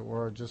sister, as it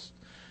were. Just,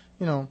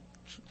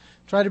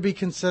 try to be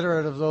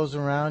considerate of those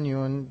around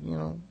you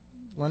and,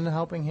 lend a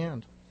helping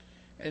hand.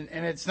 And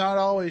it's not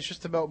always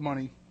just about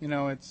money.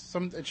 It's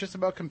just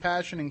about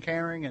compassion and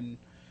caring and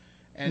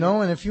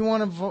no, and if you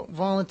want to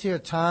volunteer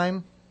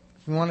time,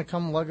 if you want to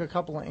come lug a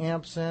couple of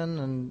amps in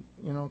and,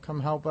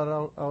 come help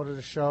out at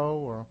a show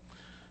or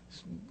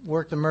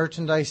work the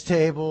merchandise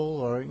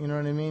table or, you know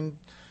what I mean?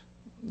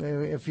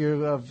 If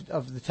you're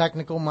of the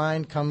technical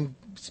mind, come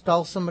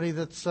spell somebody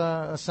that's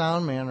a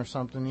sound man or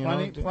something,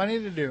 Plenty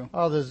to do.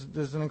 Oh,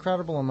 there's an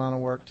incredible amount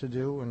of work to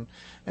do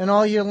and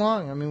all year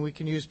long. I mean, we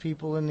can use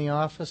people in the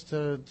office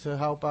to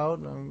help out.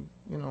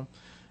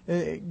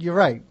 You're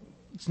right.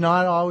 It's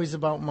not always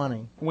about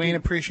money. Wayne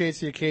appreciates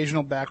the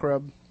occasional back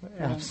rub.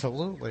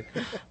 Absolutely.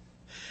 All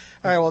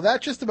right, well,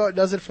 that just about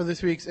does it for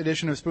this week's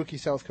edition of Spooky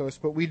South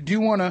Coast. But we do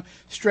want to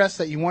stress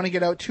that you want to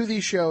get out to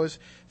these shows.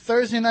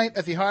 Thursday night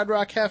at the Hard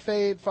Rock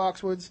Cafe at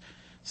Foxwoods,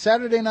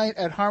 Saturday night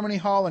at Harmony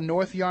Hall in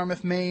North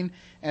Yarmouth, Maine,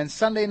 and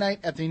Sunday night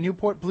at the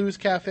Newport Blues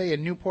Cafe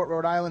in Newport,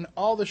 Rhode Island.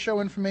 All the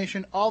show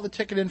information, all the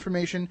ticket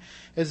information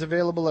is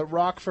available at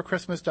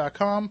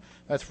rock4Xmas.com.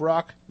 That's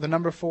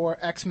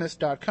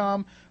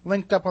rock4Xmas.com.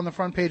 Linked up on the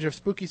front page of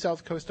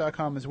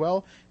SpookySouthCoast.com as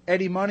well.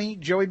 Eddie Money,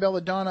 Joey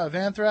Belladonna of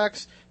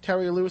Anthrax,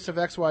 Terry Lewis of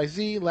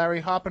XYZ, Larry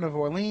Hoppin of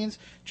Orleans,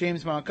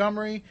 James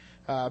Montgomery,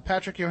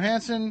 Patrick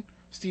Johansson,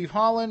 Steve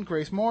Holland,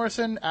 Grace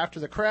Morrison, After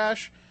the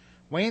Crash,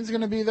 Wayne's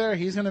going to be there.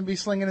 He's going to be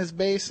slinging his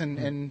bass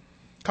and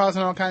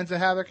causing all kinds of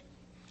havoc.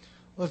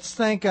 Let's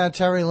thank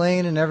Terry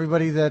Lane and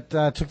everybody that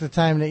took the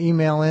time to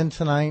email in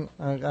tonight.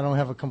 I don't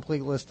have a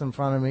complete list in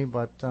front of me,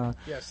 but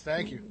yes,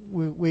 thank you.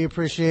 We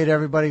appreciate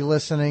everybody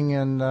listening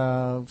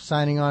and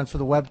signing on for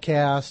the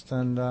webcast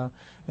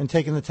and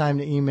taking the time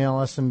to email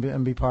us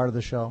and be part of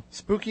the show.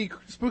 Spooky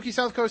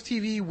South Coast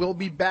TV will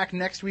be back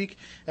next week,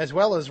 as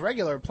well as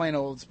regular plain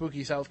old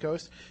Spooky South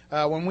Coast,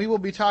 when we will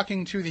be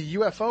talking to the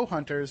UFO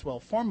Hunters, well,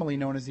 formerly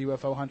known as the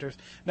UFO Hunters.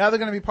 Now they're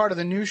going to be part of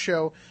the new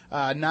show,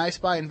 Nye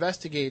Spy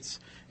Investigates,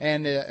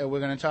 and we're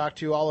going to talk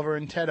to Oliver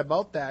and Ted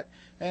about that.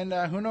 And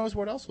who knows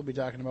what else we'll be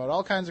talking about.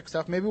 All kinds of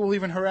stuff. Maybe we'll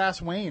even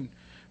harass Wayne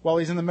while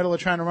he's in the middle of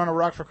trying to run a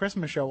Rock for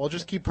Christmas show. We'll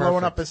just keep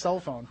blowing up his cell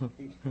phone.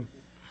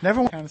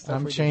 Never kind of stuff.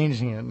 I'm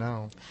changing it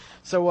now.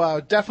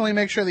 So definitely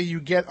make sure that you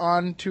get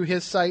on to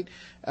his site,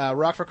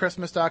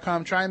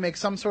 rock4christmas.com. Try and make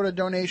some sort of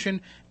donation.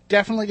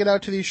 Definitely get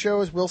out to these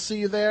shows. We'll see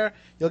you there.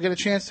 You'll get a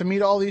chance to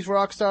meet all these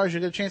rock stars.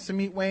 You'll get a chance to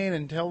meet Wayne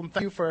and tell him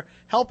thank you for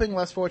helping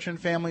less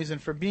fortunate families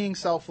and for being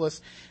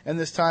selfless in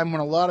this time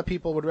when a lot of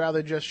people would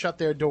rather just shut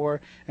their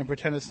door and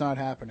pretend it's not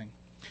happening.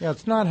 Yeah,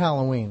 it's not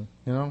Halloween,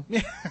 you know?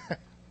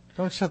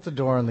 Don't shut the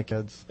door on the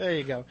kids. There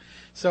you go.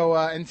 So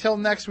until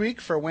next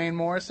week, for Wayne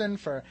Morrison,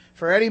 for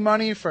Eddie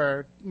Money,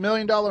 for $1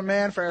 Million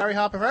Man, for Harry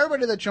Hopper, for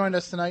everybody that joined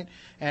us tonight,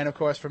 and of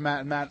course for Matt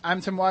and Matt, I'm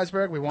Tim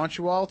Weisberg. We want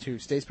you all to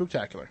stay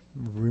spooktacular.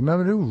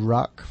 Remember to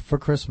rock for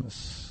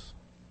Christmas.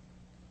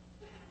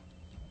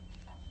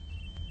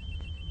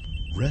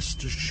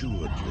 Rest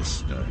assured,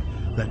 listener,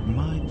 that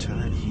my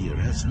time here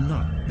has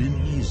not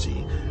been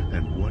easy,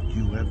 and what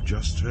you have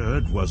just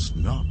heard was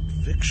not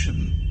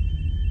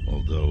fiction.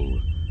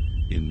 Although,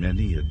 in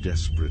many a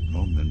desperate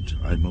moment,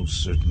 I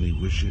most certainly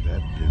wish it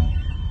had been.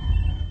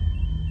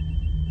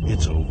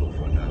 It's over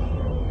for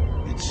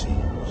now, it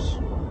seems.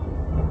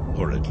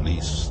 Or at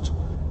least,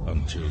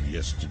 until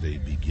yesterday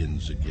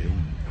begins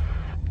again.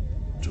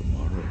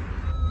 Tomorrow.